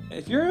over.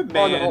 If you're a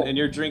man and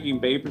you're drinking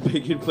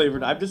bacon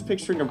flavored, I'm just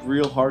picturing a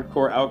real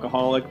hardcore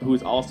alcoholic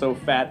who's also a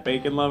fat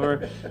bacon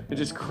lover and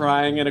just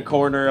crying in a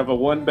corner of a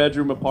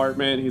one-bedroom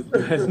apartment. He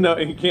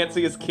can't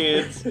see his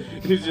kids.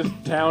 He's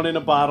just down in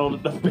a bottle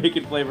of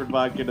bacon flavored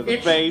vodka to the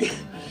face.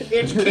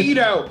 It's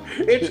keto.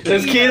 It's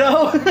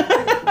keto.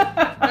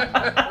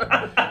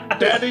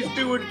 Daddy's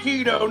doing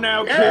keto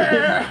now,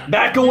 kid.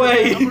 Back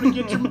away.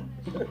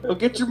 I'll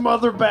get your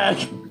mother back.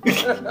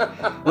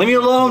 Leave me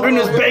alone. Drink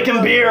this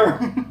bacon beer.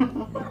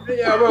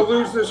 Yeah, I'm gonna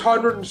lose this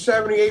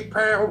 178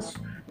 pounds.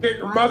 Get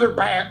your mother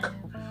back.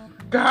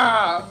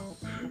 God.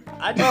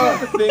 I just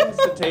want the things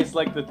to taste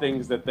like the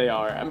things that they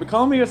are. I mean,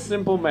 call me a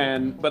simple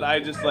man, but I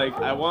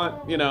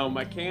want,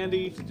 my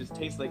candy to just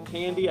taste like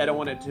candy. I don't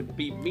want it to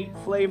be meat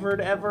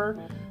flavored ever.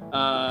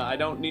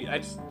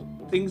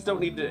 Things don't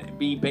need to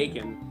be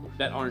bacon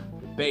that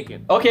aren't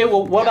bacon. Okay,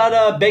 well, what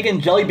about bacon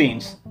jelly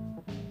beans?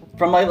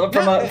 From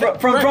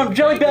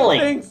Jelly Belly.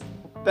 Things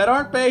that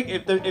aren't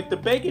bacon. If the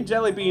bacon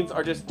jelly beans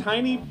are just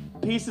tiny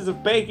pieces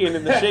of bacon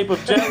in the shape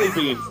of jelly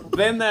beans,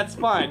 then that's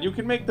fine. You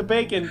can make the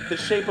bacon the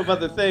shape of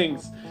other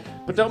things,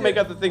 but don't make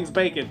other things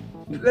bacon.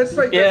 That's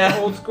like the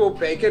old school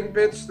bacon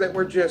bits that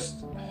were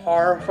just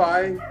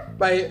horrifying.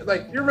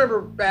 Like you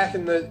remember back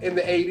in the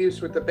 80s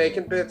with the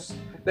bacon bits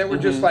that were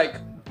just like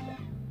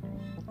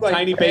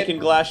tiny bacon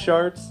glass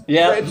shards.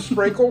 Yeah. Red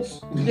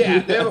sprinkles. Yeah.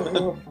 They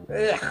were,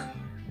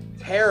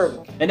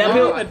 terrible. And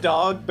now a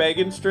dog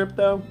bacon strip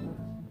though?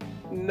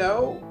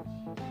 No.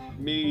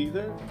 Me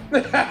either.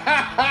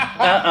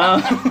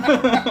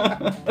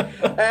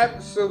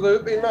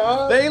 Absolutely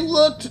not. They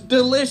looked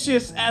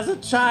delicious as a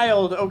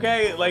child,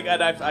 okay? Like,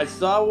 I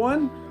saw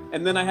one,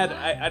 and then I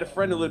had a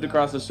friend who lived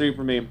across the street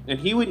from me, and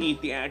he would eat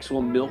the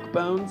actual milk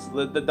bones,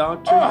 the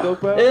dog treat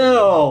milk bones.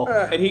 Ew.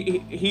 And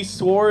he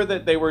swore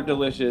that they were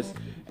delicious.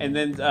 And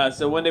then,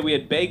 so one day we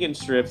had bacon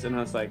strips, and I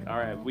was like, all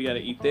right, we got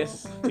to eat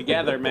this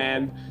together,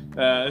 man,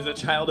 as a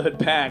childhood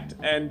pact.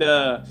 And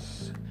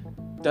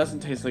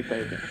doesn't taste like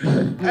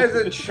bacon. As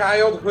a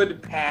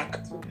childhood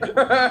pact.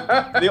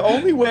 The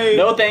only way...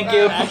 No, thank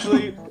you.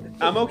 Actually,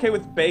 I'm okay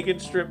with bacon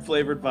strip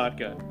flavored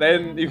vodka.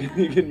 Then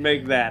you can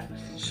make that.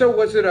 So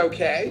was it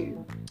okay?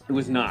 It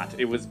was not.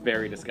 It was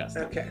very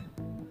disgusting. Okay.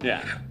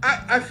 Yeah.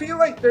 I feel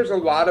like there's a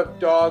lot of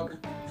dog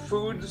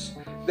foods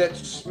that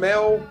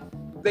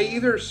they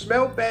either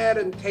smell bad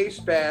and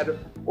taste bad,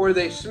 or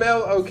they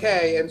smell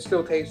okay and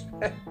still taste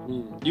bad.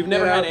 You've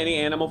never had any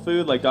animal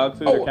food, like dog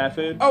food or cat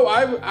food? Oh,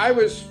 I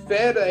was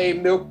fed a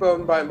milk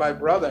bone by my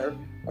brother,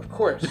 of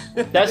course.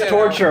 That's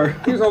torture.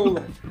 He was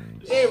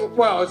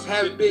well, it's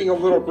being a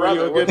little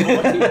brother. Were you a good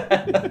boy?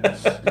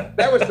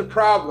 That was the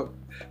problem.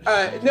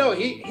 No,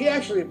 he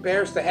actually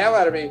embarrassed the hell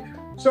out of me.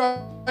 So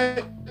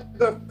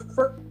the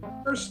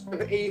first of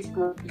 8th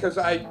grade, because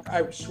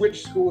I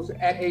switched schools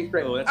at 8th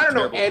grade. Oh, that's I don't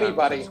know a terrible time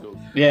anybody. for school.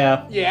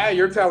 Yeah. Yeah,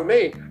 you're telling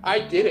me. I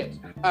did it.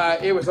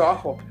 It was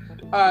awful.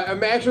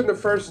 Imagine the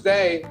first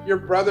day your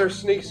brother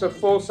sneaks a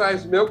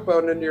full-size milk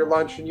bone into your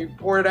lunch and you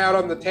pour it out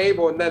on the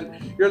table, and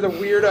then you're the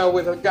weirdo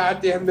with a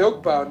goddamn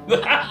milk bone.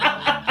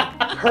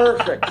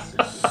 Perfect.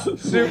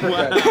 Super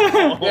good.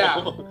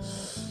 Yeah.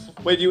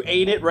 Wait, you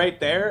ate it right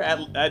there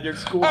at your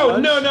school Oh,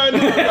 lunch? no. I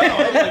was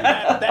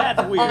like,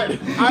 that's weird.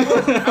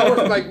 I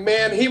was like,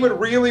 man, he would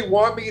really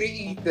want me to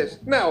eat this.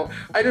 No,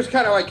 I just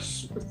kind of like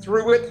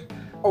threw it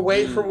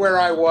away from where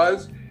I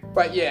was.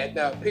 But yeah,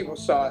 no, people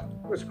saw it.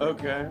 It was great.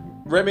 Okay.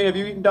 Remy, have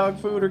you eaten dog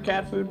food or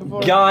cat food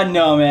before? God,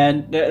 no,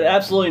 man.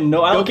 Absolutely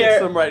no. I Go don't get care.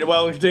 some right.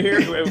 Well, here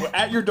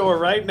at your door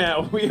right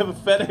now, we have a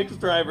FedEx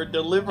driver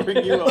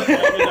delivering you a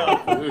bag of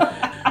dog food.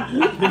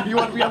 If you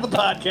want to be on the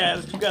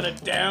podcast, you gotta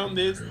down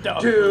this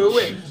dog food. Do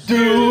it.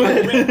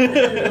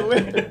 Do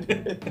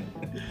it.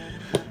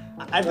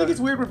 I think it's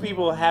weird when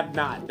people have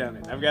not done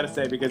it. I've got to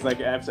say, because like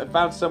I've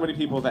found so many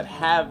people that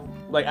have.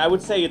 Like I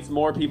would say, it's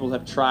more people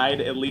have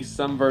tried at least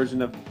some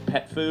version of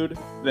pet food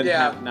than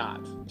have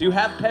not. Do you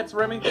have pets,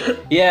 Remy?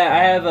 Yeah, I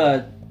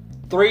have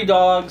 3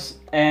 dogs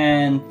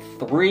and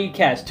 3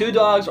 cats. 2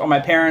 dogs are my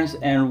parents,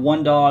 and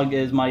 1 dog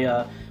is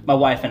my my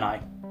wife and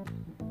I.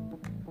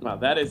 Wow,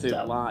 that is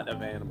a lot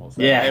of animals.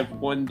 Yeah. I have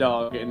 1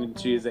 dog, and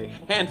she is a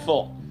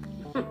handful.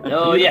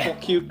 Oh, yeah.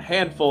 Cute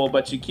handful,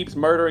 but she keeps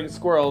murdering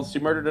squirrels. She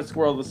murdered a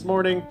squirrel this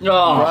morning.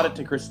 Oh. Brought it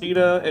to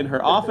Christina in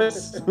her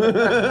office.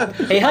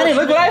 Hey, honey,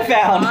 look what I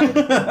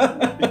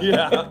found.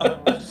 Yeah.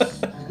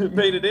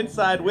 Made it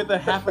inside with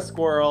half a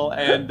squirrel,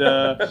 and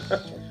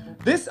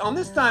this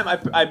time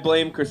I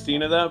blame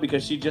Christina though,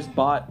 because she just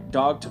bought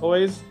dog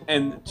toys,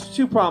 and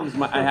 2 problems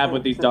I have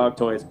with these dog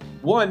toys.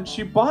 1,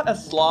 she bought a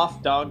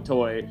sloth dog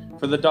toy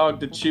for the dog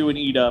to chew and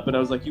eat up, and I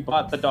was like, you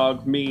bought the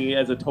dog me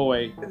as a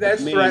toy.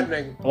 That's me.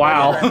 threatening.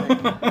 Wow.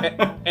 That's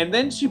threatening. And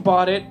then she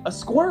bought it a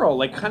squirrel,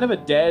 like kind of a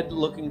dead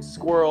looking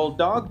squirrel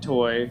dog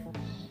toy.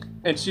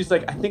 And she's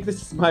like, I think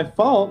this is my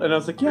fault. And I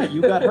was like, yeah,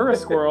 you got her a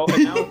squirrel,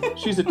 and now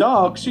she's a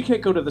dog. She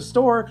can't go to the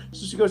store,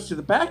 so she goes to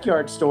the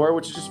backyard store,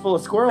 which is just full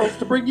of squirrels,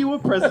 to bring you a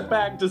present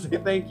back to say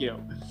thank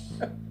you.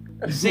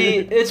 See,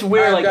 it's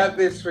weird. I Like, got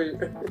this for you.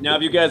 Now,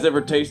 have you guys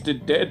ever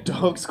tasted dead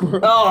dog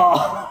squirrel?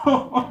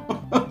 oh.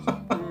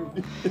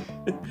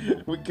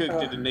 We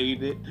cooked it and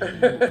ate it.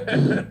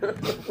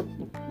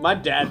 My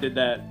dad did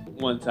that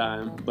one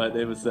time, but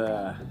it was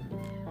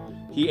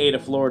he ate a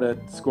Florida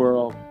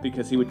squirrel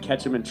because he would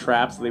catch them in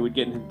traps. So they would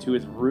get into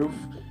his roof,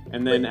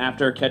 and then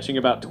after catching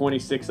about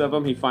 26 of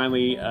them, he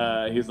finally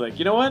he was like,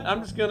 you know what?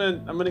 I'm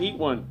gonna eat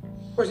one.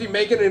 Was he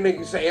making an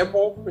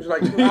example? He was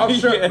like, I'll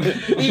show Yeah.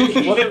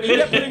 Well, he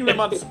kept putting them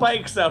on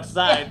spikes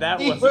outside.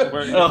 That wasn't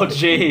working. Oh,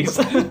 jeez.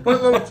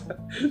 Put little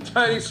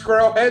tiny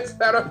squirrel heads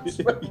out of his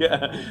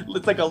Yeah,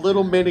 it's like a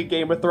little mini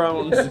Game of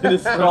Thrones.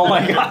 Oh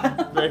my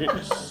God.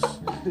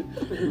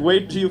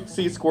 Wait till you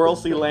see Squirrel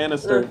C.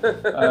 Lannister.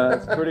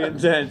 It's pretty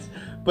intense.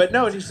 But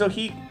no, so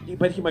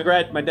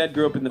my dad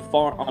grew up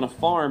on a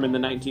farm in the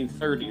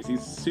 1930s.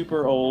 He's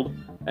super old,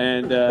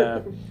 and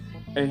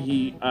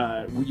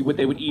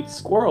they would eat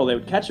squirrel. They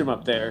would catch him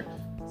up there.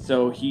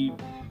 So he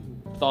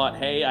thought,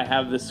 hey, I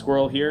have this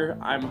squirrel here.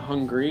 I'm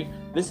hungry.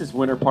 This is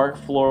Winter Park,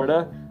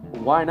 Florida.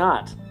 Why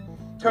not?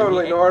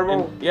 Totally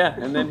normal.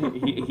 And then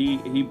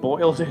he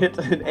boiled it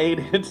and ate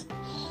it.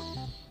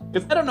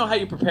 Because I don't know how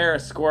you prepare a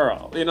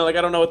squirrel. You know, like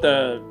I don't know what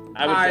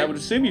I would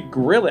assume you'd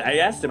grill it. I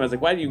asked him, I was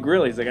like, why do you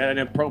grill it? He's like, I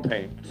didn't have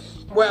propane.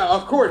 Well,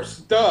 of course,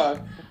 duh.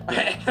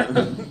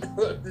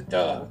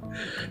 Duh.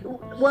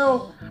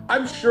 Well,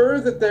 I'm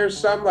sure that there's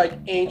some like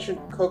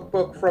ancient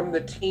cookbook from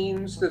the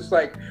teens that's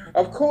like,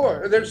 of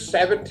course, there's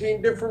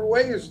 17 different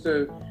ways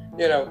to,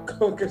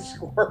 cook a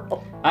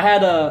squirrel. I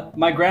had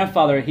my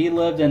grandfather. He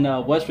lived in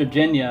West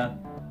Virginia,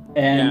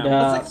 and it's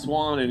like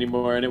Swan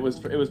anymore, and it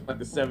was like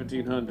the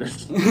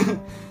 1700s.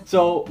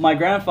 So my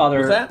grandfather.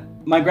 What's that?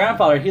 My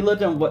grandfather. He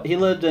lived in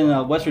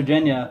West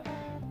Virginia.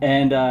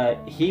 And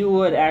he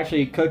would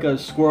actually cook a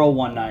squirrel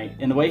one night.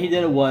 And the way he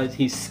did it was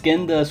he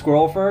skinned the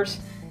squirrel first,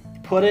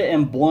 put it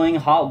in boiling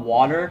hot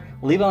water,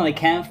 leave it on a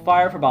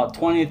campfire for about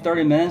 20 to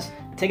 30 minutes,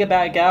 take it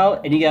back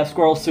out, and you got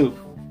squirrel soup.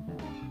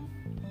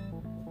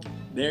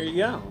 There you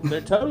go. They're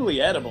totally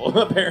edible,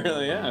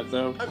 apparently, yeah.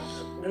 So,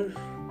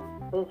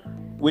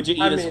 would you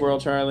eat a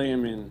squirrel, Charlie? I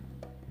mean...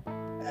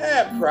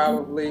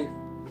 probably.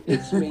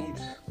 It's meat.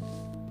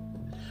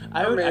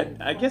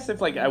 I guess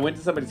if I went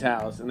to somebody's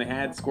house and they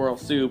had squirrel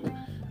soup,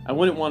 I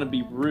wouldn't want to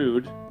be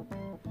rude.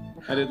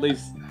 I'd at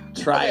least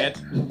try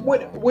it.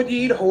 Would you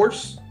eat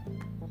horse?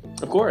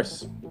 Of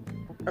course.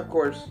 Of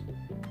course.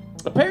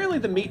 Apparently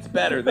the meat's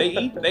better. They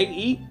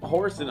eat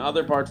horse in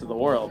other parts of the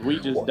world. We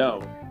just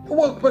don't.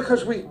 Well,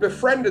 because we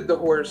befriended the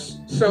horse,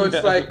 so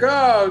it's like,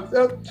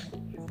 oh,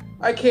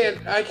 I can't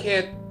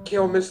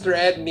kill Mr.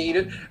 Ed and eat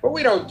it, but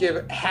we don't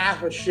give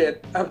half a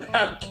shit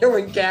about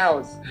killing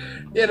cows.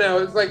 You know,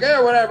 it's like,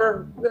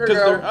 whatever. There we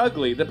Because go. they're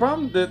ugly. The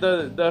problem,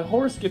 the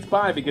horse gets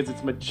by because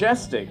it's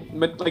majestic.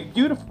 Like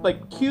beautiful,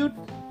 like cute,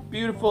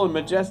 beautiful, and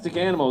majestic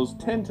animals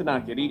tend to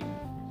not get eaten.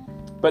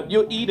 But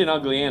you'll eat an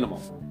ugly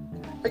animal.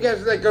 I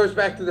guess that goes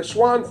back to the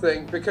swan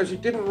thing, because you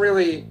didn't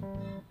really,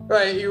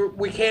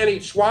 we can't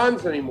eat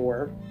swans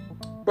anymore,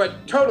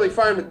 but totally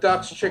fine with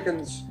ducks,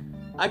 chickens.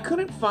 I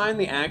couldn't find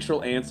the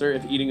actual answer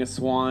if eating a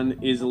swan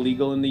is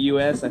illegal in the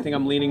U.S. I think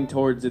I'm leaning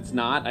towards it's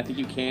not. I think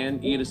you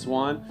can eat a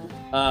swan.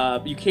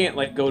 You can't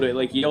go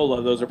to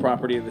Yola. Those are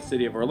property of the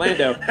city of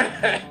Orlando.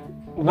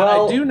 But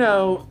I do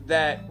know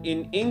that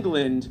in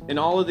England, in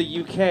all of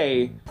the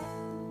UK,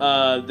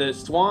 the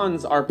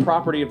swans are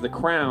property of the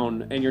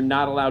crown, and you're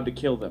not allowed to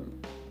kill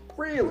them.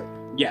 Really?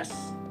 Yes.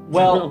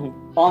 Well,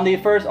 on the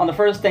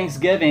first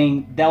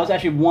Thanksgiving, that was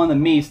actually one of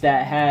the meats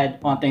that had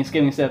on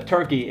Thanksgiving instead of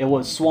turkey. It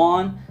was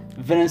swan,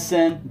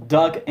 venison,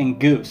 duck, and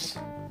goose.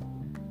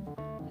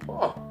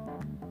 Oh.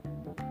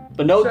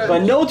 But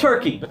no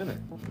turkey.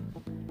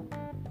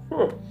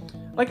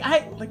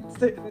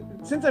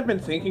 Since I've been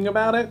thinking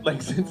about it,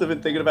 since I've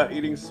been thinking about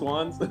eating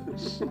swans, a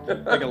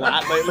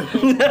lot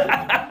lately.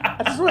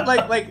 I just want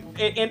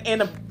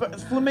and a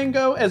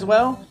flamingo as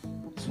well.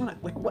 I just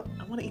want what?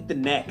 I want to eat the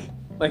neck.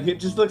 It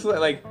just looks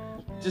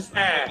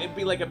it'd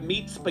be like a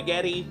meat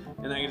spaghetti,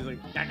 and I just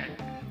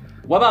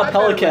What about a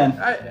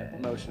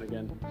pelican? Motion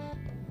again.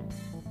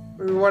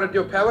 We want to do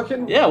a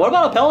pelican? Yeah, what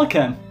about a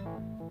pelican?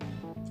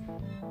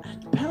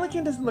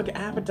 Pelican doesn't look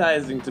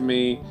appetizing to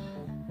me.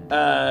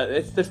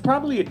 There's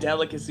probably a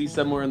delicacy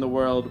somewhere in the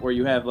world where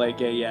you have a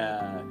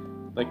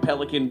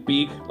pelican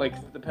beak,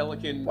 the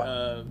pelican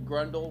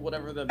grundle,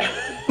 whatever the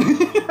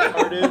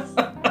part is.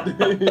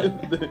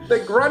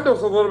 The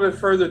grundle's a little bit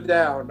further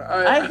down.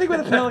 I think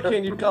with a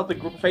pelican you'd call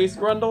it the face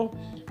grundle,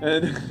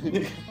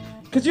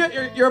 because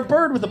you're a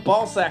bird with a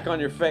ball sack on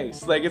your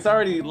face. It's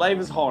already, life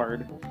is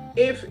hard.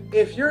 If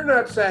your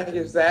nutsack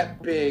is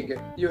that big,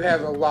 you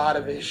have a lot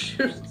of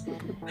issues.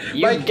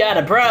 You've got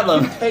a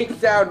problem.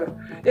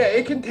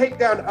 It can take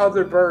down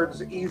other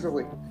birds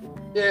easily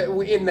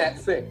in that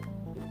thing.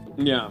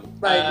 Yeah.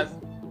 I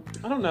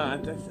don't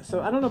know.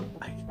 So I don't know.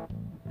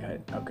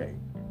 Okay.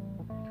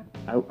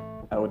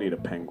 I would eat a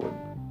penguin.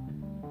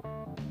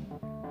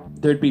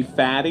 They'd be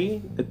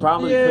fatty. It'd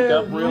probably cook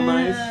up real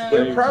nice.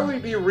 It'd probably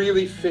be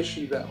really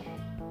fishy though.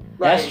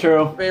 That's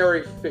true.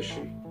 Very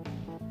fishy.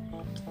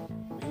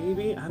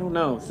 Maybe, I don't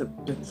know.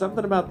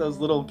 Something about those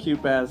little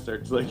cute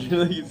bastards.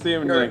 You see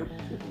them and you're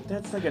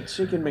that's like a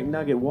chicken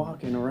McNugget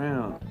walking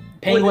around.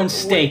 Penguin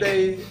steak.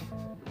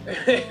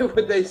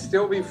 Would they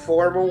still be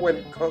formal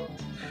when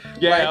cooked?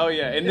 Yeah,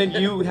 and then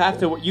you have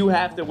to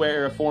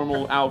wear a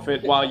formal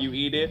outfit while you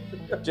eat it,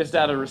 just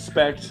out of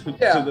respect to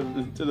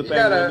the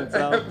penguin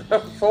itself.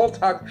 A full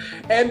tux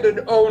and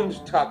an owned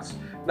tux,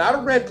 not a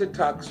rented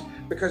tux,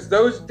 because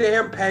those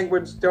damn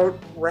penguins don't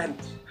rent.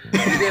 You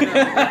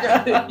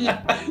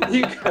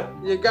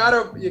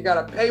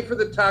gotta pay for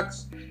the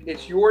tux.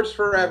 It's yours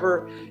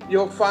forever.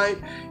 You'll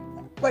find,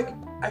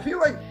 I feel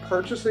like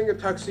purchasing a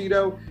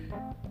tuxedo,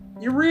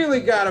 you really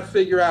gotta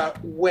figure out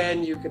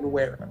when you can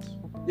wear it.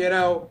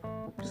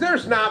 Because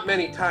there's not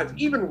many times,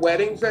 even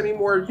weddings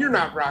anymore, you're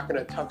not rocking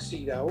a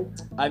tuxedo.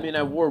 I mean,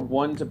 I wore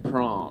one to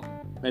prom.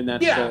 And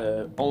that's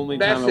the only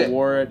time I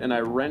wore it, and I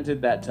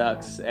rented that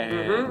tux,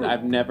 and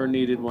I've never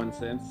needed one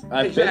since.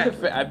 I've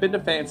been to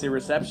fancy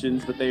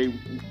receptions, but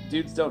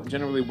dudes don't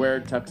generally wear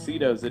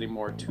tuxedos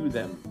anymore to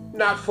them.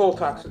 Not full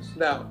tuxes,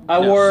 no. I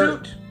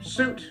wore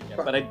suit. Yeah,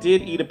 but I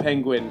did eat a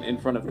penguin in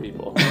front of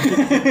people.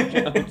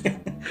 I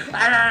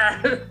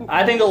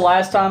think the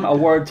last time I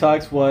wore a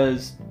tux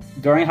was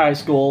during high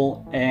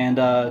school and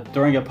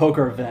during a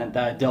poker event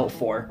that I dealt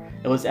for.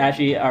 It was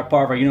actually part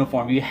of our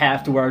uniform. You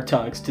have to wear a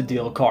tux to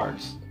deal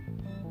cards.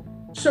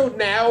 So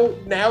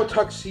now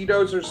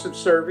tuxedos are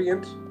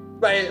subservient.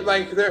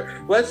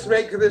 Let's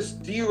make this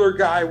dealer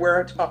guy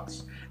wear a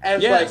tux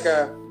as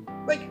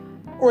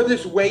or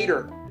this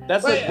waiter.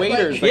 That's like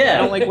waiters. I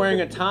don't like wearing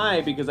a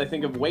tie because I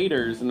think of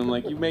waiters, and I'm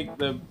like, you make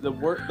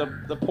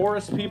the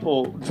poorest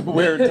people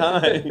wear a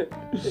tie.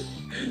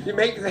 You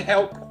make the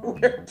help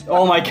wear a tie.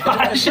 Oh my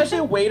gosh! Especially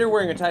a waiter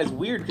wearing a tie is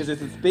weird because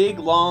it's this big,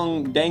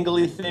 long,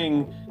 dangly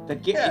thing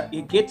that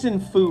it gets in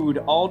food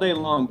all day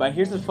long. But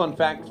here's a fun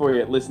fact for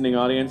you, listening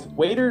audience: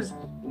 waiters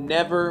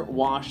never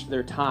wash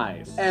their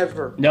ties.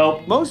 Ever.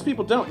 Nope. Most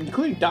people don't,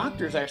 including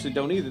doctors actually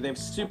don't either. They have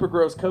super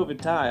gross COVID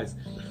ties.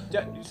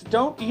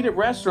 Don't eat at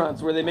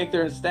restaurants where they make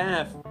their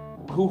staff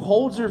who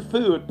holds your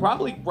food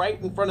probably right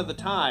in front of the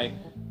tie.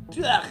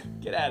 Ugh,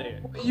 get out of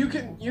here. You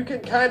can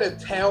kind of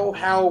tell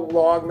how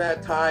long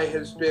that tie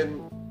has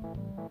been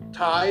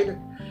tied.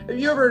 Have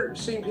you ever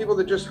seen people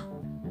that just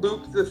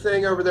loop the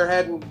thing over their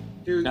head and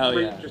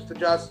just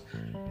adjust?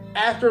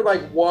 After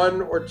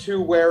one or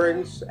two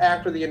wearings,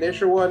 after the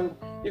initial one,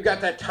 you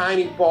got that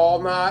tiny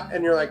ball knot,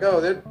 and you're like, oh,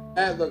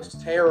 that looks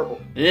terrible.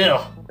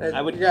 Yeah. And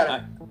I would. you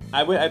gotta-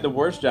 I had the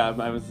worst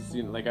job. I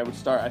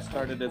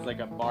started as like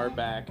a bar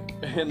back,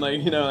 and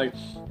like I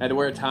had to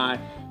wear a tie.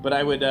 But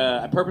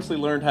I purposely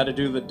learned how to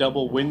do the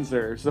double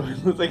Windsor, so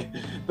it was like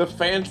the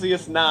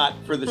fanciest knot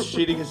for the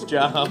shittiest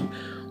job.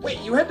 Wait,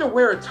 you had to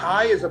wear a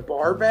tie as a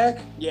bar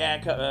back? Yeah,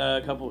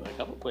 a couple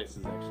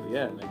places actually.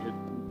 Yeah,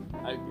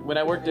 when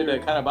I worked at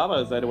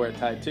Catababa's, I had to wear a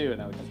tie too,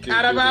 and I would just do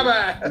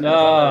Carababa!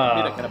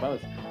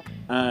 Catababa's,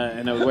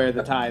 and I would wear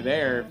the tie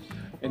there.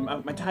 And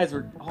my ties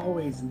were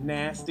always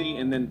nasty,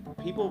 and then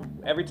people,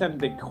 every time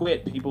they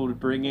quit, people would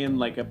bring in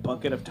like a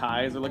bucket of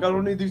ties. They're like, I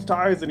don't need these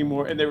ties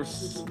anymore, and they were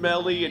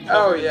smelly and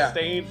covered in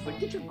stains. Like,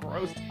 get your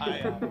gross tie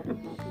out.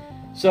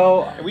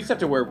 So And we used to have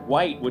to wear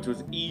white, which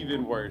was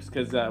even worse,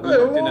 because we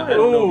worked in I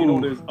don't know if you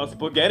know, there's a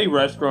spaghetti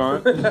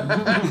restaurant.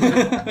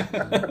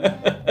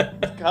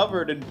 It's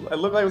covered in, I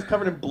looked like I was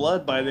covered in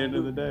blood by the end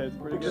of the day. It's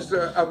pretty good. Just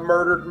a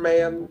murdered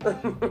man.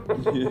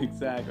 Yeah,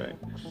 exactly.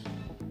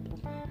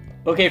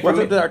 okay, for What's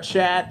me, up to our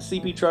chat?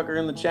 CP Trucker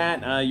in the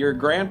chat. You're a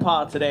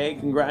grandpa today.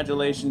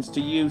 Congratulations to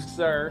you,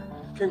 sir.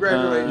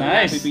 Congratulations.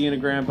 Nice. Happy being a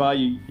grandpa.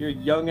 You're a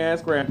young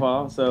ass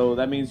grandpa, so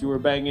that means you were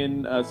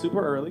banging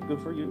super early. Good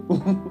for you.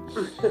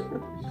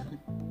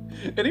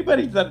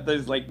 Anybody that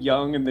is like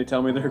young and they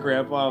tell me they're a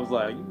grandpa, I was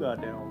like, you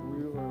got down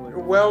real early.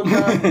 Well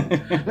done.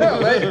 No,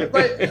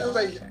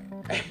 like,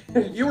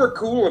 you were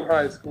cool in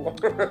high school.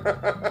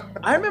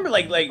 I remember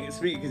like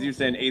speaking because you're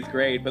saying 8th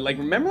grade, but like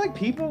remember like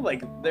people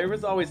like there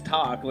was always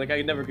talk, like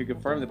I never could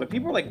confirm that, but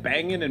people were like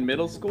banging in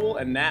middle school,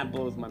 and that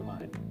blows my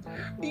mind.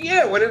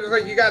 Yeah, when it was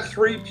like you got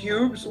 3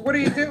 pubes, what are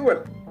you doing?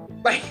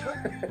 Like,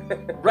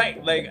 right,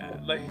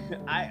 I'll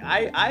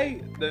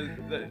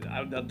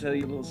tell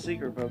you a little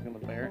secret, Broken the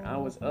Bear. I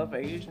was of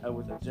age. I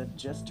was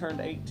just turned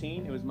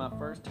 18. It was my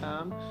first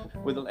time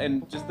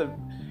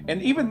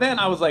and even then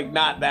I was like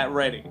not that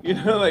ready. You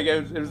know, like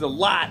it was a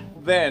lot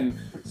then.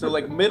 So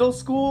like middle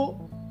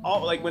school,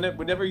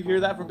 whenever you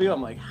hear that from people,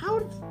 I'm like,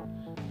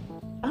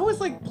 I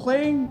was like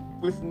playing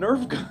with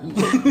Nerf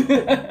guns.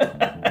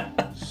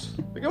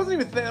 Like, it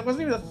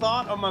wasn't even a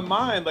thought on my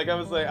mind. Like I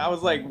was like,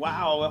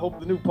 wow, I hope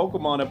the new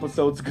Pokemon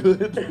episode's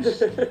good.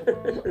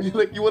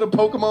 You want a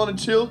Pokemon and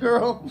chill,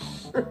 girl?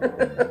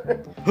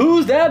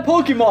 who's that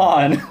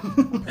Pokemon?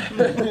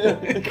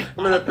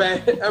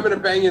 I'm gonna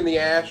bang in the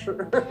ash. You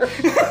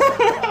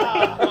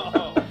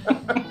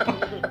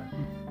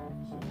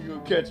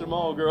gonna catch them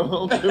all,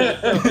 girl. My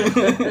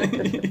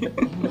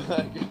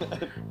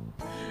God.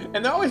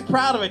 And they're always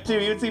proud of it too.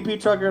 You would see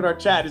Pete Trucker in our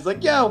chat. He's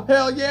like, "Yo,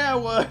 hell yeah, I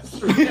was."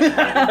 Did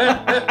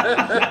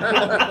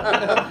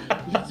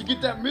you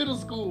get that middle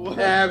school?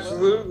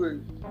 Absolutely.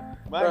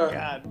 My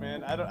God,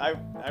 man. I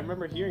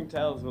remember hearing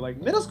tales, but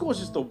like middle school is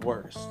just the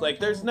worst. Like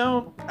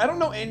I don't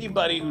know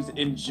anybody who's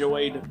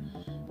enjoyed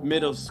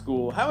middle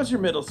school. How was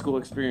your middle school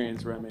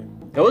experience, Remy?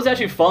 It was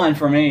actually fun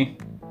for me.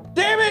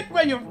 Damn it!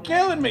 Well, you're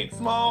killing me,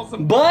 Smalls.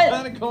 I'm But-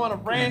 trying to go on a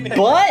rant.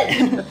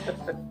 But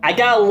I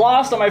got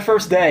lost on my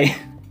first day.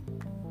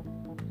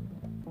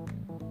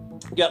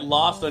 You got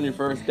lost on your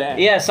first day.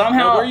 Yeah,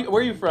 somehow. Now,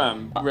 where are you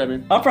from,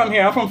 Remy? I'm from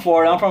here. I'm from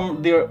Florida. I'm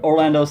from the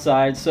Orlando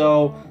side.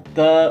 So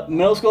the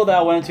middle school that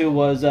I went to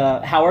was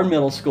Howard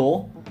Middle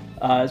School.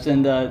 It's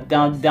in the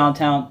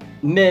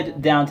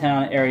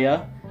mid-downtown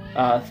area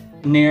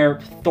near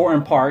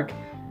Thornton Park.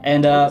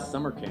 And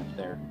Summer camp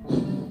there.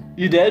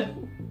 you did?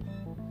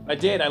 I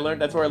did.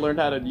 That's where I learned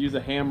how to use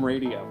a ham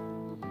radio.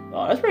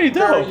 Oh, that's pretty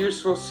Very dope.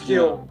 useful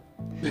skill.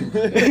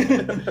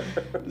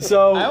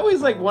 So I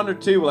always like wonder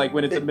too, like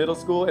when it's a middle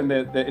school and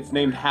it's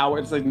named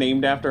Howard, it's like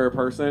named after a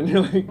person.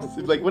 You're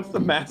like, what's the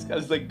mascot?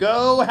 It's like,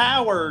 go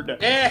Howard.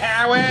 Yeah,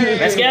 Howard.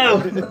 let's go.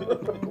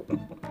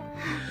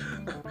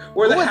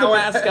 We're Who was the Howard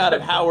mascot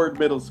of Howard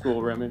Middle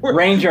School, Remy?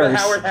 Rangers.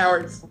 The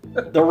Howards.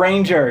 The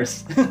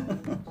Rangers.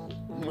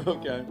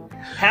 Okay.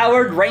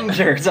 Howard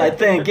Rangers, I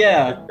think,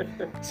 yeah.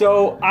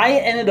 So I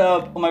ended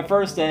up on my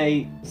first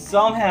day,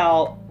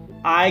 somehow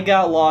I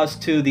got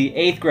lost to the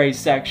 8th grade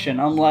section.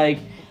 I'm like,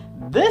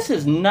 this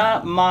is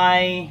not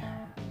my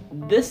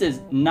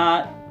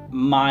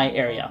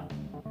area.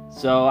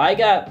 So I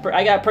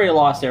got pretty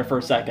lost there for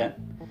a second.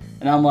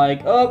 And I'm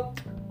like, oh,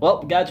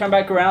 well, gotta turn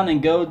back around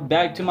and go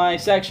back to my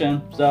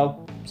section.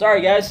 So,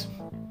 sorry guys.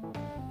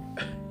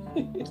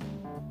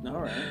 All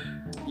right.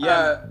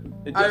 Yeah.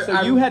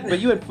 You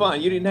had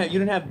fun. You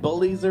didn't have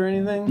bullies or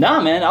anything?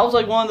 Nah, man, I was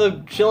like one of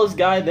the chillest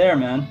guy there,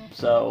 man.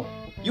 So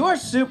You are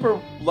super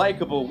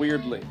likable,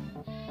 weirdly.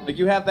 Like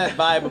you have that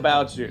vibe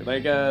about you.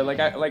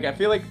 I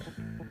feel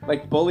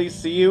like bullies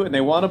see you and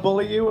they want to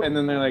bully you, and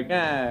then they're like,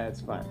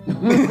 it's fine.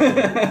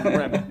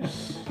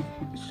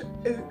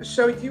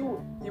 So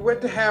you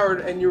went to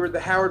Howard and you were the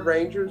Howard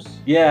Rangers?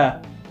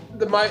 yeah.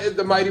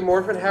 The Mighty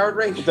Morphin Howard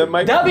Rangers?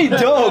 That'd be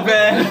dope,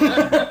 man.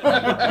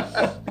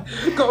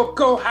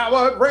 Go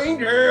Howard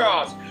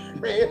Rangers!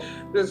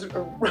 There's an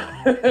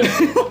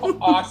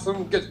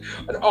awesome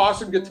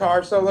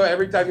guitar solo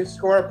every time you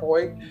score a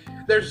point.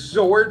 There's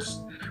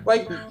Zords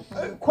Like,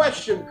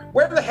 question,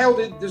 where the hell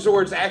did the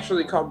Zords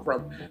actually come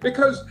from?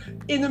 Because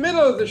in the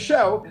middle of the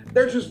show,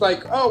 they're just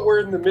like, oh, we're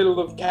in the middle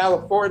of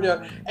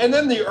California, and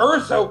then the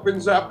Earth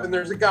opens up and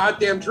there's a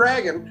goddamn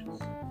dragon.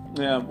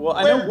 Yeah, well,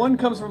 I know one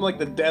comes from like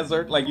the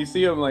desert. Like you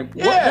see them like,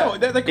 what? Yeah. No,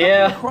 they're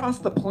coming across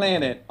the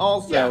planet.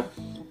 Also,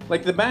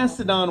 like the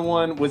Mastodon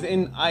one was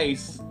in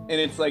ice, and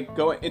it's like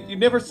you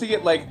never see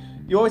it like.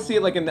 You always see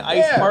it like in the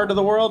ice part of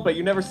the world, but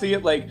you never see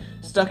it like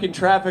stuck in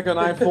traffic on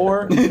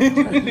I-4.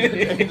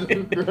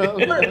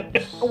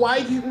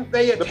 Why didn't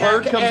they attack the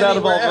bird comes out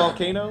of a else?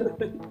 volcano?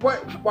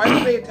 Why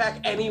didn't they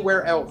attack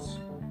anywhere else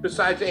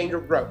besides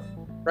Angel Grove?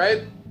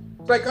 Right?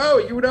 It's like, oh,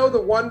 you know,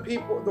 the one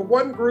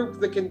group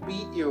that can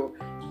beat you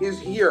is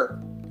here.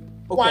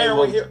 Why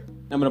are we here?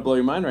 I'm gonna blow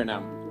your mind right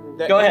now.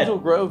 That Go ahead. Angel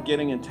Grove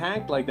getting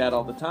attacked like that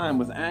all the time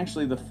was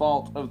actually the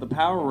fault of the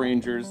Power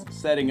Rangers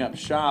setting up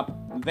shop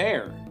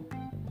there.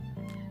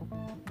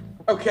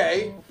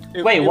 Okay.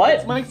 Wait, what?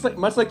 It's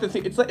much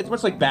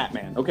like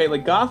Batman. Okay,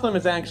 like Gotham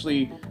is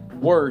actually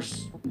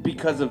worse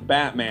because of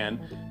Batman,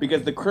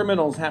 because the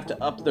criminals have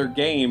to up their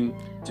game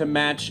to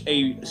match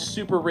a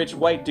super rich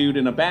white dude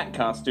in a bat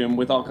costume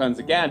with all kinds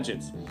of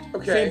gadgets.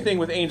 Okay. Same thing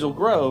with Angel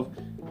Grove.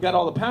 You got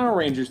all the Power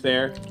Rangers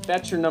there.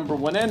 That's your number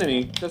one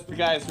enemy. That's the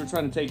guys who are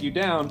trying to take you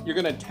down. You're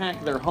gonna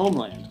attack their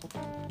homeland.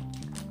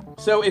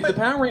 So if the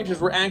Power Rangers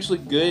were actually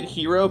good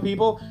hero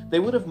people, they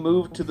would have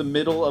moved to the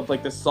middle of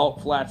like the salt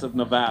flats of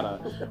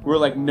Nevada, where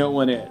like no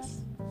one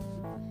is.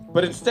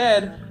 But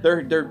instead,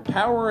 they're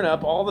powering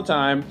up all the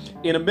time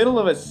in the middle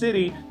of a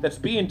city that's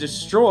being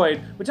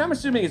destroyed, which I'm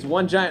assuming is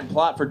one giant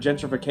plot for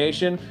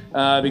gentrification,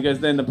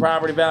 because then the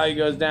property value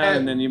goes down,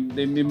 and then you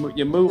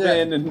move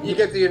in, and you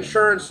get the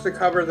insurance to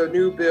cover the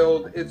new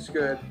build. It's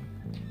good.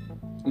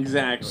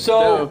 Exactly.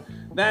 So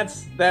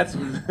that's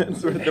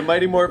the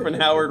Mighty Morphin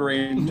Howard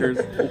Rangers.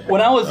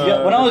 When I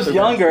was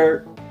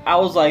younger, I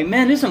was like,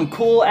 man, there's some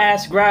cool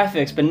ass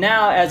graphics. But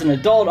now, as an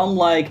adult, I'm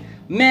like,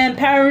 man,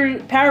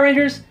 Power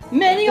Rangers,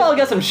 man, you all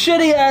got some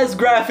shitty ass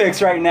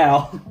graphics right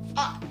now.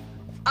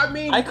 I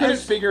mean, I couldn't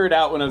figure it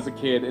out when I was a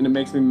kid, and it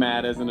makes me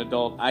mad as an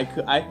adult. I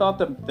thought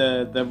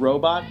the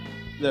robot,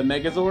 the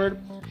Megazord,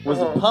 was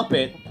a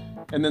puppet.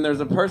 And then there's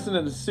a person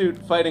in a suit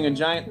fighting a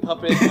giant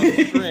puppet on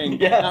a string,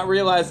 not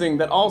realizing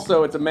that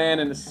also it's a man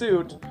in a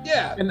suit.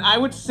 Yeah. And I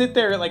would sit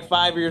there at like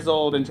 5 years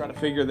old and try to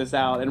figure this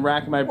out and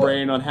rack my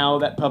brain on how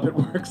that puppet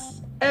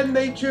works. And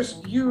they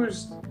just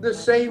used the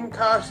same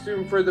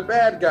costume for the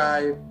bad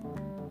guy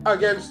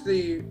against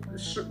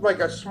like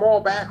a small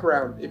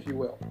background, if you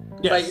will.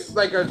 Yes.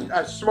 Like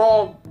a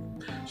small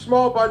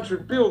bunch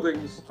of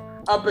buildings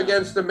up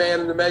against the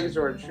man in the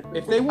Megazord.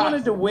 If they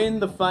wanted to win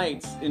the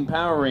fights in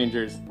Power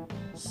Rangers,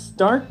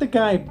 start the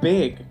guy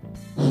big.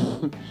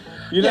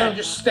 You know,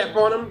 just step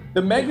on him.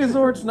 The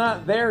Megazord's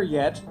not there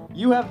yet.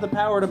 You have the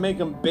power to make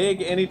him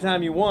big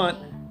anytime you want.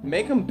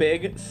 Make him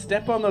big,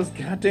 step on those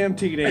goddamn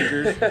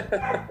teenagers,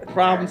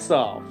 problem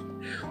solved.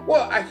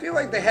 Well, I feel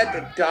like they had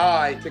to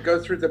die to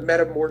go through the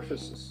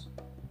metamorphosis.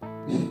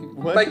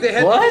 What? Like they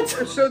had What?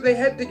 So they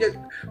had to get...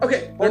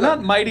 Okay, They're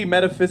not mighty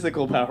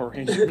metaphysical Power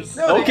Rangers.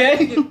 No, they had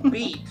Okay. to get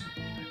beat.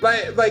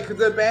 Like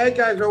the bad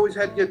guys always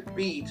had to get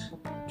beat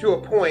to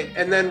a point,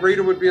 and then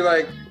Rita would be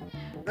like,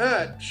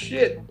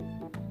 shit.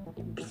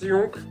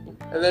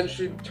 And then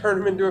she'd turn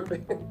him into a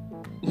man.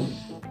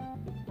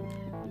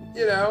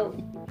 You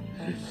know?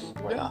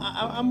 Yeah,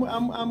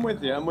 I'm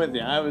with you.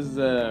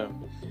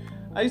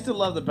 I used to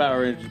love the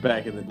Power Rangers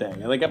back in the day.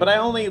 But I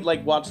only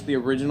watched the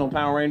original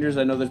Power Rangers.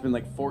 I know there's been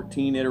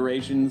 14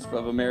 iterations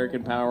of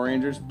American Power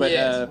Rangers, but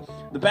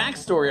the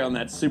backstory on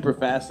that's super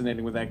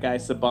fascinating with that guy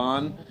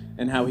Saban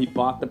and how he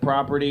bought the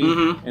property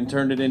and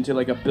turned it into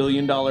a $1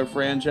 billion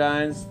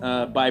franchise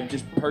by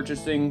just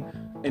purchasing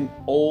an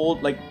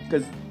old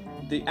because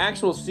the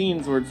actual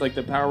scenes where it's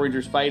the Power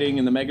Rangers fighting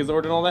and the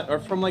Megazord and all that are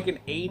from an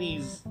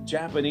 80s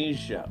Japanese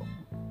show.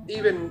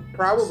 Even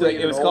probably So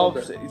it was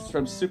older. called, it's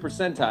from Super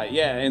Sentai,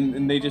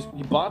 and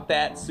he bought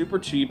that super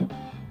cheap,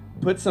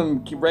 put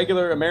some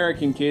regular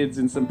American kids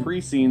in some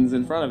pre-scenes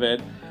in front of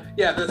it.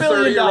 Yeah, the $1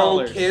 billion.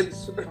 30-year-old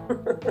kids.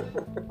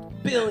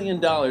 $1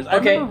 billion. I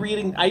remember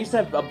reading, I used to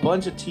have a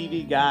bunch of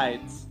TV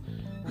guides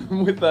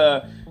with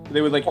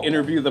they would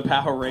interview the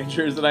Power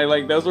Rangers,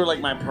 and those were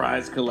my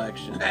prize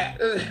collection.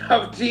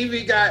 Of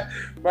TV guy,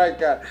 my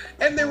God.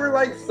 And they were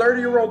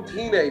 30-year-old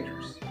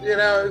teenagers. You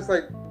know, it's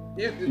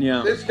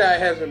this guy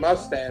has a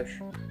mustache.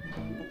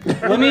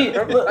 Let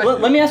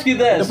me ask you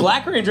this. The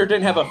Black Ranger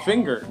didn't have a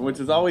finger, which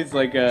is always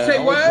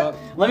Say what?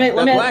 The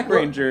Black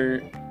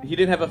Ranger, he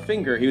didn't have a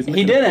finger. He was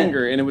missing a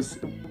finger, and it was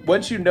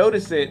once you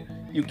notice it,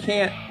 you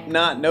can't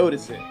not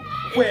notice it.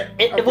 Where?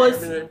 It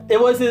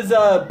was his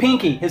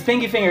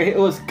pinky finger. It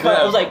was cut.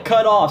 Yeah. It was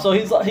cut off. So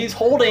he's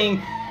holding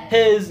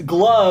his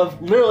glove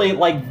literally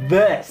like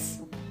this.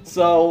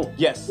 So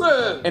yes,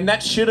 and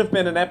that should have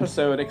been an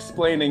episode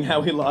explaining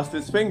how he lost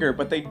his finger,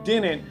 but they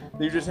didn't.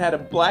 They just had a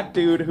black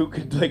dude who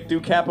could do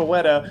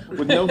capoeira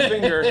with no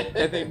finger,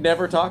 and they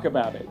never talk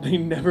about it. They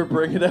never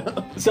bring it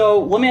up.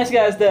 So let me ask you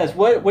guys this: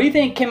 What do you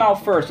think came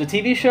out first, the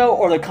TV show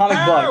or the comic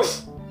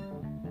books?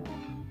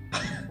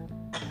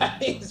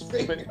 His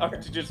finger.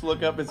 Did you just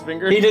look up his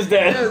finger? He just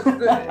did.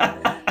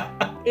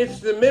 It's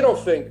the middle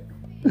finger.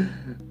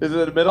 Is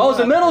it the middle? Oh, it's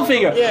a middle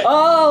finger. Yeah.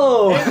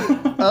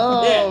 Oh.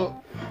 Oh.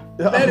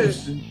 That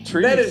is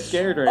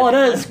scared right Oh,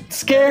 that is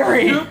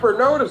scary. super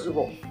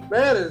noticeable.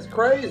 That is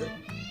crazy.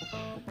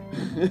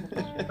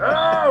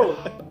 Oh.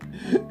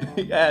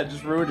 Yeah, it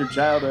just ruined your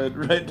childhood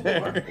right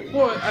there.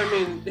 Well, I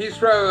mean, he's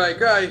probably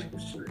like, oh,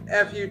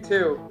 F you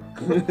too.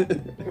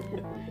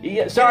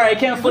 Yeah, sorry, I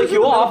can't flick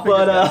you off,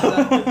 but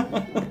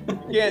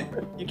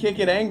You can't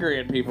get angry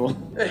at people.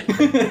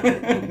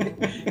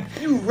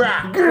 You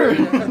rock.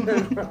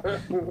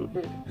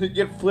 You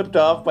get flipped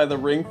off by the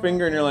ring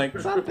finger, and you're like,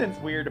 something's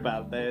weird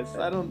about this.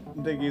 I don't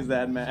think he's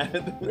that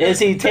mad. is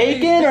he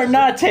taken or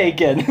not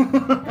taken?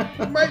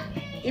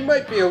 He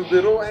might be a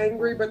little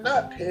angry, but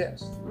not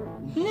pissed.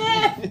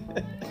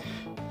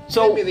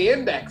 So, Maybe the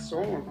index.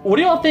 what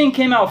do y'all think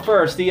came out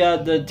first, the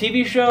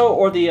TV show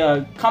or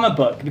the comic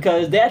book?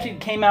 Because they actually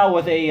came out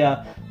with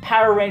a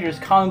Power Rangers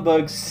comic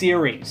book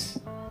series.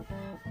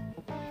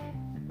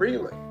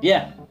 Really?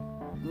 Yeah.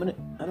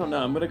 I don't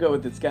know. I'm gonna go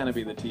with it's gotta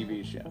be the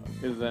TV show,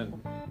 because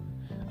then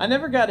I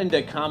never got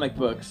into comic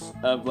books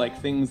of like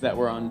things that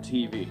were on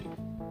TV.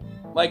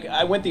 Like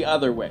I went the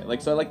other way.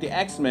 Like so, I like the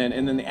X-Men,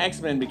 and then the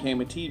X-Men became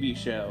a TV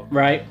show.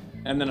 Right.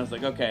 And then I was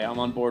like, okay, I'm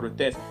on board with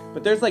this.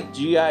 But there's like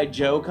G.I.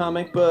 Joe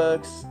comic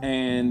books,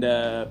 and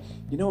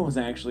you know what was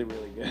actually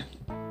really good?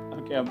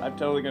 Okay, I'm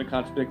totally gonna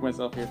contradict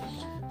myself here.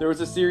 There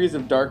was a series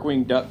of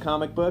Darkwing Duck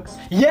comic books.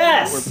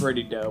 Yes. That were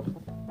pretty dope.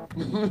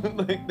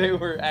 Like they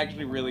were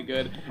actually really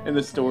good, and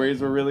the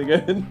stories were really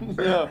good.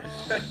 So,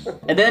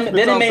 And then it's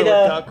they also made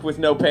a duck with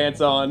no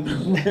pants on,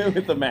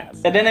 with a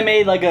mask. And then they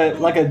made like a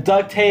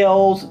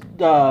DuckTales,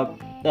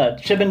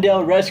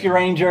 Chippendale Rescue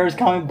Rangers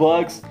comic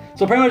books.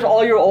 So pretty much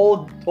all your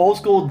old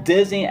school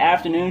Disney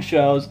afternoon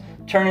shows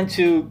turn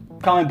into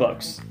comic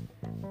books.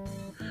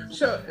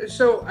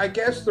 So I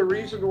guess the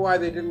reason why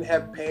they didn't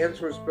have pants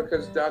was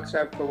because ducks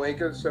have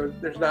cloacas, so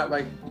there's not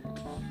like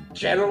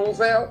genitals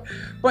out.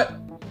 But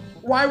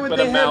why would But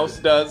they a mouse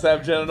does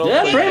have genitals.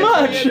 Yeah, so pretty you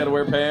much. gotta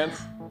wear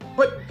pants.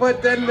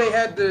 But then they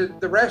had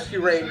the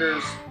Rescue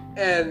Rangers,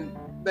 and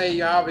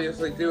they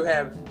obviously do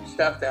have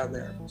stuff down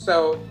there.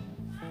 So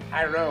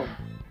I don't know.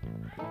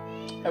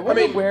 I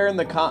wonder where in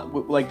the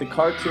the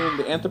cartoon,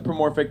 the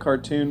anthropomorphic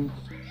cartoon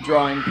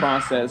drawing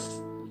process,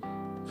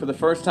 for the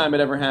first time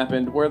it ever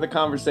happened, where the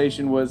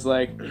conversation was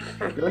like, "Do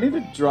I need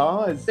to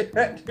draw?"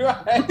 That'd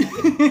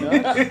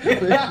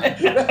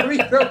be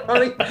so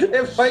funny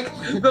if like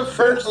the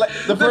first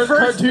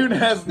cartoon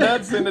has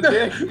nuts and a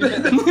dick.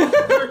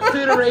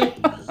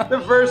 the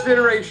first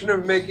iteration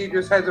of Mickey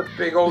just has a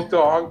big old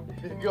dog.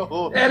 Big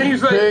old, and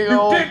he's like, big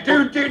old,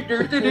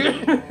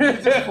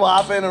 just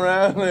flopping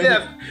around. Like,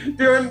 yeah,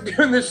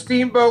 doing the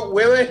Steamboat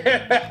Willie.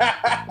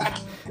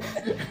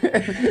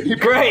 He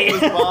Great.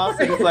 his boss,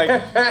 and it's like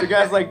the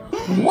guy's like,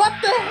 "What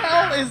the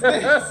hell is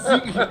this?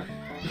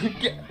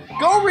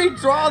 Go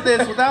redraw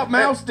this without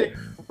mouse stick,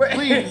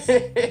 please."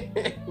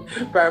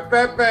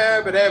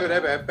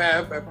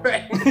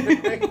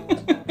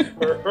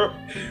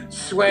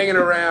 Swinging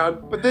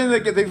around. But then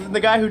the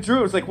guy who drew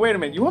it was like, "Wait a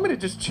minute, you want me to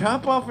just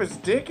chop off his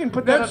dick and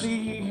put that on?"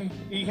 He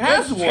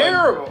has That's one.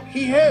 terrible.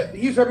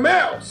 He's a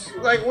mouse.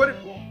 Like what?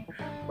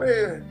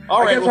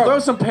 All right, we'll throw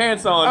some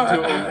pants on to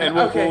him, and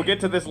okay. we'll get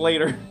to this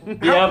later.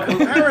 Yep.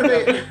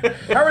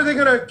 How are they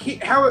gonna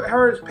keep? How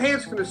are his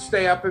pants gonna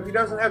stay up if he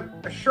doesn't have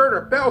a shirt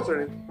or belt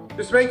or anything?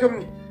 Just make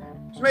him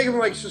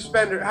like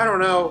suspended. I don't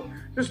know.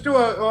 Just do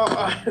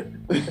a.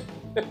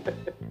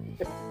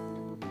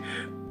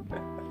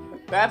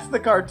 That's the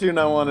cartoon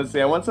I want to see.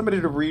 I want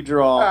somebody to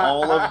redraw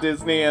all of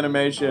Disney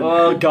animation.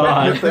 Oh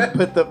God!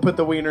 Put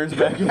the wieners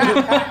back in.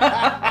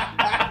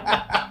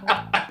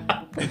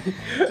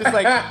 Just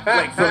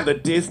like from the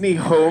Disney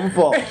home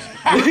vault.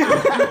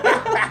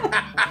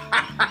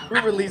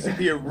 We're releasing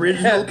the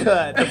original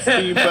cut of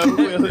Steamboat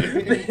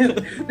Willie.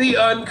 The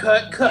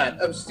uncut cut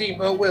of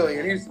Steamboat Willie,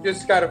 and he's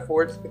just got a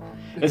Ford.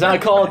 It's not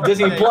called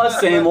Disney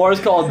Plus anymore.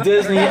 It's called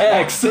Disney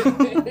X.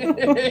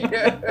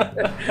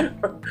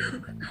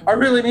 I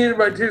really needed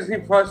my Disney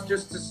Plus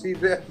just to see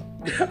this.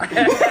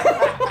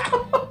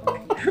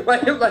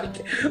 like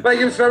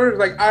if somebody was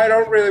like, I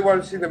don't really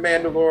want to see The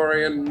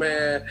Mandalorian,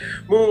 man.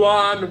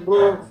 Mulan,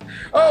 move.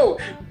 Oh,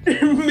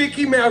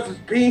 Mickey Mouse's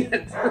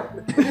penis.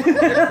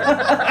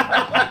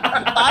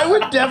 I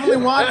would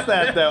definitely watch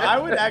that, though. I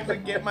would actually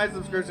get my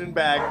subscription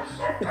back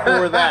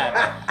for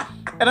that.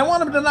 And I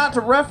want them to not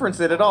to reference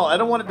it at all. I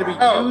don't want it to be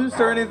used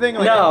or anything.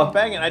 Like, No. I'm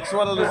banging. I just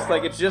want to just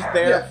like it's just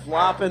there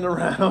flopping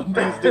around.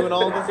 He's doing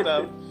all this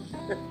stuff.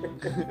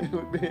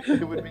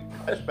 It would be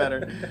much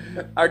better.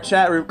 Our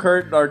chat room,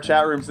 Kurt, our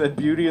chat room said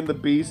Beauty and the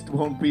Beast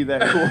won't be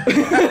that cool.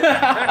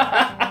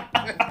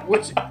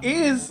 Which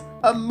is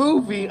a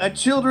movie, a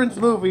children's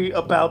movie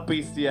about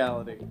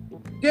bestiality.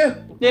 Yeah.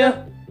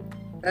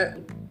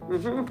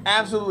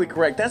 Absolutely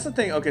correct. That's the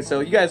thing. Okay,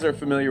 so you guys are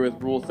familiar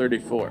with Rule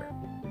 34.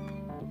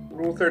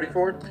 Rule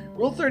 34?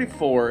 Rule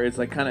 34 is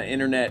like kind of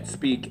internet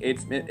speak. It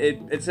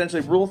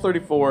essentially Rule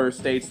 34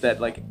 states that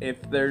like if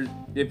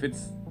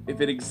it's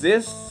if it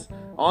exists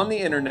on the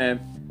internet,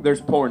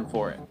 there's porn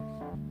for it.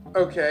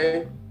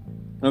 Okay.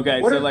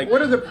 Okay, What so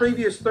are the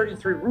previous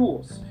 33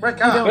 rules? My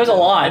God. There's a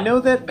lot. I know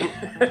that.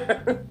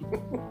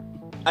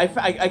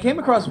 I came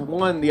across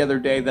one the other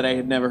day that I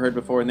had never heard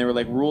before, and they were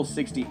like Rule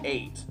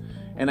 68.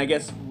 And I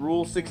guess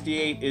Rule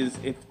 68 is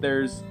if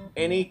there's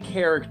any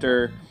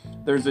character,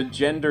 there's a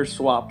gender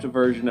swapped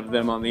version of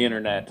them on the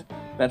internet.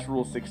 That's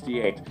Rule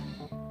 68.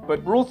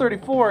 But Rule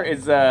 34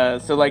 is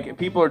so like if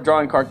people are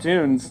drawing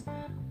cartoons,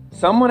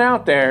 someone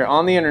out there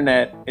on the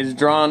internet is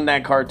drawing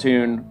that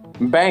cartoon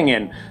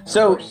banging.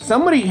 So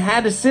somebody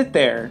had to sit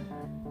there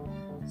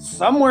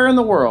somewhere in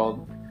the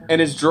world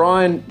and is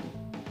drawing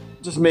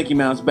just Mickey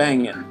Mouse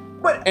banging.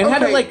 But, And had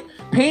to like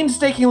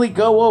painstakingly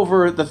go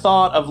over the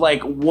thought of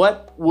like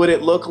what would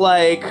it look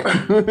like,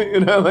 you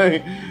know,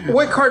 like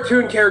what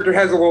cartoon character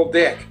has a little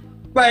dick?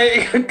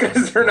 Like,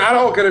 because they're not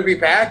all going to be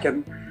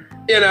packing,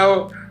 you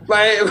know.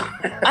 Like,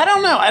 I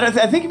don't know.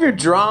 I think if you're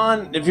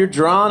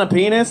drawing a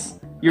penis,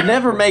 you're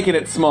never making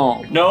it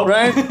small. Nope.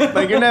 Right?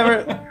 Like you're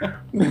never.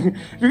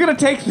 You're gonna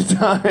take the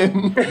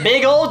time.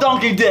 Big old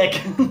donkey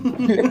dick.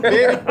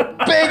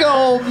 big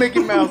old Mickey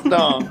Mouse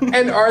dong.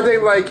 and are they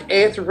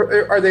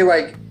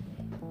like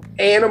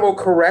animal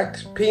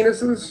correct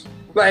penises?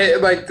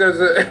 Like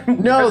there's a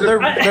No,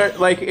 they're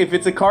like if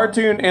it's a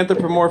cartoon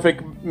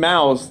anthropomorphic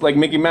mouse like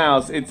Mickey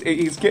Mouse,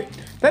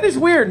 that is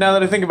weird now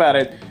that I think about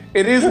it.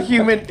 It is a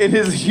human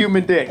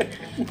dick.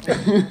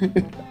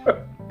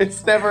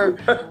 It's never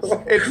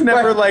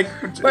like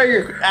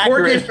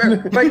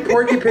accurate.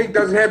 Porky Pig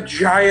doesn't have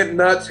giant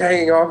nuts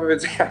hanging off of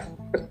its head.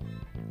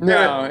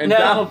 No, and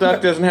Donald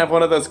Duck doesn't have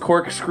one of those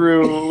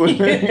corkscrew.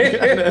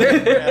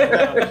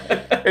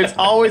 It's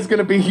always going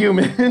to be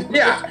human.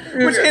 Yeah.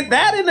 Which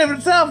that in of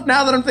itself,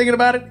 now that I'm thinking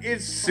about it,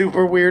 is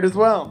super weird as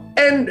well.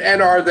 And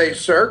are they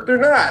circed or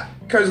not?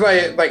 Because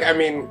like I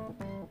mean,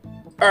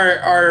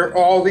 are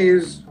all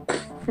these?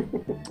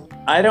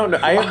 I don't know.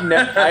 I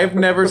have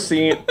never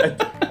seen.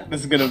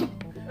 This is gonna.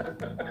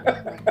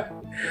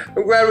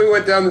 I'm glad we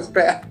went down this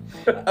path.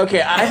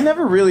 Okay, I've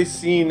never really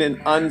seen an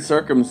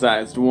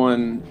uncircumcised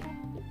one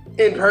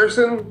in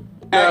person.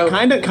 No.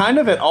 Kind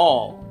of at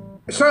all.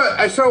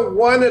 I saw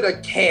one at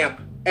a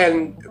camp,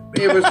 and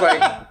it was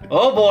like,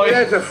 oh boy,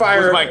 that's a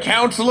fire. It was my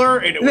counselor,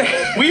 and it was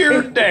a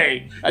weird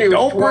day.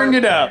 Don't bring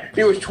it up.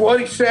 He was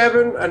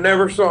 27. I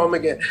never saw him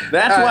again.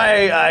 That's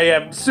why I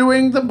am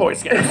suing the Boy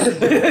Scouts.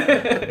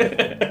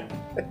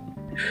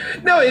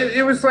 No,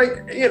 it was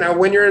like, you know,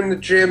 when you're in the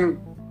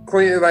gym,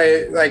 clean,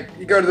 like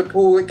you go to the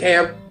pool at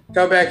camp,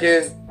 come back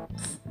in,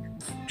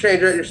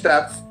 change out your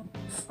stuff.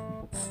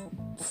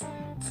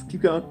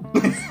 Keep going.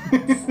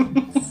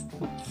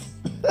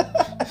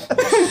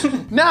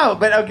 No,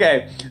 but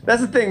okay.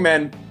 That's the thing,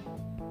 man.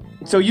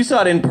 So you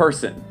saw it in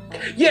person.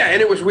 Yeah,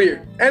 and it was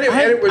weird. And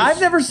it was. I've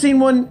never seen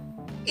one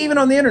even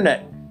on the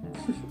internet.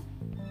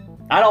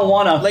 I don't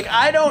wanna. Like,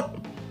 I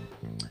don't.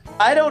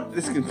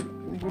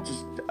 We're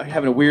just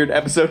having a weird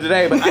episode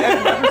today, but I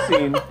have never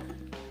seen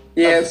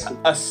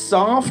a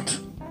soft,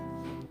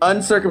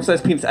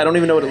 uncircumcised penis. I don't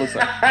even know what it looks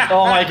like.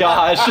 Oh my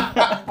gosh.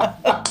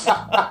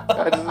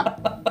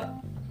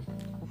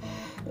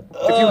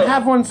 If you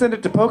have one, send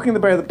it to Poking the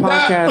Bear, the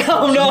podcast.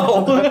 Oh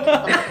no!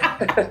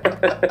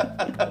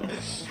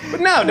 But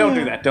no, don't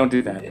do that. Don't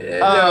do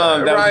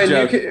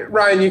that.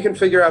 Ryan, you can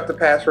figure out the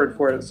password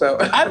for it. So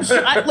I'm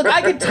sure. Look,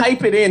 I could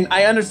type it in.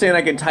 I understand.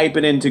 I can type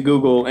it into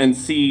Google and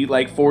see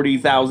like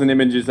 40,000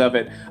 images of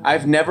it.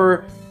 I've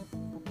never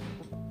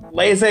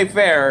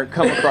laissez-faire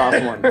come across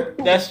one.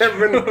 That's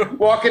been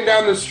walking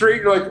down the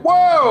street. You're like,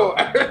 whoa!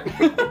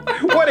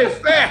 What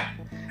is that?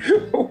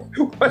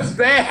 What's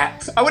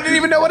that? I wouldn't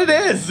even know what it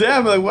is. Yeah,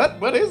 I'm like,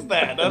 what is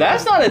that?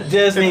 That's not a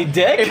Disney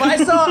dick. If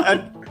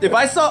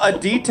I saw a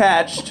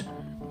detached,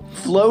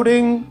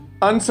 floating,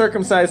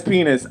 uncircumcised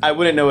penis, I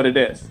wouldn't know what it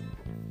is.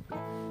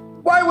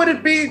 Why would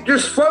it be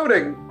just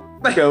floating?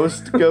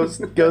 Ghost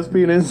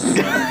penis.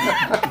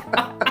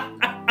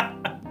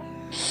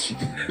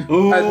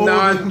 Ooh. A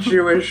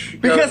non-Jewish.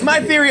 Because my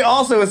theory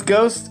also is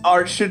ghost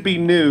art should be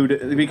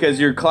nude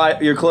because your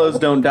clothes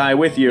don't die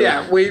with you.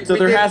 Yeah, so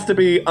there has to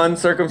be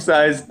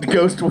uncircumcised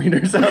ghost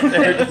wieners out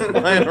there just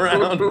flying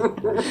around.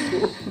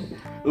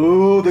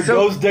 Ooh, the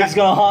ghost dick's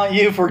gonna haunt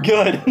you for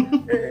good.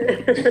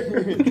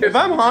 If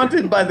I'm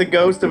haunted by the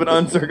ghost of an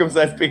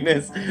uncircumcised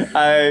penis,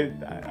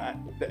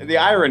 the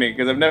irony,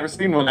 because I've never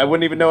seen one, I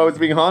wouldn't even know I was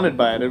being haunted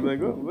by it. I'd be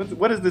like, oh,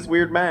 what is this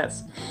weird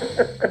mass?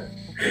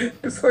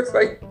 This looks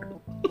like...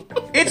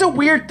 It's a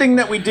weird thing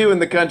that we do in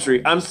the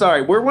country. I'm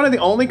sorry. We're one of the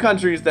only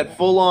countries that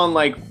full on,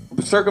 like,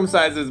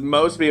 circumcises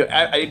most people.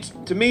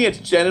 To me, it's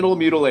genital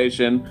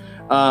mutilation.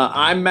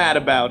 I'm mad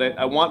about it.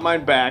 I want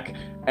mine back.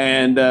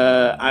 And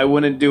I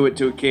wouldn't do it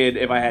to a kid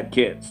if I had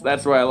kids.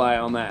 That's where I lie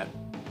on that.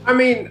 I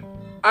mean,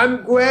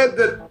 I'm glad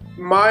that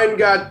mine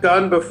got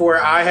done before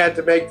I had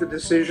to make the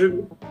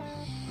decision.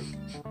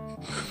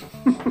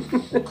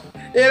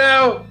 You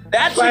know,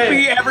 that should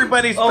be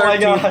everybody's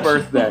 13th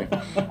birthday.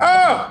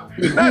 Oh,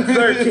 not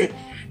 13.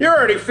 You're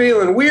already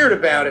feeling weird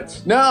about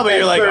it. No, but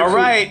you're like, 13. all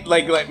right,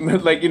 like like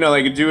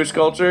a Jewish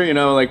culture,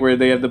 like where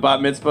they have the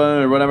bat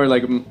mitzvah or whatever,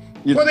 like.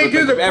 Well, they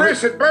do the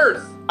bris at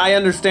birth. I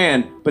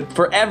understand, but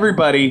for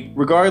everybody,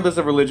 regardless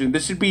of religion,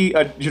 this should be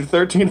your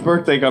 13th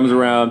birthday comes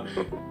around,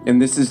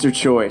 and this is your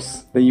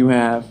choice that you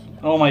have.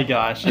 Oh my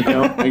gosh. Are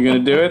you gonna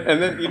do it?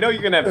 And then you're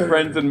gonna have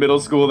friends in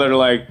middle school that are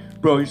like,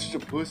 bro, you're such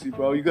a pussy,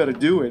 bro. You gotta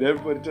do it.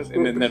 Everybody just.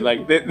 And then they're like,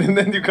 and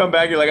then you come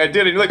back, you're like, I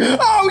did it. You're like,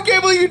 oh, we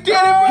can't believe you did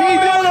it. He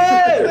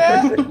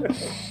did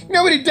it.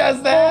 Nobody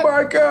does that. Oh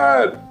my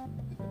god.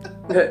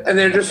 And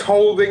they're just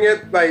holding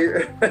it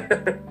like,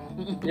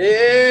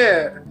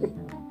 yeah.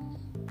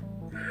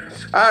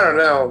 I don't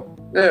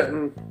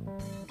know.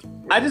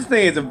 I just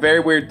think it's a very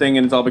weird thing,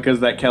 and it's all because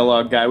of that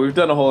Kellogg guy. We've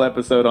done a whole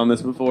episode on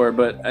this before,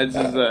 but it's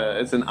just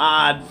it's an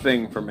odd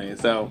thing for me.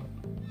 So,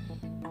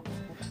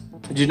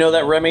 did you know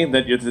that, Remy?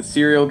 That it's a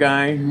cereal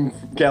guy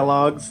from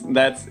Kellogg's.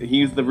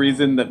 He's the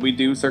reason that we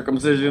do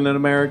circumcision in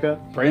America.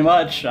 Pretty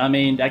much. I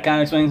mean, that kind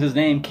of explains his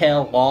name,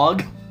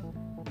 Kellogg.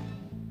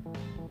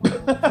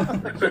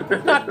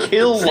 Not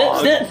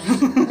Kellogg. Sit.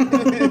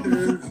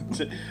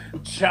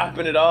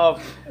 Chopping it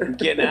off and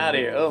getting out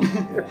of here. Oh.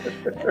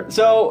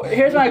 So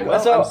here's my. Well,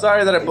 so I'm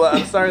sorry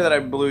that I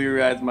blew your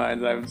guys'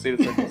 minds. I haven't seen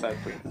a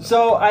circumcised priest.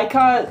 So I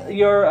caught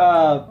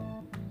your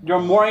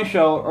morning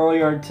show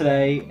earlier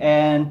today,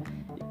 and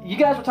you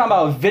guys were talking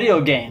about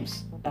video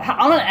games.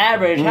 On an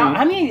average,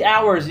 how many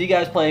hours do you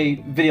guys play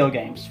video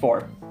games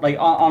for, like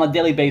on a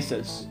daily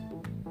basis?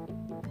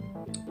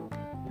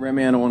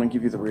 Remy, I don't want to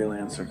give you the real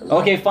answer.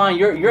 Okay, fine.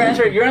 Your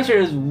answer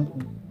is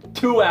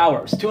 2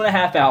 hours,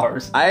 2.5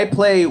 hours. I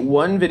play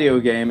one video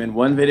game and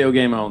one video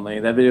game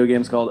only. That video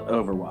game's called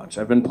Overwatch.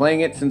 I've been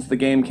playing it since the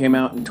game came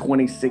out in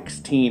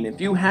 2016.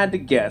 If you had to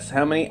guess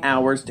how many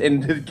hours,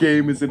 and the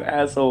game is an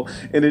asshole,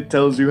 and it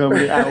tells you how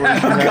many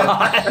hours you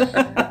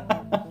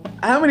have.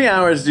 How many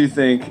hours do you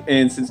think,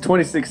 and since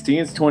 2016,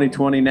 it's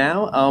 2020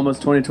 now,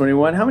 almost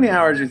 2021, how many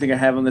hours do you think I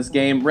have on this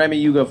game? Remy,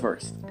 you go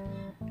first.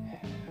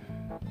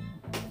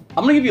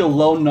 I'm gonna give you a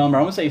low number.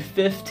 I'm gonna say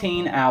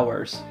 15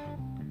 hours.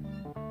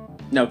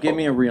 No, give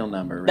me a real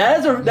number. Remy.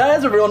 That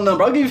is a real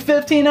number. I'll give you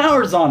 15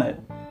 hours on it.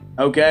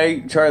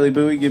 Okay, Charlie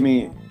Bowie, give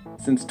me,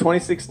 since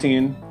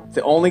 2016, it's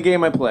the only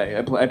game I play.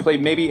 I play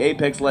maybe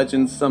Apex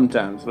Legends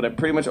sometimes, but I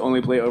pretty much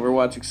only play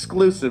Overwatch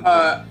exclusively.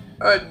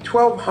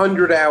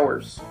 1,200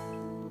 hours.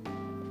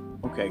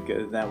 Okay,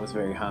 good. That was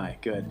very high.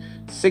 Good.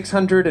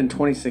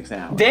 626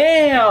 hours.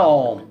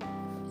 Damn!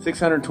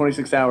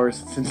 626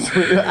 hours since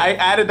I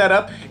added that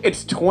up.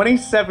 It's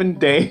 27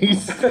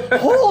 days.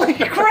 Holy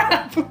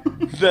crap!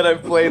 That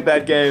I've played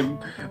that game.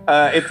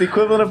 It's the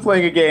equivalent of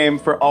playing a game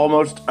for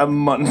almost a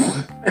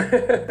month.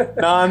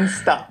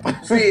 Non-stop.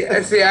 See,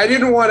 I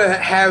didn't want to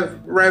have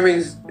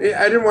Remy's.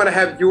 I didn't want to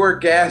have your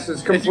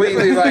gases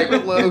completely like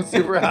low,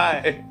 super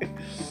high.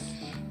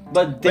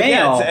 But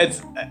damn. But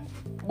yeah,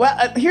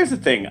 well, here's the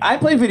thing. I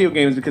play video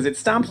games because it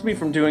stops me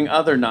from doing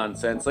other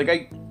nonsense. Like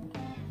I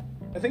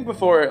think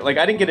before, like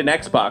I didn't get an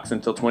Xbox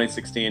until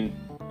 2016.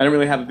 I didn't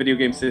really have a video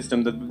game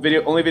system.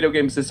 The only video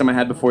game system I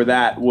had before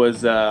that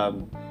was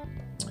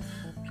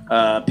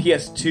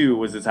PS2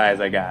 was as high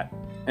as I got.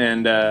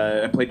 And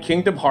I played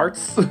Kingdom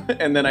Hearts,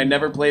 and then I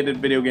never played a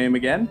video game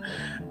again.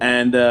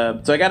 And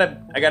so I got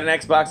an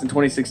Xbox in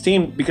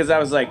 2016 because I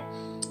was like,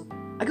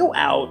 I go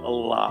out a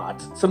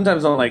lot.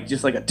 Sometimes on like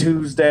just like a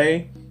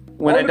Tuesday.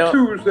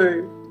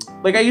 Tuesday.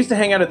 Like I used to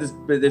hang out at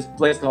this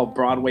place called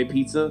Broadway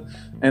Pizza,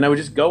 and I would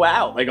just go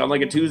out like on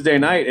like a Tuesday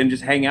night and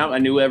just hang out. I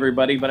knew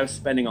everybody, but I was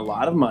spending a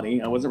lot of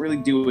money. I wasn't really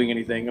doing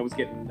anything. I was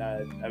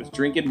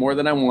drinking more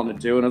than I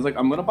wanted to, and I was like,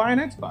 I'm gonna buy an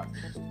Xbox.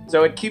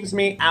 So it keeps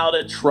me out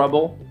of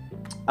trouble.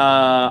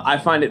 I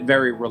find it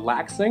very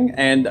relaxing,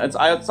 and it's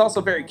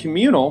also very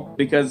communal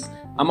because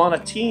I'm on a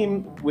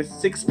team with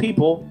 6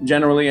 people.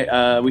 Generally,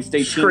 we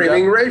stay teamed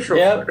Screaming up. racial.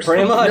 Yeah,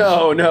 pretty much.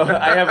 No.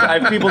 I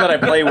have people that I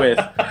play with,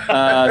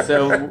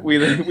 so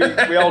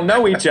we all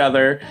know each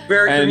other.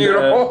 Very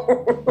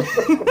communal.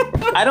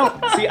 I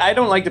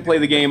don't like to play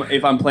the game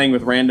if I'm playing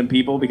with random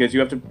people because you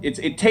have to.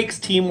 It takes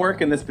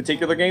teamwork in this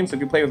particular game. So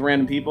if you play with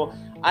random people,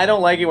 I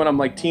don't like it when I'm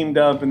like teamed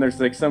up and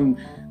there's like some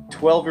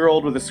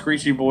 12-year-old with a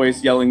screechy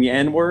voice yelling the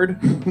N-word.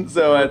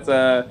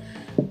 So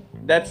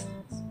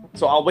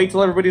so I'll wait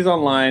till everybody's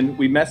online.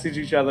 We message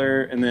each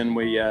other, and then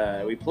we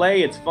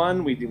play. It's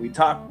fun. We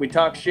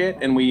talk shit,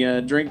 and we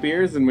drink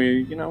beers, and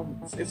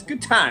it's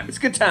good time. It's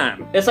good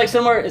time. It's like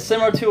similar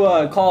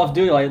to Call of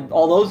Duty, like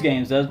all those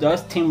games.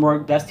 That's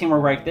teamwork. That's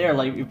teamwork right there.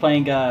 Like you're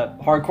playing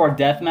hardcore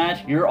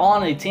deathmatch. You're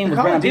on a team with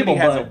random people.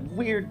 Call of Duty has a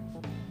weird.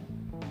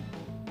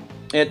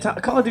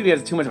 Call of Duty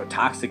has too much of a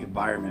toxic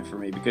environment for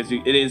me because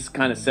it is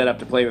kind of set up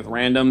to play with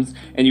randoms,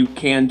 and you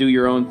can do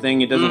your own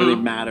thing. It doesn't really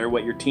matter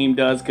what your team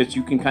does because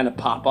you can kind of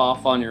pop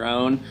off on your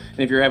own. And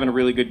if you're having a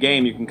really good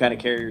game, you can kind of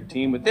carry your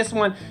team. With this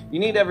one, you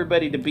need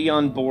everybody to be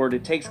on board.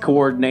 It takes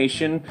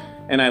coordination,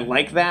 and I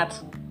like that.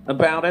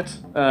 about it.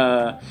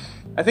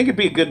 I think it'd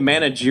be a good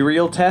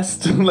managerial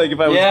test. Like if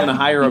I was going to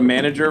hire a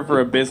manager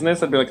for a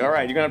business, I'd be like, all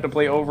right, you're going to have to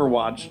play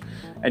Overwatch,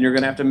 and you're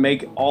going to have to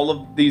make all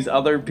of these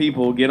other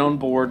people get on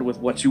board with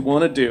what you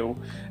want to do.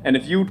 And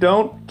if you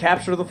don't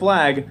capture the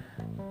flag,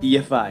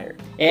 you're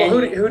fired. Well,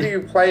 who do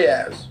you play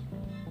as?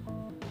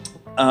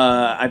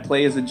 I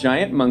play as a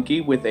giant monkey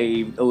with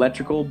a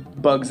electrical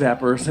bug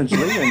zapper,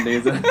 essentially, and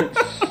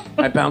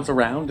I bounce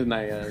around and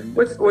I.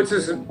 What's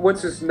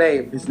his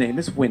name? His name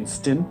is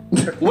Winston.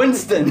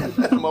 Winston.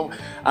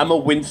 I'm a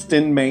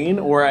Winston main,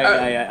 or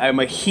I'm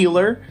a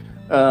healer,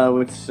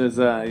 which is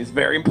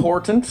very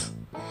important.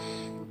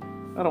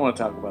 I don't want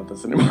to talk about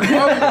this anymore.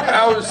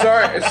 I'm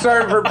sorry.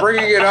 Sorry for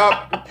bringing it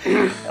up.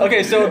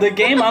 Okay, so the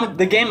game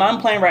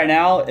I'm playing right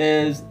now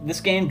is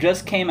this game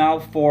just came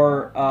out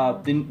for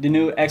the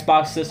new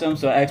Xbox system,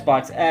 so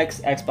Xbox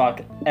X,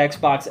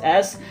 Xbox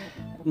S.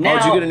 Now,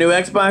 did you get a new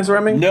Xbox,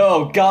 Remy?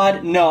 No,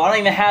 God, no. I don't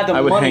even have the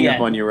money yet. I would hang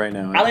up on you right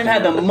now. I don't even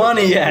have the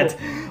money yet.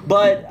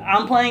 But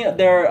I'm playing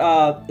their,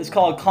 it's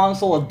called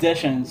Console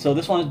Edition, so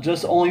this one is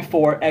just only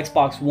for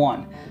Xbox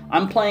One.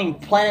 I'm playing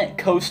Planet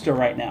Coaster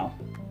right now.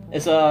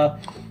 It's a...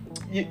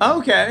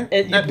 I've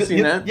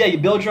seen that. Yeah, you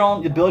build your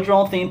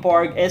own theme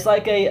park. It's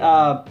like an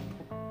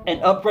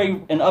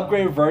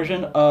upgraded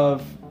version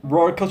of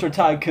Roller Coaster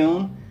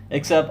Tycoon,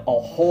 except a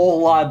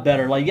whole lot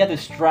better. Like you have to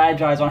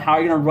strategize on how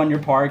you're gonna run your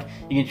park.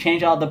 You can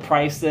change out the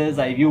prices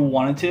if you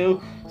wanted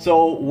to.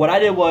 So what I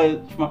did was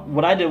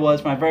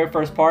my very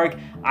first park,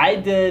 I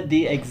did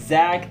the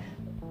exact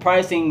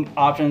pricing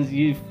options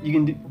you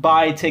can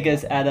buy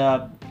tickets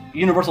at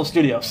Universal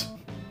Studios.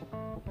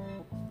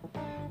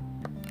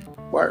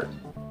 Word.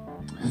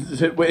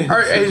 Is it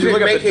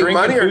making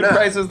money or not?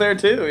 Prices there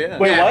too, yeah.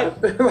 Wait, what?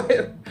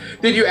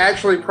 Did you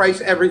actually price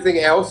everything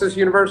else as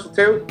Universal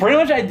too? Pretty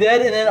much I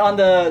did, and then on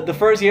the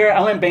first year I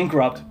went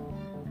bankrupt.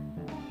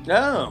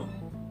 Oh.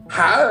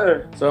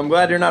 How? So I'm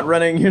glad you're not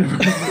running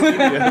Universal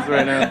Studios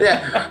right now.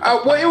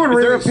 Yeah. Well, it would Is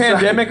really there a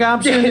pandemic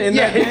option in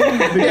that game?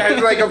 Yeah,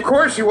 it's like, of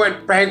course you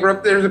went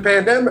bankrupt. There's a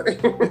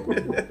pandemic.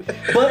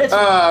 But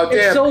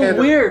it's so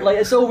weird. Like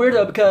it's so weird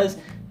though because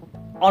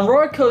on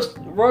Roller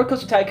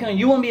Coaster Tycoon,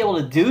 you won't be able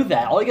to do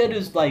that. All you gotta do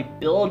is like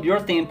build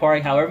your theme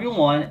park however you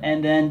want,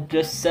 and then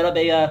just set up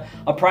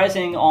a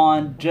pricing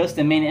on just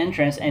the main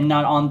entrance and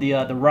not on the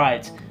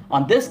rides.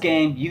 On this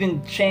game, you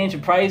can change the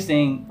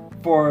pricing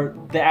for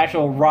the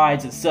actual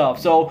rides itself.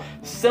 So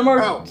similar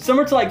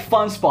to like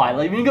Fun Spot.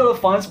 Like when you go to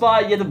Fun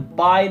Spot, you have to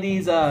buy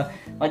these like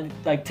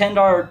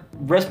 $10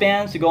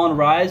 wristbands to go on the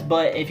rides.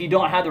 But if you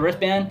don't have the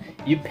wristband,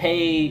 you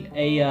pay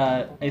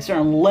a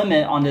certain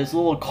limit on this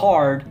little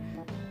card.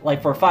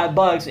 Like for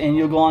 $5, and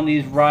you'll go on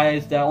these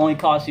rides that only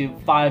cost you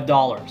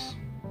 $5.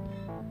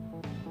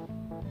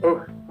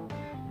 Oh.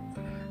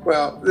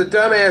 Well, the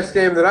dumbass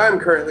game that I'm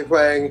currently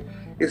playing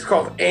is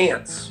called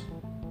Ants.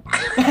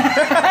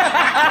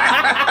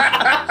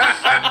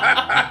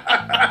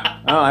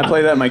 I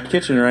play that in my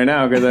kitchen right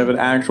now because I have an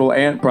actual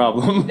ant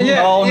problem.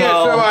 Yeah.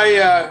 So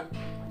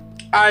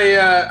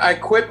I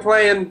quit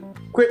playing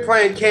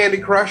Candy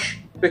Crush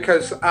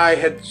because I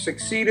had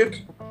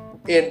succeeded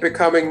in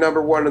becoming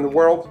 #1 in the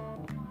world.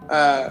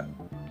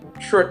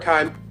 Short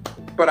time,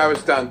 but I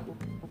was done.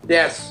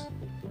 Yes,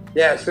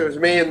 it was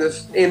me and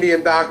this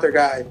Indian doctor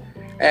guy,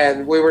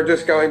 and we were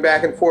just going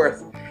back and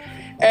forth.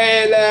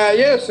 And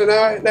so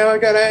now I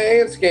got an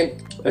Ants game.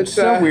 It's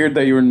so weird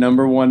that you were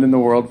 #1 in the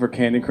world for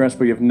Candy Crush,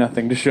 but you have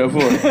nothing to show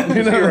for it.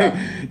 You know,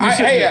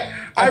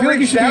 I feel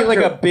like you should be like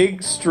a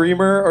big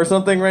streamer or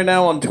something right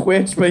now on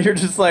Twitch, but you're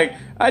just like,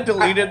 I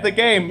deleted the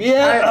game.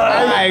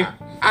 Yeah.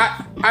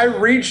 I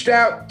reached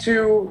out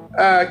to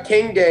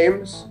King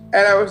Games,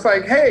 and I was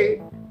like,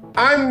 hey,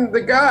 I'm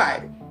the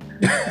guy.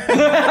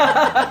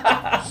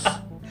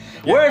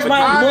 Where's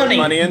my money?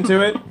 Money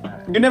into it?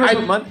 You never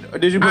put money?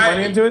 Did you put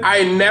money into it?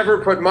 I never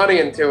put money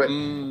into it.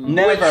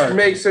 Never. Which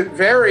makes it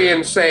very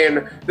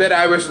insane that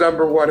I was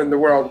 #1 in the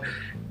world.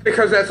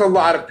 Because that's a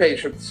lot of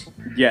patience.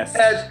 Yes.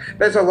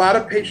 That's a lot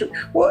of patience.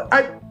 Well,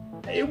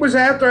 it was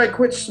after I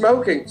quit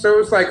smoking. So it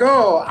was like,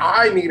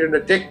 I need an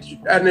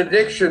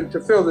addiction to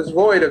fill this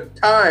void of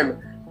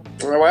time.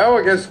 Well,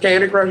 I guess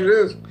Candy Crush it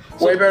is.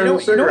 Way better than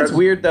cigarettes. You know what's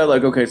weird though?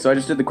 Like, okay, so I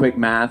just did the quick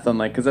math on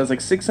because that's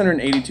like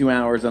 682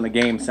 hours on a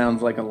game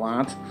sounds like a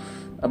lot.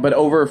 But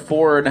over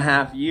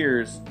 4.5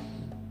 years,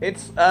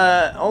 it's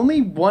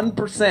only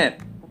 1%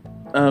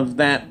 of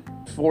that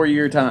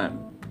 4-year time.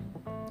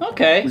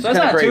 Okay, so that's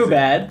not too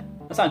bad.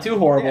 That's not too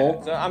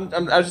horrible. Yeah, so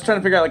I was just trying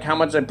to figure out like how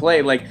much I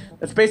played. Like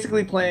that's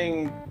basically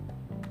playing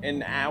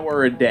an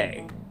hour a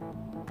day.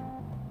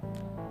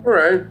 All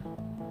right.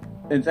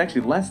 It's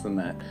actually less than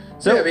that.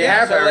 So it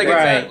sounds like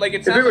a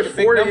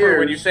big number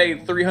when you say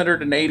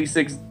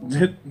 386,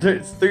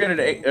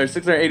 308 or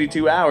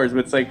 682 hours. But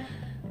it's like,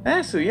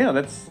 actually,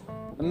 that's.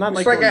 I'm not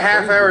it's like a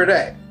half hour a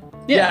day.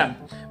 Yeah.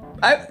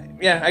 I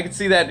can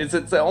see that. It's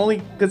the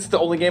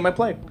only game I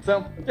play.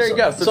 So there you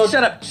go. So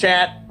shut up,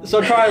 chat.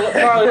 So Charlie,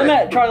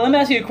 let me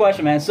ask you a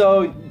question, man.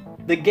 So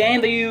the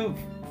game that you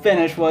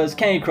finished was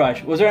Candy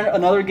Crush. Was there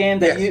another game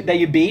that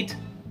you beat?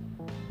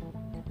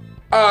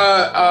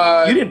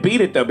 You didn't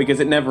beat it though because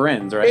it never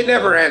ends, right? It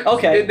never ends.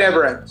 Okay. It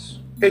never ends.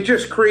 It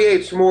just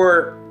creates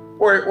more,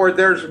 or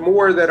there's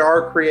more that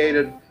are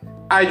created.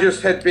 I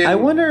just had been. I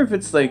wonder if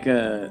it's like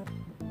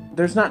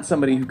there's not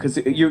somebody who, because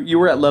you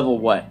were at level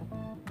what?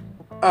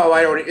 Oh,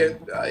 I don't.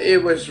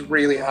 It was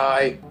really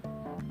high.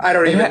 I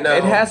don't even know.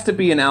 It has to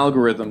be an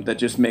algorithm that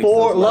just makes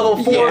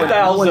level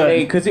 4,000.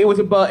 Because it was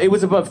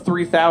above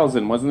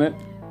 3,000, wasn't it?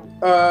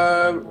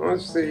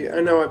 Let's see.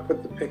 I know I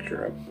put the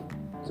picture up.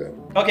 So.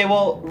 Okay,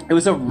 well, it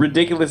was a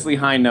ridiculously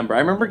high number. I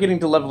remember getting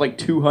to level like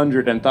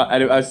 200 and thought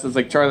I was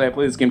like, Charlie, I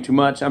played this game too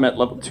much. I'm at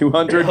level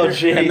 200, Oh,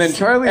 jeez. and then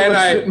Charlie looked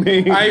at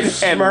me I and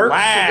smirked.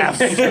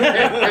 laughed.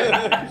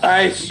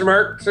 I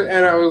smirked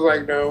and I was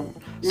like, no.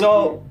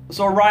 so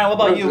Ryan, what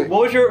about you?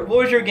 What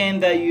was your game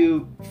that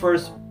you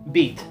first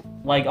beat,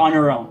 like on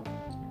your own?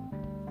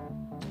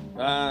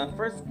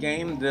 First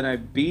game that I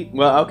beat.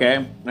 Well,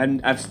 okay,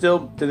 and I've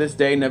still to this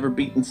day never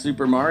beaten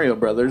Super Mario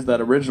Brothers,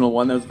 that original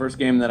one. That was the first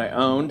game that I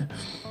owned,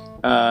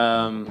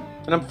 and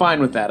I'm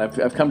fine with that.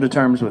 I've come to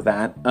terms with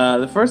that.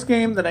 The first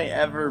game that I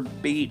ever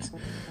beat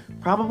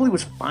probably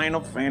was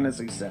Final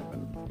Fantasy VII.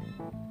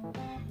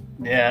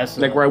 Yeah,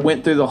 like where I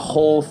went through the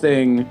whole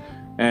thing,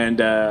 and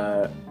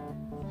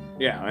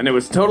yeah, and it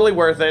was totally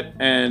worth it.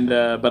 And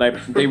but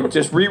they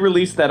just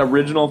re-released that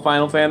original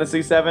Final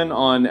Fantasy VII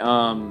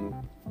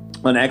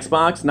on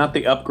Xbox, not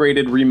the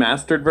upgraded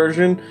remastered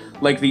version,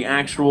 like the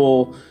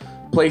actual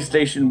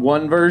PlayStation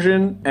 1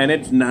 version, and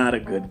it's not a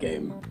good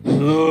game.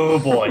 Oh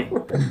boy.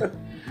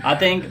 I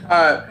think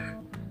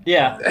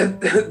yeah.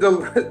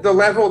 The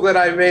level that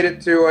I made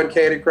it to on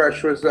Candy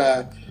Crush was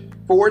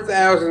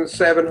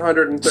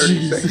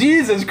 4,736.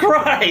 Jesus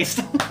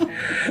Christ!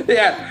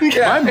 yeah,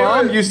 my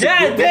mom used to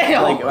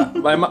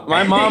damn. like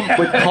my mom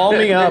would call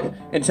me up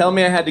and tell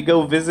me I had to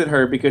go visit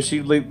her because she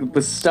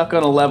was stuck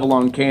on a level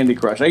on Candy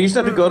Crush. I used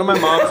to have to go to my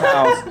mom's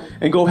house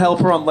and go help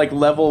her on like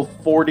level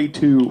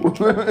 42.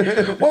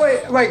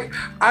 Well, like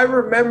I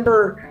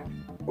remember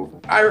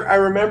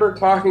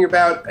talking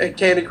about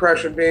Candy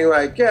Crush and being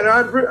like, yeah, no,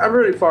 I'm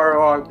really far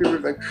along. People are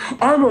like,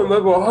 I'm on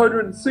level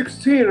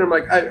 116, and I'm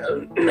like,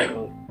 no,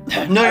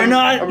 you're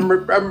not.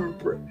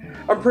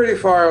 I'm pretty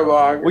far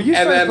along. Well, you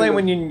started playing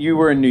when you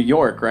were in New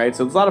York, right?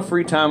 So it's a lot of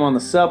free time on the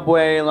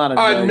subway, a lot of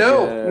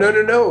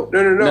no.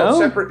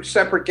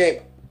 Separate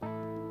game.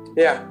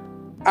 Yeah,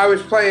 I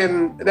was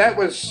playing. That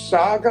was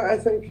Saga, I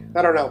think.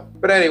 I don't know,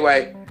 but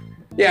anyway,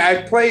 yeah,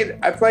 I played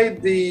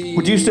the.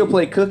 Would you still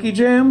play Cookie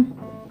Jam?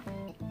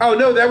 Oh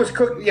no, that was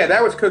Cookie. Yeah,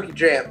 that was Cookie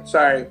Jam.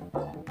 Sorry,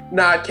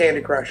 not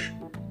Candy Crush.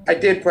 I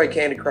did play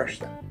Candy Crush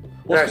though.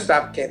 And I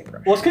stopped Candy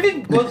Crush. Was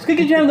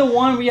Cookie Jam the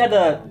one where you had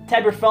to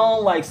tap your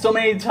phone like so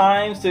many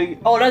times to?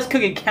 Oh, that's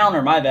Cookie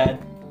Counter. My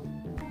bad.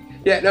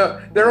 Yeah,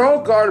 no, they're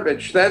all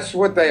garbage. That's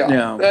what they are.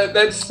 Yeah.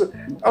 That's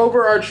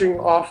overarching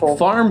awful.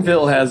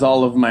 Farmville has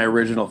all of my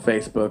original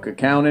Facebook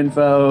account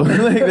info.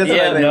 Like, that's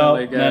Yeah, what I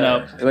think.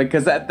 no. Like,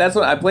 because that's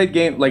what I played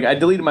game. Like, I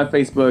deleted my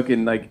Facebook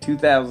in like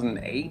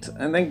 2008,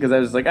 I think, because I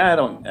was like, I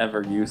don't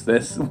ever use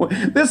this.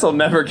 This will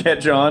never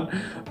catch on.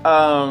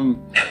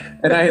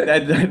 And I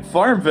had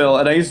Farmville,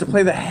 and I used to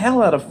play the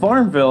hell out of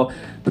Farmville.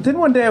 But then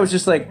one day I was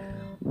just like,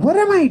 what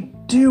am I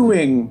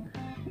doing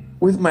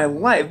with my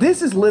life?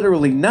 This is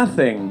literally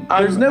nothing.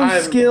 There's no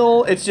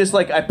skill. It's just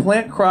like I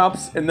plant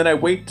crops and then I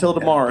wait till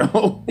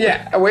tomorrow.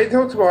 Yeah, I wait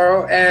till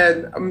tomorrow,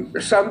 and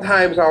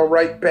sometimes I'll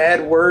write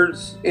bad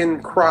words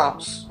in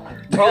crops.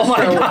 Oh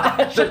my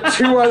gosh!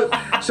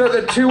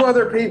 The two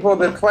other people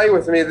that play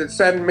with me that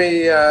send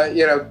me,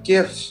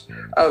 gifts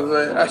of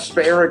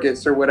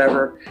asparagus or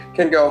whatever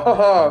can go,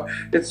 oh,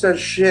 it says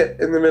shit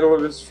in the middle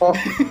of his phone.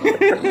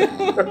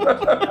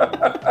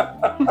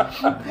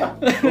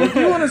 Well, if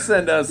you want to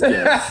send us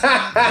gifts,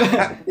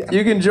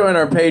 you can join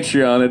our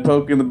Patreon at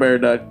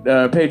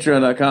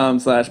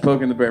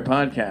patreon.com/PokingTheBear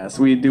podcast.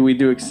 We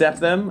do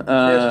accept them.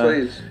 Yes,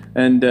 please.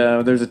 And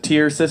there's a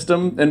tier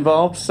system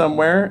involved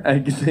somewhere, I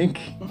think.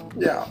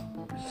 Yeah.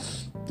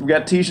 We've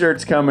got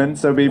T-shirts coming,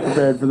 so be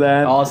prepared for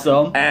that.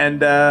 Awesome.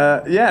 And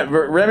yeah,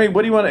 Remy,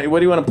 what do you want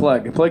to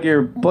plug? Plug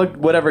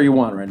whatever you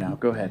want right now.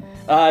 Go ahead.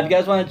 If you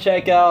guys want to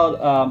check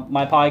out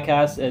my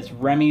podcast, it's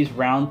Remy's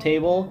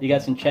Roundtable. You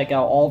guys can check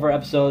out all of our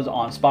episodes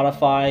on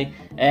Spotify,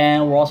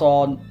 and we're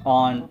also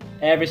on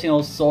every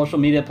single social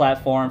media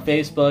platform: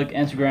 Facebook,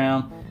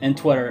 Instagram, and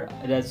Twitter.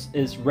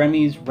 It's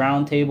Remy's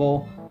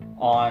Roundtable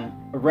on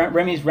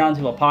Remy's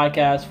Roundtable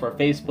podcast for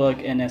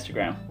Facebook and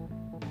Instagram.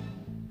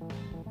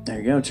 There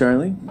you go,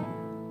 Charlie.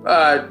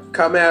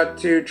 Come out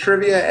to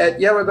trivia at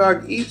Yellow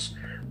Dog Eats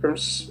from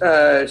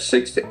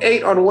 6 to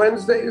 8 on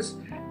Wednesdays,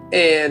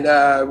 and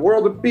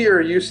World of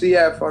Beer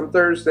UCF on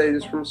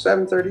Thursdays from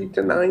 7:30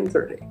 to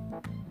 9:30.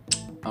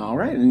 All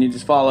right, and you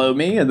just follow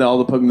me and all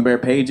the Poking the Bear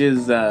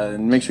pages,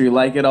 and make sure you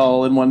like it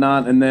all and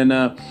whatnot. And then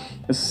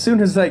as soon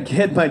as I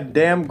get my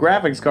damn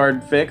graphics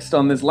card fixed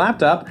on this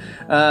laptop,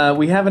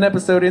 we have an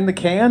episode in the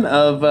can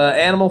of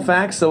Animal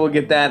Facts, so we'll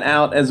get that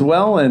out as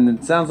well. And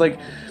it sounds like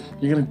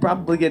You're gonna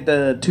probably get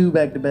 2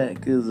 back-to-back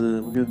because we're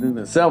gonna do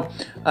this. So,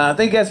 thank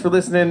you guys for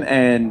listening,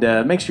 and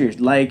make sure you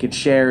like and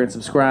share and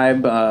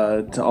subscribe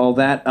to all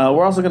that.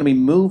 We're also gonna be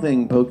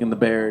moving Poking the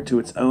Bear to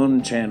its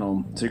own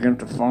channel, so you're gonna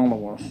have to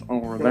follow us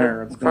over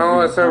there.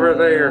 Follow us over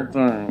there.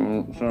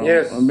 So,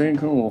 Yes. I'm being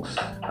cool.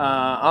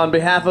 On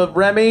behalf of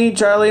Remy,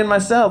 Charlie, and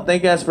myself,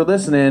 thank you guys for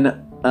listening.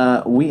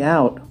 We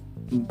out.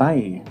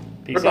 Bye.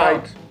 Peace Good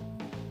out.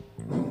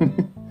 night.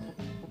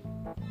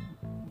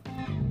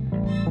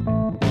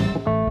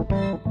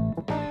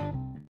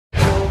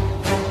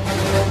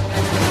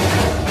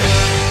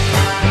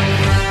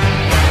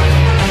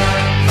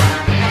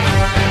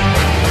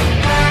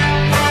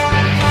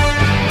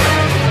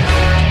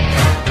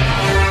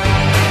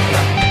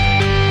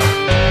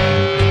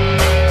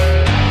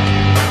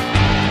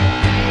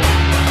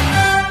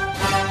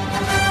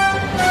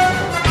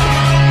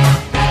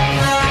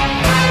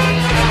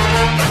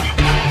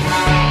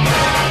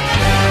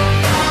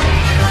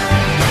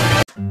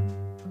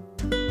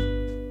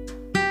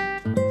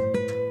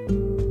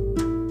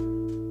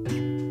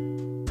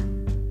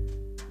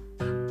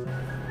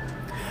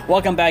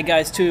 Welcome back,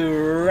 guys,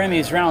 to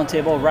Remy's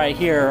Roundtable right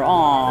here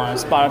on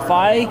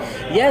Spotify.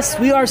 Yes,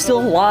 we are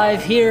still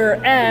live here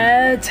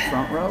at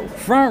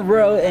Front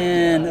Row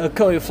in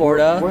Ocoee,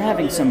 Florida. We're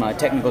having some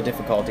technical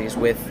difficulties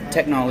with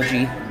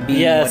technology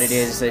being what it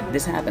is.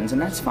 This happens,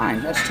 and that's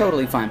fine. That's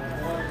totally fine.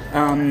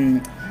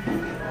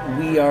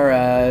 We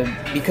are,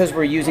 because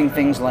we're using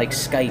things like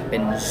Skype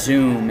and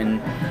Zoom, and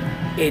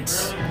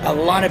it's a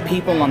lot of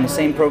people on the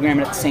same program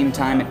at the same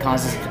time, it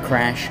causes it to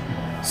crash.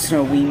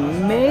 So we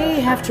may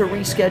have to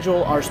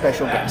reschedule our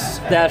special guests.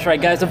 That's right,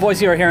 guys. The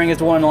voice you are hearing is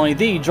the one and only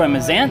the Joy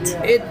Mazant.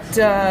 It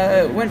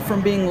went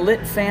from being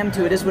lit fam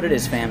to it is what it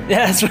is fam.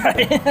 Yeah, that's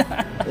right.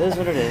 It is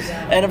what it is.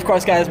 And of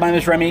course, guys, my name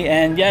is Remy,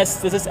 and yes,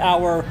 this is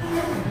our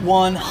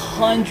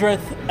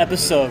 100th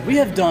episode. We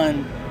have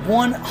done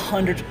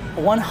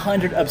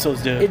 100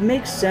 episodes, dude. It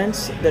makes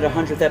sense that a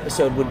 100th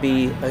episode would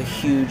be a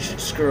huge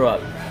screw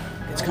up.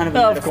 It's kind of a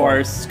metaphor. Of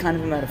course. It's kind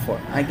of a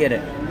metaphor. I get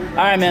it. All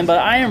right, man, but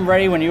I am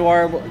ready when you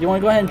are. You want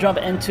to go ahead and jump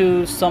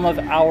into some of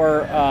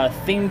our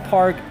theme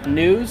park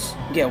news?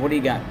 Yeah, what do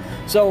you got?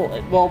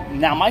 So, well,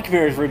 now my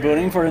computer is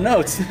rebooting for the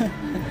notes.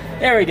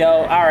 There we go.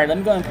 All right, let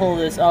me go and pull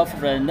this up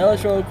for the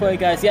notes real quick,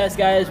 guys. Yes,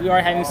 guys, we are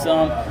having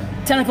some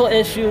technical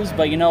issues,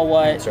 but you know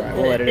what? That's all right.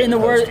 We'll edit it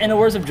in the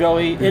words of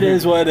Joey, it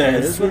is what it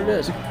is. It is what it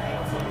is.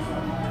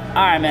 All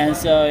right, man.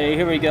 So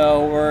here we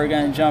go. We're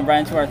gonna jump right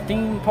into our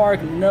theme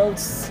park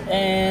notes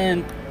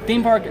and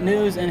theme park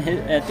news and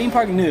theme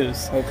park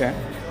news. Okay.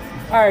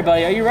 All right,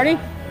 buddy. Are you ready?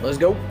 Let's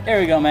go. There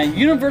we go, man.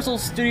 Universal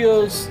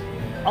Studios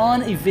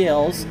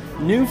unveils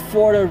new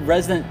Florida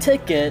resident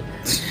ticket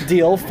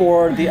deal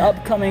for the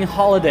upcoming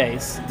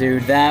holidays.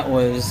 Dude, that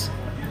was...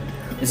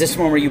 Is this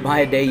one where you buy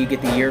a day, you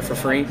get the year for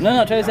free? No,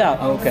 check this out.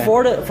 Okay.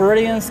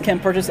 Floridians can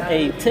purchase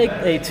a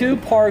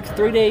two-park,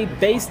 3-day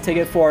base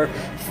ticket for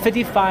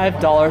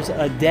 $55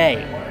 a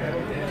day.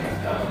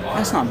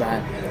 That's not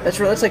bad.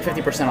 That's like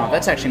 50% off.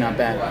 That's actually not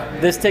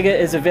bad. This ticket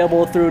is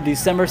available through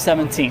December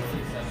 17th.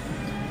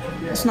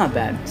 It's not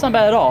bad. It's not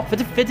bad at all.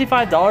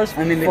 $55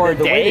 I mean, for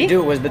the a day? way to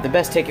do it was, but the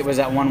best ticket was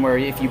that one where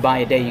if you buy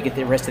a day, you get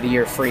the rest of the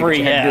year free. But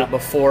you had to do it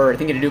before, I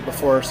think you had to do it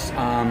before,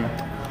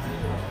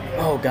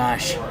 oh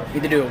gosh. You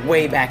had to do it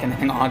way back in, I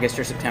think, August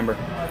or September.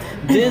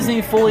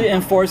 Disney fully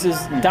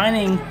enforces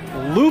dining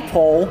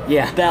loophole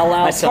that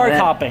allows park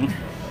hopping.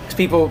 Because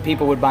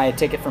people would buy a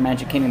ticket for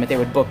Magic Kingdom, but they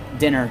would book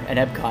dinner at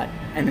Epcot,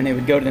 and then they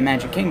would go to the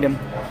Magic Kingdom,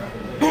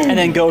 and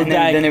then go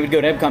back. Then they would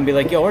go to Epcot and be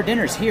like, "Yo, our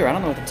dinner's here. I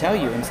don't know what to tell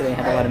you," and so they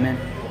had to let them in.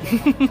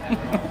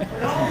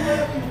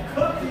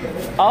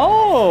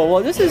 Oh,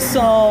 well, this is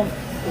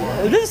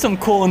some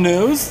cool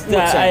news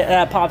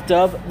that popped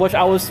up, which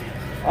I was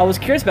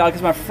curious about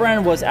because my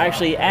friend was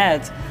actually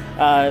at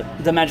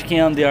the Magic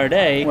Kingdom the other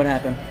day. What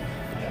happened?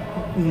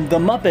 The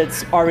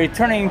Muppets are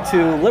returning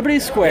to Liberty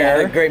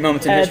Square. Yeah, great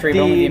moments in history.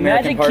 At The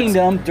Magic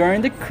Kingdom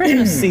during the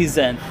Christmas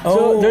season.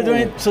 Oh.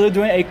 So they're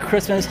doing a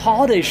Christmas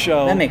holiday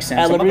show. That makes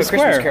sense. At Liberty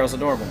Square. Christmas Carol's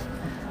adorable.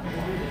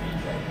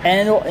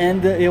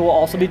 And it will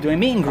also be doing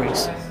meet and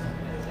greets.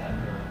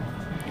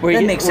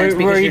 That makes sense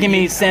where you can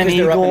meet Sam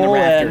Eagle. Up in the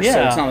rafters, and, yeah.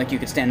 So it's not like you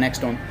could stand next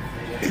to them.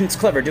 It's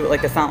clever. Do it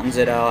like the fountains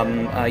at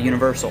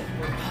Universal.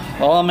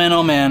 Oh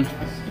man.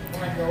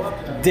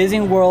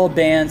 Disney World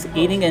bans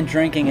eating and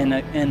drinking in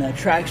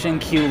attraction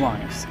queue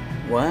lines.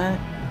 What?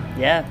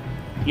 Yeah,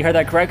 you heard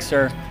that correct,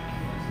 sir.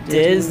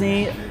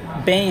 Disney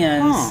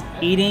bans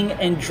eating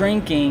and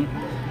drinking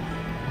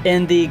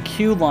in the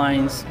queue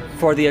lines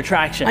for the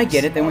attractions. I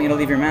get it. They want you to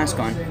leave your mask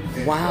on.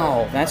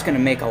 Wow, that's going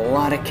to make a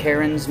lot of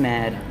Karens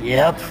mad.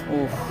 Yep.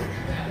 Oof.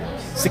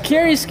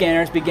 Security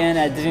scanners began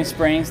at Disney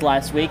Springs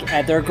last week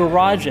at their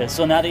garages.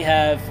 So now they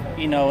have,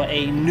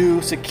 a new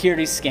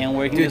security scan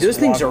where you can Dude, just those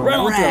things are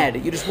walk rad.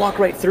 through. You just walk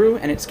right through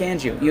and it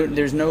scans you.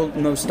 There's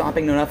no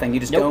stopping, no nothing. You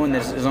just go and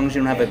as long as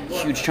you don't have a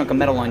huge chunk of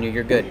metal on you,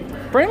 you're good.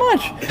 Pretty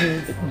much.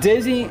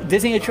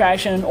 Disney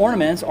attraction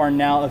ornaments are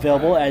now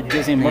available at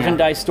Disney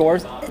merchandise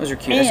stores. Those are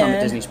cute. I saw them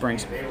at Disney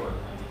Springs.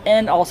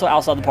 and also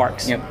outside the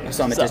parks. Yep, I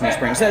saw them at So- Disney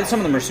Springs. Some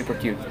of them are super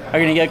cute. Are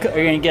you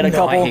gonna get a No,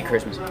 couple? I hate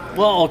Christmas.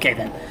 Well, okay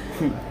then.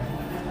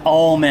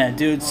 Oh man,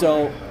 dude.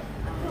 So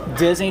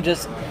Disney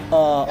just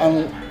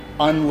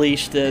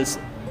unleashed this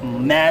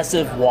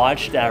massive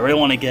watch that I really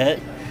want to get.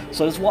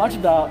 So this watch is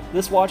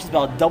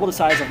about double the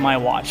size of my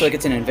watch. So like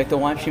it's an Invicta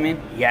watch, you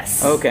mean?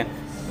 Yes. Okay.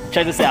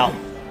 Check this out.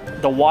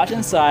 The watch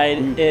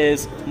inside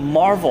is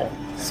Marvel.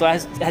 So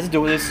it has to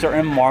do with a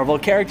certain Marvel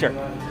character.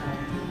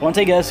 Want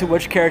to take a guess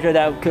which character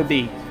that could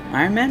be?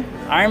 Iron Man?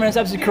 Iron Man is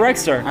absolutely correct,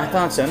 sir. I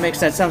thought so. It makes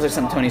sense. Sounds like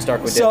something Tony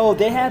Stark would do. So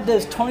they have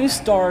this Tony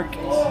Stark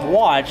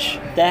watch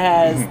that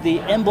has the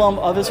emblem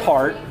of his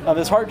heart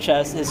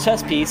chest, his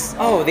chest piece.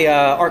 Oh, the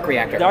arc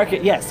reactor. The arc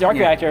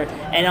reactor.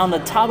 And on the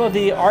top of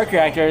the arc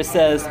reactor it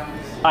says,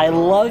 "I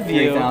love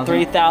you."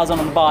 3,000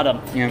 on the bottom.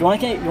 Yeah. You want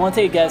to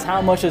take a guess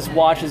how much this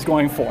watch is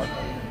going for?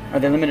 Are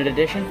they limited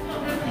edition?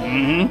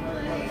 Mm-hmm.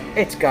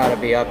 It's got to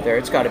be up there.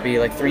 It's got to be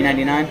like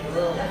 $3.99.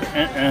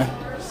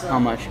 How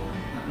much?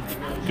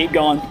 Keep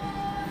going.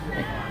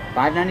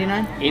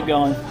 $5.99? Keep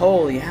going.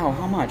 Holy hell!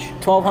 How much?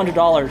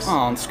 $1,200.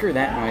 Oh, screw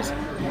that noise.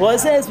 Well, it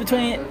says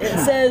between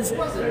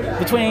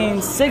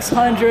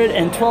 $600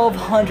 and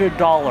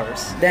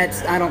 $1,200.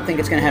 That's. I don't think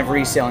it's gonna have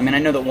resale. I mean, I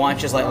know that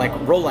watches like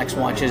Rolex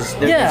watches,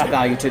 there's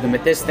value to them,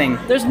 but this thing.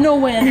 There's no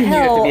way in you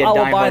have to hell be a I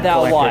will buy diehard that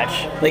collector.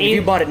 watch. Like if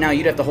you bought it now,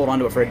 you'd have to hold on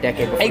to it for a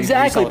decade before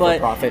Exactly, you resell it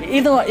for but profit.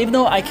 even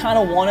though I kind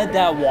of wanted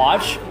that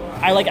watch,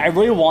 I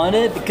really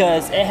wanted it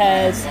because it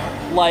has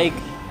like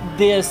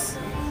this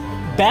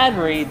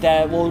battery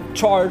that will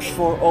charge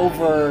for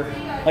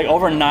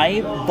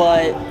overnight,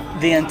 but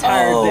the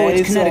entire day.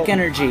 It's kinetic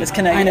energy. It's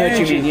kinetic I know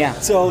energy. what you mean. Yeah.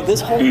 So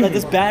this whole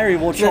this battery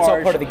will charge. That's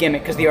all part of the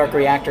gimmick because the arc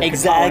reactor.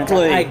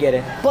 Exactly. I get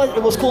it. But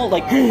it was cool.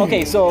 Like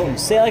okay, so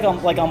say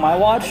on my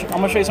watch, I'm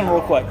gonna show you something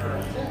real quick.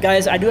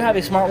 Guys, I do have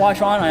a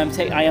smartwatch on. I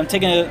am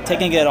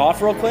taking it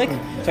off real quick,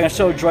 so I can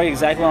show Dre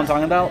exactly what I'm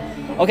talking about.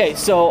 Okay,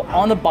 so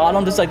on the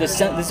bottom, these are the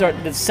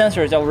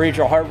sensors that will read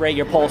your heart rate,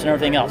 your pulse, and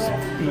everything else.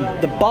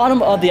 The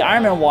bottom of the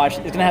Iron Man watch is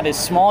going to have a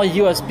small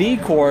USB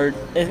cord.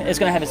 It's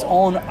going to have its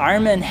own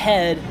Iron Man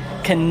head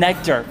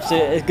connector, so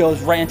it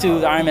goes right into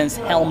the Iron Man's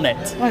helmet.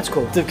 That's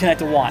cool. To connect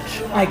the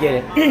watch. I get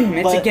it.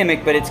 It's a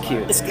gimmick, but it's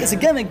cute. It's a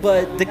gimmick,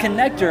 but the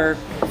connector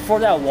for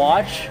that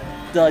watch,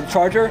 the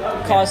charger,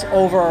 costs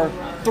over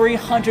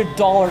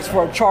 $300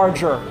 for a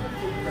charger.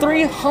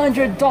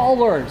 $300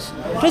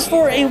 just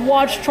for a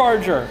watch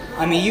charger.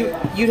 I mean,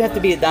 you'd have to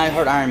be a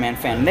diehard Iron Man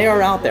fan. They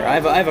are out there.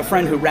 I have a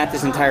friend who wrapped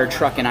his entire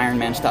truck in Iron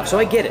Man stuff, so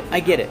I get it.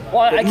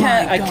 Well,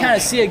 I kind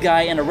of see a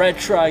guy in a red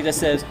truck that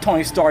says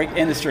Tony Stark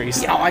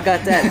Industries. Yeah, I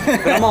got that.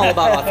 But I'm all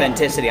about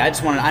authenticity. I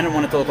don't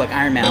want it to look like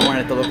Iron Man. I want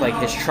it to look like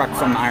his truck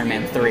from Iron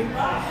Man 3.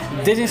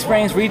 Disney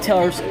Springs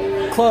retailers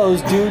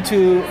closed due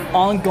to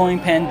ongoing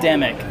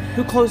pandemic.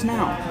 Who closed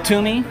now?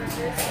 Toomey.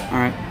 All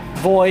right.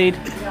 Void.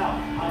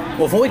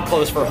 Well, Void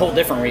closed for a whole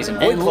different reason.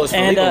 Void closed for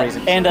legal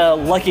reasons. And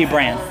Lucky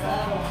Brand.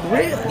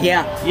 Really?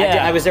 Yeah.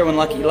 I was there when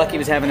Lucky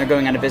was having their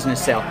going out of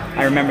business sale.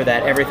 I remember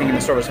that. Everything in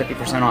the store was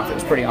 50% off. It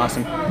was pretty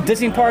awesome.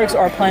 Disney parks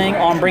are planning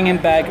on bringing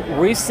back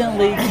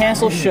recently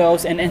canceled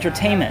shows and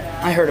entertainment.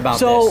 I heard about this.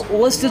 So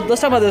let's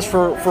talk about this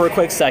for a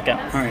quick second.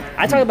 All right.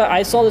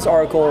 I saw this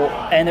article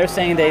and they're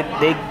saying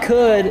they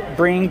could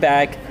bring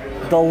back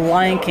The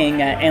Lion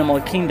King at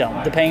Animal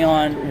Kingdom, depending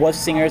on what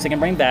singers they can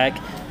bring back.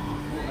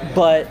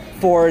 But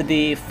for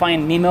the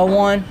Find Nemo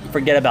one,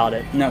 forget about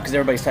it. No, because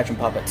everybody's touching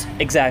puppets.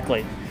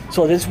 Exactly.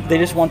 So they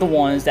just want the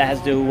ones that has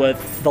to do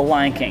with The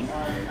Lion King.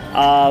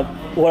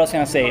 What else can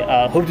I say?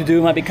 Hoop to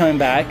Do might be coming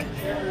back.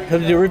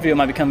 Hoop to Do Review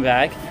might be coming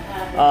back.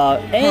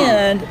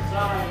 And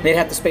they'd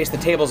have to space the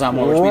tables out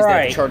more, which means they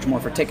have to charge more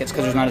for tickets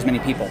because there's not as many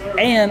people.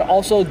 And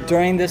also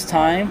during this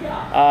time,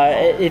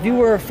 if you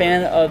were a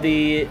fan of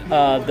the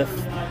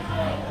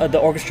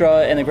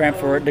orchestra and the Grand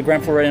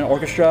Floridian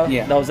Orchestra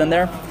that was in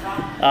there,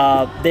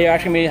 they're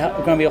actually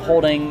going to be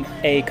holding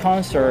a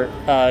concert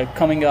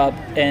coming up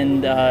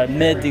in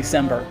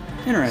mid-December.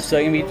 Interesting. So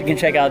you can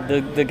check out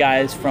the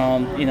guys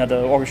from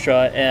the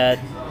orchestra at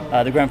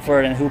the Grand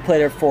Floridian who played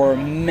there for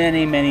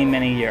many, many,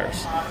 many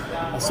years.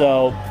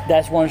 So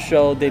that's one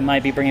show they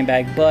might be bringing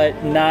back,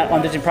 but not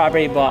on Disney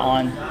property, but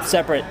on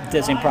separate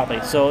Disney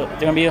property. So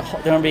they're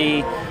gonna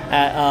be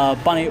at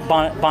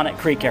Bonnet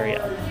Creek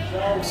area.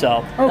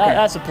 So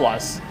that's a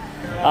plus.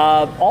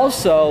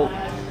 Also,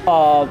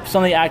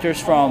 some of the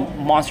actors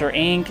from Monster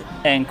Inc.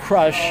 and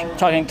Crush,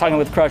 talking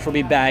with Crush, will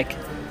be back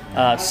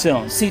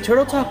soon. See,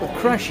 Turtle Talk with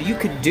Crush, you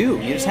could do.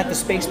 You just have to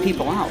space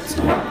people out.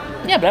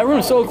 Yeah, but that room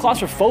is so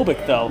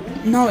claustrophobic, though.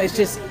 No, it's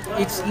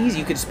easy.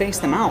 You could space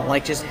them out.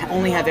 Like, just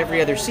only have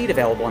every other seat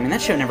available. I mean,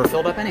 that show never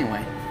filled up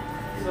anyway.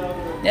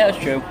 Yeah, that's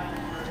true.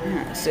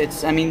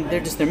 Yeah, I mean,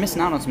 they're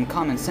missing out on some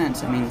common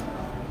sense. I mean,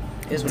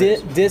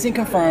 Disney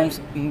confirms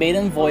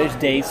maiden voyage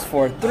dates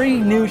for 3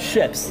 new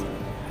ships.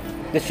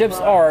 The ships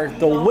are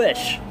the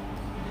Wish.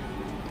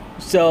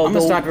 So I'm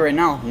gonna stop you right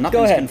now.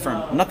 Go ahead.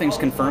 Confirmed. Nothing's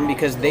confirmed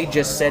because they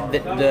just said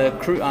that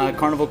the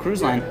Carnival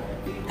Cruise Line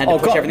had to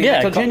push everything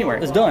back till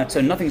January. It's done.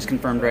 So nothing's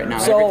confirmed right now.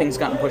 So, Everything's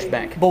gotten pushed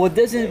back. But what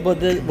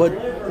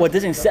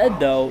Disney said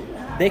though,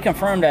 they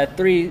confirmed that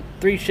three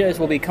ships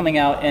will be coming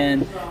out in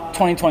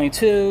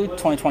 2022,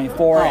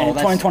 2024, and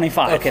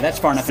 2025. Okay, that's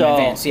far enough in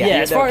advance.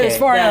 Yeah, it's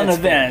far enough in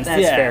advance.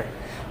 That's fair.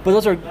 But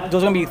those are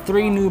going to be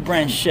 3 new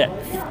brand ships.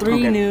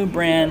 3 new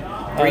brand.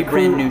 3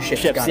 brand new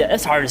ships. Yeah,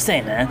 that's hard to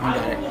say, man. I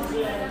got it.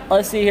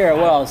 Let's see here.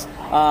 What else?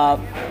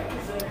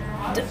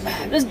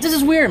 This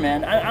is weird,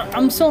 man.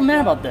 I'm so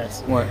mad about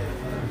this. What?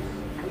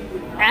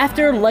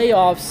 After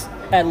layoffs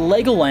at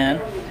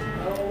Legoland,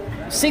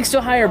 seeks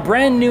to hire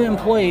brand new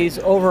employees,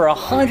 over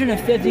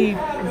 150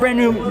 brand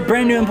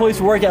new employees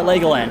to work at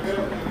Legoland.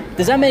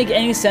 Does that make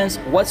any sense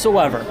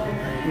whatsoever?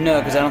 No,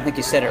 because I don't think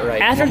you said it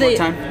right. After One more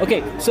time.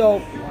 Okay, so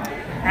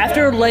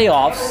after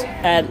layoffs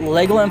at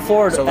Legoland,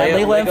 Florida,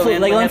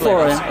 Legoland,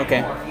 Florida,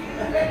 okay.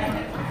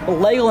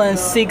 Legoland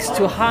seeks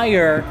to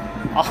hire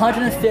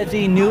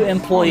 150 new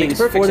employees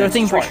for their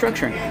theme park.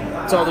 Restructuring.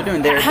 That's all they're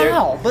doing.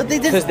 How? But they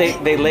did because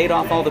they laid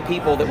off all the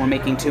people that were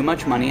making too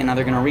much money, and now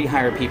they're going to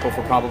rehire people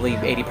for probably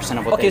 80%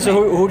 of what. Okay,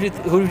 so who do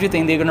you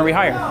think they're going to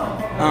rehire?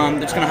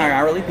 They're just going to hire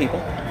hourly people,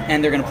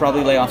 and they're going to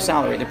probably lay off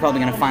salary. They're probably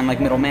going to find like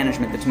middle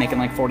management that's making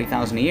like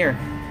 $40,000 a year,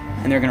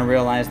 and they're going to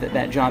realize that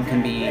that job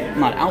can be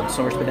not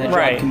outsourced, but that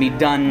job can be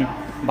done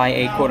by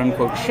a quote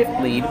unquote shift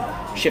lead.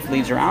 Shift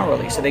leads are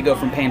hourly, so they go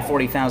from paying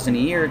 $40,000 a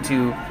year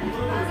to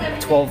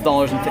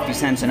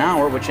 $12.50 an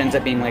hour, which ends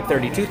up being like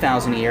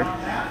 $32,000 a year.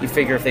 You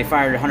figure if they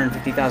fired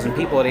 150,000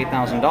 people at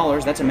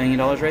 $8,000, that's $1 million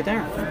right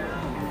there.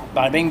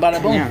 Bada bing,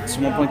 bada boom. Yeah, it's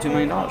 $1.2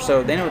 million.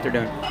 So they know what they're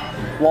doing.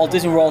 Walt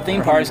Disney World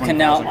theme parks can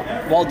now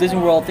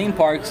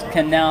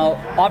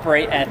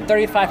operate at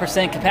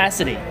 35%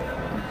 capacity.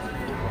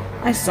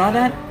 I saw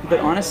that,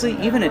 but honestly,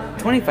 even at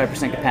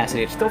 25%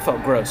 capacity, it still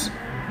felt gross.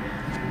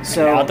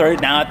 So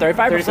now at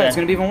 35%. It's going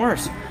to be even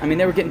worse. I mean,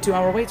 they were getting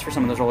 2-hour waits for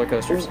some of those roller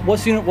coasters.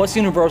 What's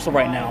Universal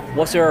right now?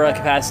 What's their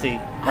capacity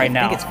right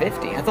now? I think it's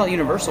 50. I thought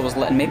Universal was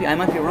letting. Maybe I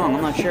might be wrong.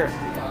 I'm not sure.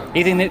 Do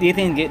you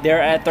think they're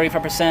at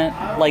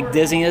 35% like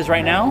Disney is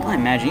right now? I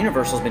imagine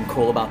Universal's been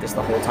cool about this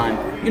the whole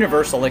time.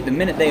 Universal, like the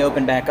minute they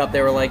opened back up,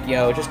 they were like,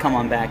 "Yo, just come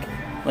on back."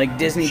 Like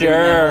Disney,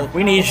 sure,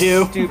 we need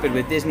you. Stupid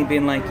with Disney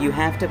being like, you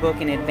have to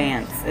book in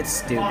advance. It's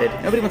stupid.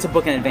 Nobody wants to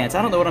book in advance.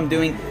 I don't know what I'm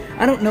doing.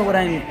 I don't know what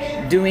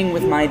I'm doing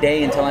with my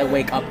day until I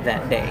wake up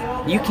that day.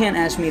 You can't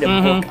ask me to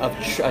book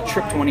a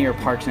trip to one of your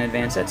parks in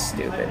advance. That's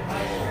stupid.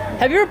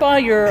 Have you ever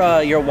bought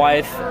your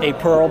wife a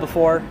Pearl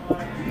before?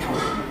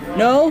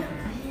 No?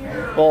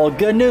 Well,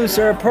 good news,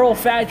 sir. Pearl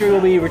Factory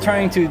will be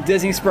returning to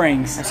Disney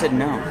Springs. I said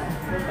no.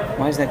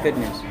 Why is that good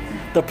news?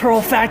 The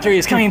Pearl Factory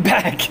is coming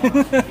back.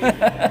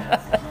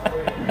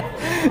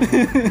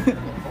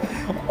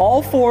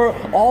 All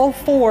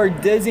four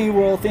Disney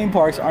World theme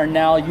parks are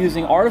now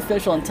using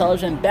artificial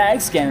intelligent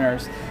bag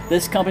scanners.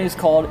 This company is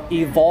called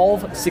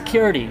Evolve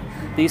Security.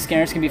 These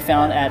scanners can be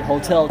found at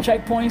hotel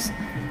checkpoints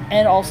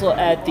and also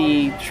at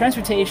the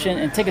transportation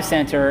and ticket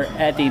center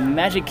at the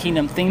Magic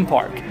Kingdom theme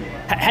park.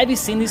 Have you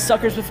seen these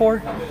suckers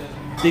before?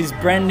 These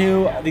brand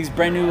new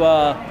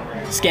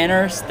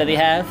scanners that they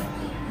have?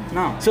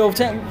 No. So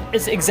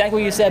it's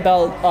exactly what you said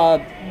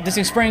about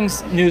Disney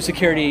Springs new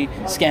security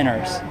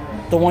scanners,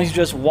 the ones you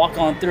just walk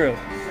on through,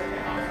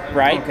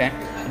 right? Okay.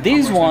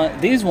 These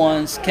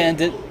ones can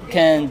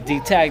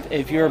detect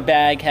if your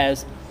bag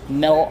has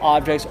metal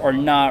objects or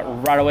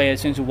not right away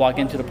as soon as you walk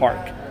into the park,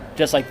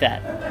 just like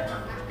that.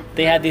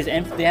 They have these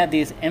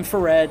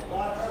infrared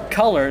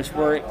colors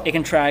where it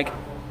can track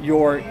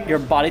your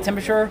body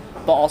temperature,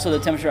 but also the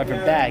temperature of your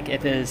bag.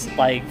 If it's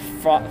like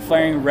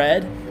flaring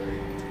red,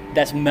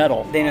 that's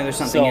metal. They know there's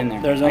something in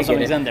there. There's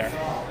something in there.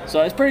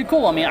 So it's pretty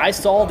cool. I mean, I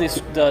saw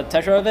the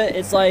texture of it.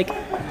 It's like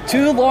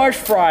 2 large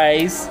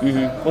fries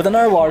with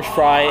another large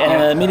fry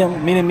and a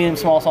medium,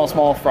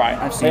 small fry.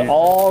 I've seen it.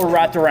 All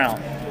wrapped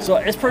around. So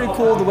it's pretty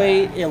cool the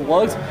way it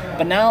looks.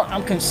 But now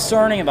I'm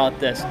concerning about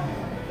this.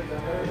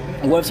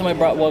 What if somebody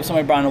brought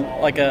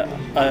like a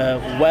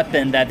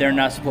weapon that they're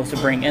not supposed to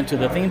bring into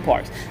the theme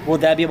parks? Will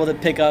that be able to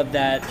pick up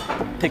that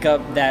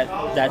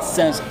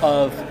sense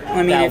of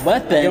that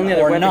weapon the only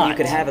other or weapon not? you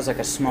could have is like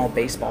a small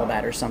baseball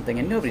bat or something,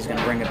 and nobody's going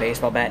to bring a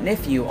baseball bat. And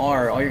if you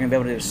are, all you're going to be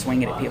able to do is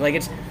swing it at people. Like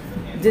it's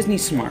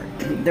Disney's smart.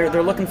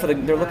 They're looking for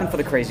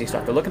the crazy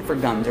stuff. They're looking for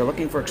guns. They're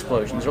looking for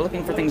explosions. They're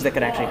looking for things that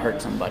could actually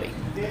hurt somebody.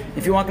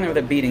 If you're walking there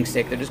with a beating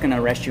stick, they're just going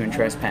to arrest you and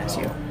trespass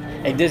you.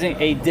 A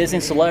Disney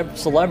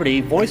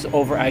celebrity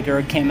voiceover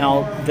actor came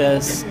out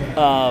this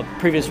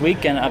previous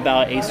weekend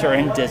about a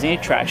certain Disney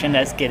attraction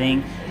that's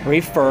getting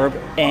refurbed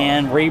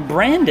and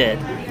rebranded.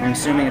 I'm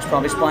assuming it's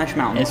probably Splash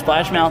Mountain. It's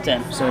Splash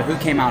Mountain. So who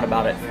came out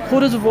about it? Who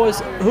does the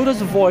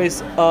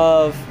voice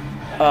of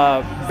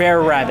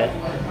Bear Rabbit?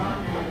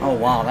 Oh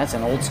wow, that's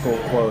an old school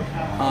quote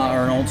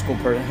or an old school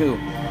person. Who?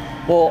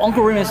 Well,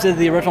 Uncle Remus did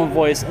the original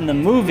voice in the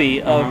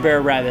movie of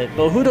Bear Rabbit,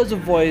 but who does the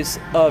voice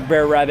of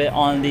Bear Rabbit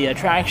on the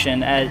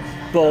attraction at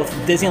both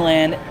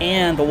Disneyland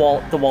and the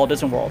Walt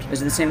Disney World?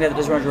 Is it the same guy that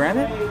does Roger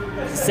Rabbit?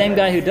 It's the same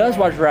guy who does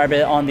Roger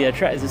Rabbit on the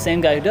attraction. It's the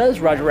same guy who does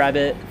Roger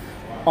Rabbit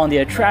on the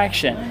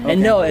attraction. Okay.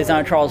 And no, it's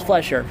not Charles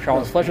Fletcher.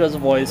 Charles Fletcher does the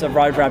voice of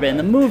Roger Rabbit in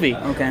the movie.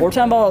 Okay. We're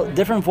talking about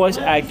different voice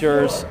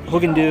actors who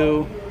can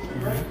do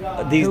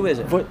these. Who is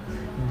it?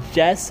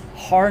 Jess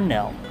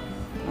Harnell.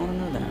 I don't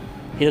know that.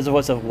 He does the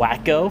voice of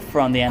Wacko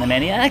from the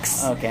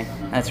Animaniacs. Okay,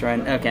 that's right.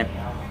 Okay,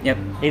 yep.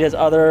 He does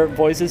other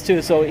voices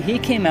too. So he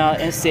came out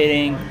and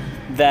stating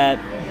that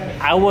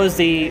I was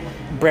the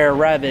Brer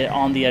Rabbit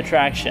on the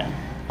attraction.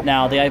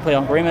 Now, the guy who played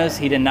Uncle Remus,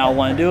 he did not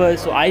want to do it,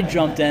 so I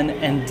jumped in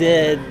and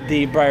did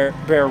the Brer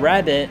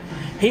Rabbit.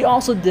 He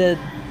also did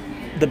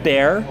the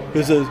bear,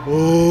 who says,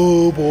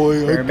 "Oh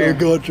boy, I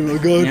got you, I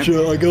got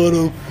you, I got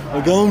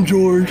him,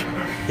 George."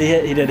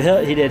 He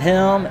did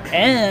him,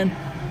 and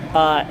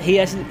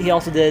he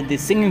also did the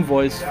singing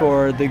voice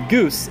for the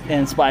goose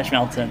in Splash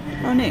Mountain.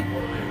 Oh, neat.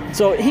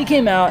 So he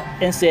came out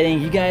and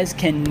stating, "You guys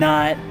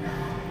cannot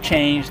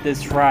change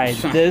this ride.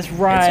 This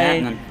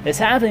ride is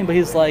happening." But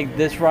he's like,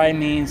 "This ride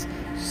means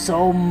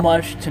so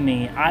much to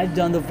me. I've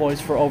done the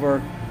voice for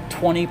over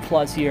 20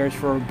 plus years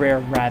for Brer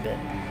Rabbit."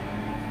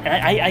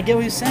 And I get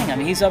what he's saying. I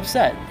mean, he's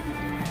upset.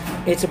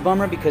 It's a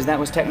bummer because that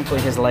was technically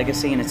his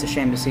legacy, and it's a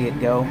shame to see it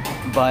go.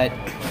 But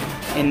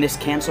in this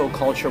cancel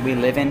culture we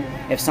live in,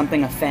 if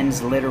something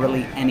offends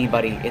literally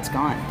anybody, it's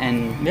gone.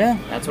 And yeah,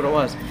 that's what it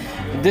was.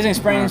 Disney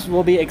Springs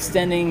will be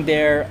extending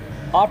their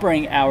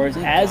operating hours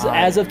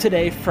as of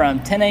today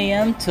from 10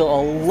 a.m. till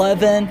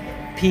 11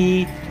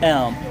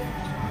 p.m.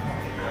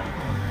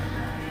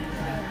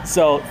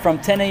 So from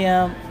 10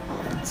 a.m.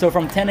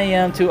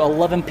 to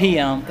 11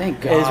 p.m.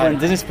 Thank God. is when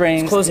Disney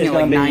Springs it's closing is at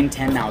like going to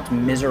 9:10 now. It's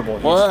miserable.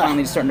 It's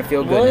finally starting to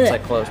feel good. And it's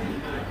like closed.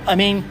 I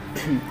mean,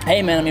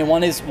 hey man, I mean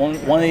one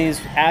of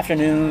these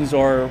afternoons,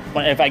 or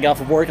if I get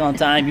off of work on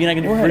time, you're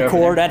not going to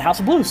record at House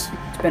of Blues.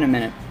 It's been a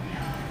minute.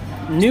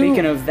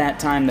 Speaking of that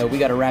time, though, we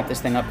got to wrap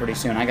this thing up pretty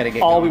soon. I got to get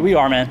going. Oh, we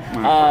are, man.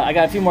 I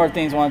got a few more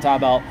things I want to talk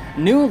about.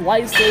 New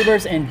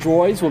lightsabers and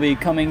droids will be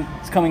coming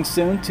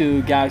soon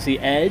to Galaxy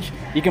Edge.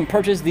 You can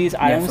purchase these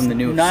items from the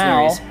new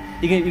now. series.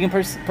 You can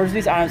purchase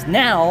these items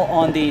now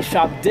on the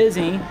Shop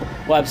Disney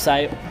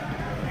website.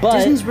 But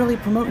Disney's really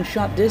promoting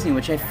Shop Disney,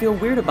 which I feel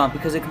weird about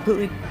because it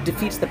completely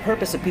defeats the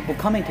purpose of people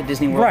coming to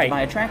Disney World to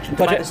buy attractions,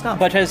 to buy the stuff.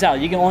 But check this out.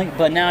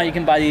 But now you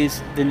can buy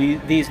these new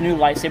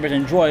lightsabers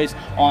and droids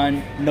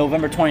on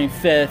November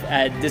 25th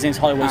at Disney's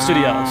Hollywood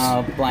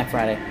Studios. Black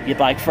Friday. Yeah,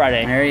 Black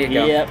Friday. There you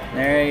go. Yep.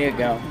 There you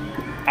go.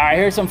 All right,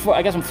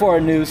 I got some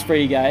Florida news for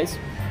you guys.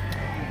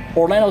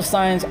 Orlando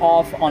signs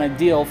off on a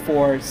deal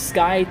for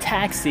Sky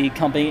Taxi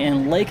Company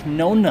in Lake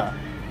Nona.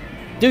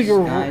 Dude, you're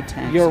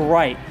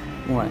right.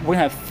 What? We're gonna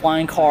have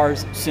flying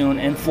cars soon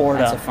in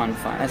Florida. That's a fun.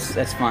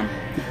 That's fun.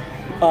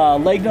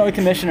 Lake Nona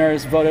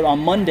commissioners voted on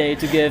Monday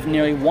to give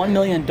nearly $1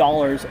 million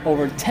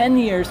over 10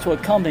 years to a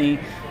company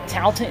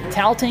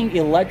touting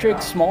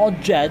electric small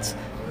jets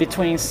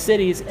between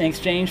cities in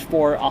exchange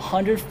for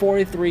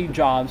 143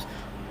 jobs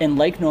in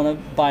Lake Nona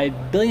by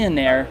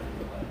billionaire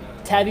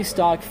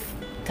Tavistock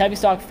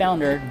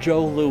founder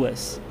Joe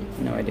Lewis.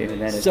 No idea who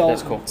that is. So,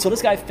 that's cool. So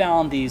this guy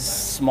found these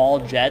small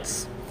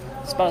jets,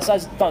 it's about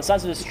the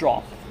size of a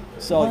straw.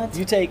 So What?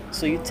 you take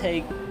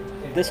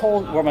this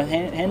whole where my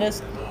hand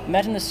is.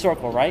 Imagine this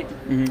circle, right?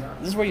 Mm-hmm.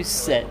 This is where you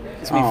sit.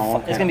 It's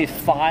gonna be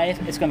five.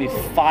 It's gonna be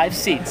 5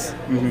 seats,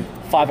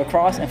 5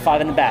 across and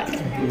 5 in the back.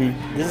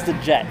 Mm-hmm. This is the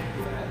jet.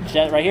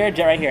 Jet right here,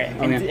 jet right here.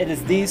 And it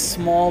is these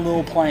small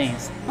little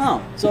planes. Oh.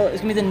 So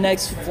it's gonna be the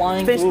next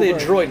flying. It's basically Uber.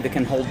 a droid that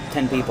can hold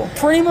 10 people.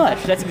 Pretty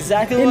much. That's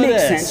exactly what it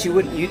is. It makes sense.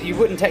 You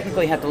wouldn't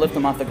technically have to lift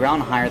them off the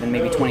ground higher than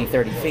maybe 20,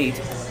 30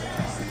 feet.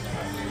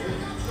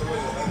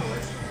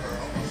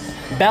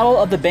 Battle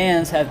of the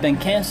Bands have been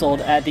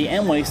canceled at the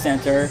Amway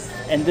Center,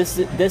 and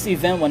this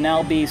event will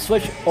now be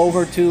switched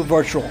over to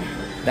virtual.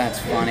 That's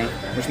funny,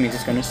 which means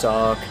it's gonna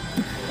suck.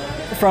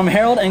 From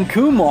Harold and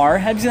Kumar,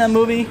 have you seen that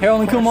movie,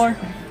 Harold and Kumar?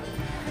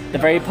 The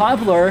very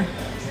popular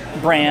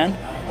brand.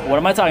 What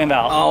am I talking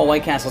about? Oh,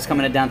 White Castle's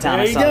coming to downtown.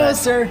 There I you saw go, that.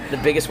 sir. The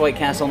biggest White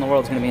Castle in the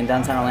world is going to be in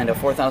downtown Orlando,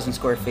 4,000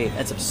 square feet.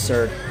 That's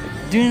absurd.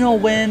 Do you know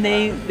when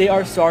they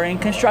are starting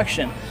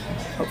construction?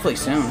 Hopefully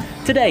soon.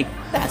 Today.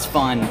 That's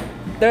fun.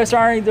 They're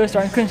starting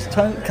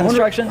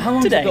construction How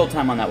long today. is the build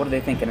time on that? What are they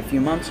thinking? A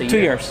few months? 2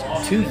 years.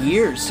 2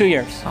 years? 2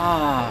 years.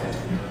 Ah.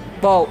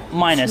 Well,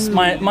 minus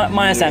that.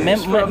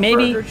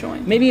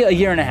 Maybe a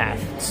year and a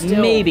half.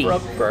 Still, maybe. for a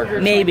burger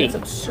joint, Maybe. That's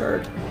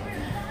absurd.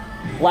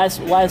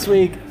 Last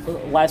week,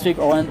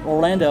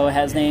 Orlando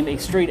has named a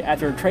street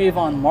after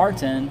Trayvon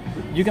Martin.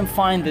 You can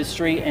find this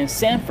street in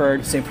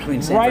Sanford,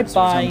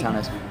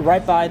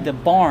 right by the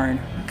Barn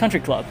Country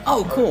Club.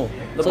 Oh, cool.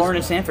 The Barn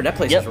in Sanford. That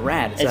place is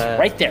rad. It's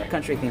right there.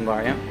 Country theme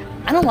bar, yeah.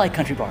 I don't like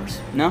country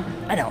bars. No?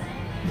 I don't.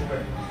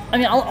 I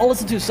mean, I'll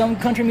listen to some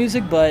country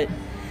music, but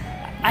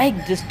I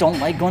just don't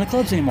like going to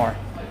clubs anymore.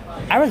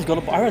 I rather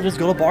just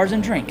go to bars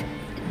and drink.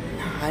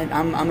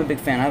 I'm a big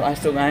fan. I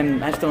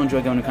still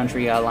enjoy going to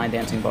country line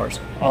dancing bars.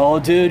 Oh,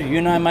 dude, you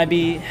and I might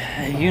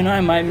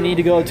need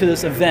to go to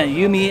this event.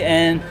 You, me,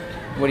 and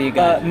what do you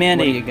got?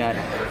 Mandy. What do you got?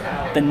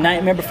 The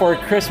Nightmare Before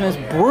Christmas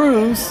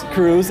Brews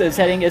Cruise is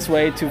heading its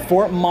way to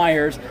Fort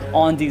Myers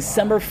on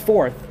December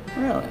 4th.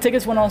 Really?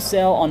 Tickets went on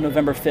sale on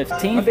November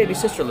 15th. My baby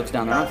sister lives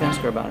down there. I'll have to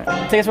ask her about it.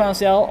 Tickets went on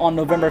sale on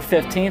November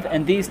 15th,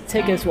 and these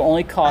tickets will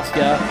only cost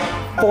you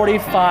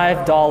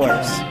 $45.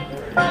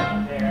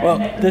 Well,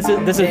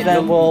 this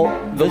event will.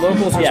 The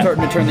locals are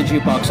starting to turn the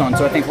jukebox on,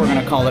 so I think we're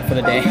gonna call it for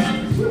the day.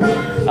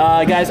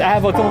 Guys, I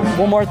have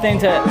one more thing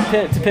to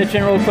pitch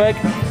in real quick.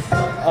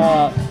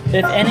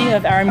 If any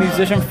of our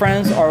musician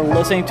friends are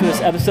listening to this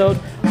episode,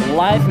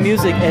 live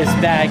music is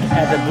back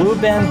at the Blue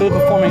Bamboo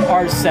Performing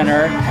Arts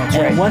Center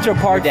in Winter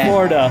Park,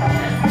 Florida.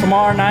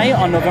 Tomorrow night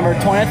on November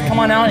 20th, come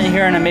on out and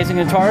hear an amazing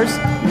guitarist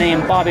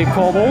named Bobby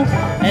Coble.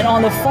 And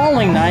on the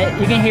following night,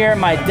 you can hear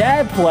my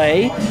dad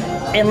play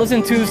and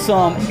listen to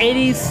some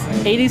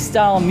 80s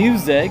style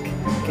music.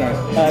 Okay.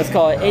 It's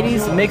called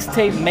 80s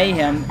Mixtape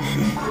Mayhem.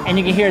 And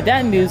you can hear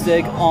that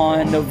music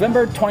on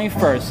November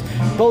 21st.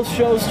 Both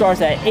shows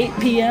starts at 8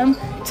 p.m.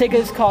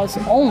 Tickets cost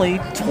only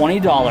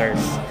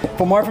 $20.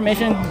 For more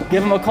information,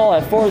 give them a call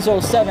at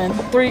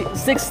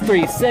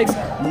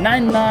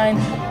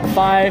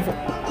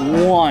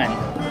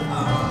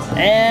 407-636-9951.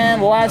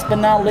 And last but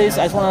not least,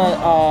 I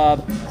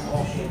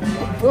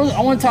want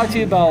to talk to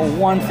you about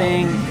one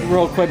thing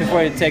real quick before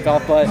I take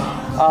off. But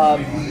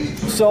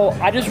so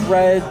I just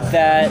read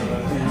that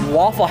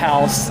Waffle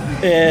House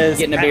is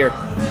getting a beer.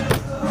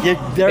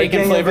 They're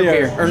bacon flavored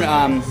beer. Or,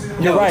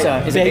 You're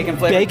right. Is it bacon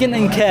flavored? Bacon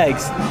and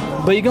kegs.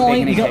 But you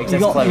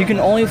can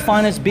only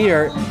find this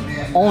beer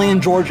only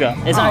in Georgia.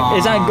 It's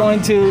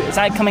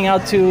not coming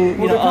out to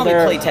they're probably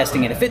other play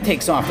testing it. If it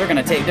takes off, they're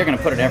gonna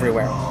put it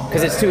everywhere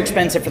because it's too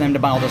expensive for them to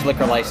buy all those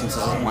liquor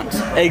licenses at once.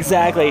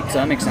 Exactly. So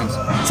that makes sense.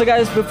 So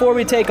guys, before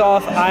we take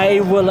off, I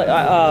would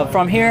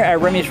from here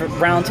at Remy's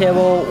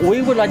Roundtable,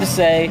 we would like to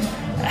say,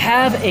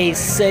 have a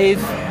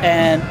safe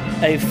and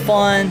a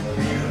fun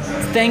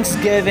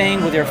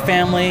Thanksgiving with your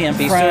family and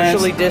friends. Be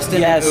socially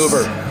distant. Yes. And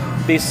Uber.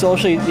 Be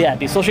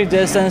socially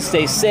distant.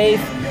 Stay safe,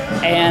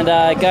 and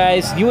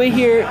guys, you will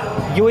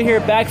hear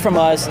back from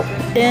us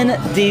in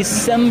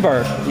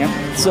December. Yep.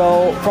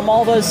 So from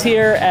all of us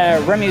here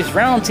at Remy's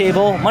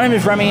Roundtable, my name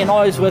is Remy, and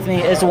always with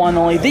me is the one and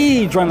only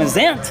the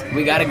Drumazant.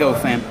 We gotta go,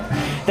 fam.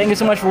 Thank you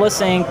so much for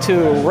listening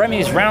to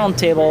Remy's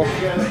Roundtable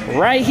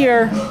right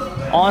here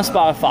on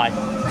Spotify.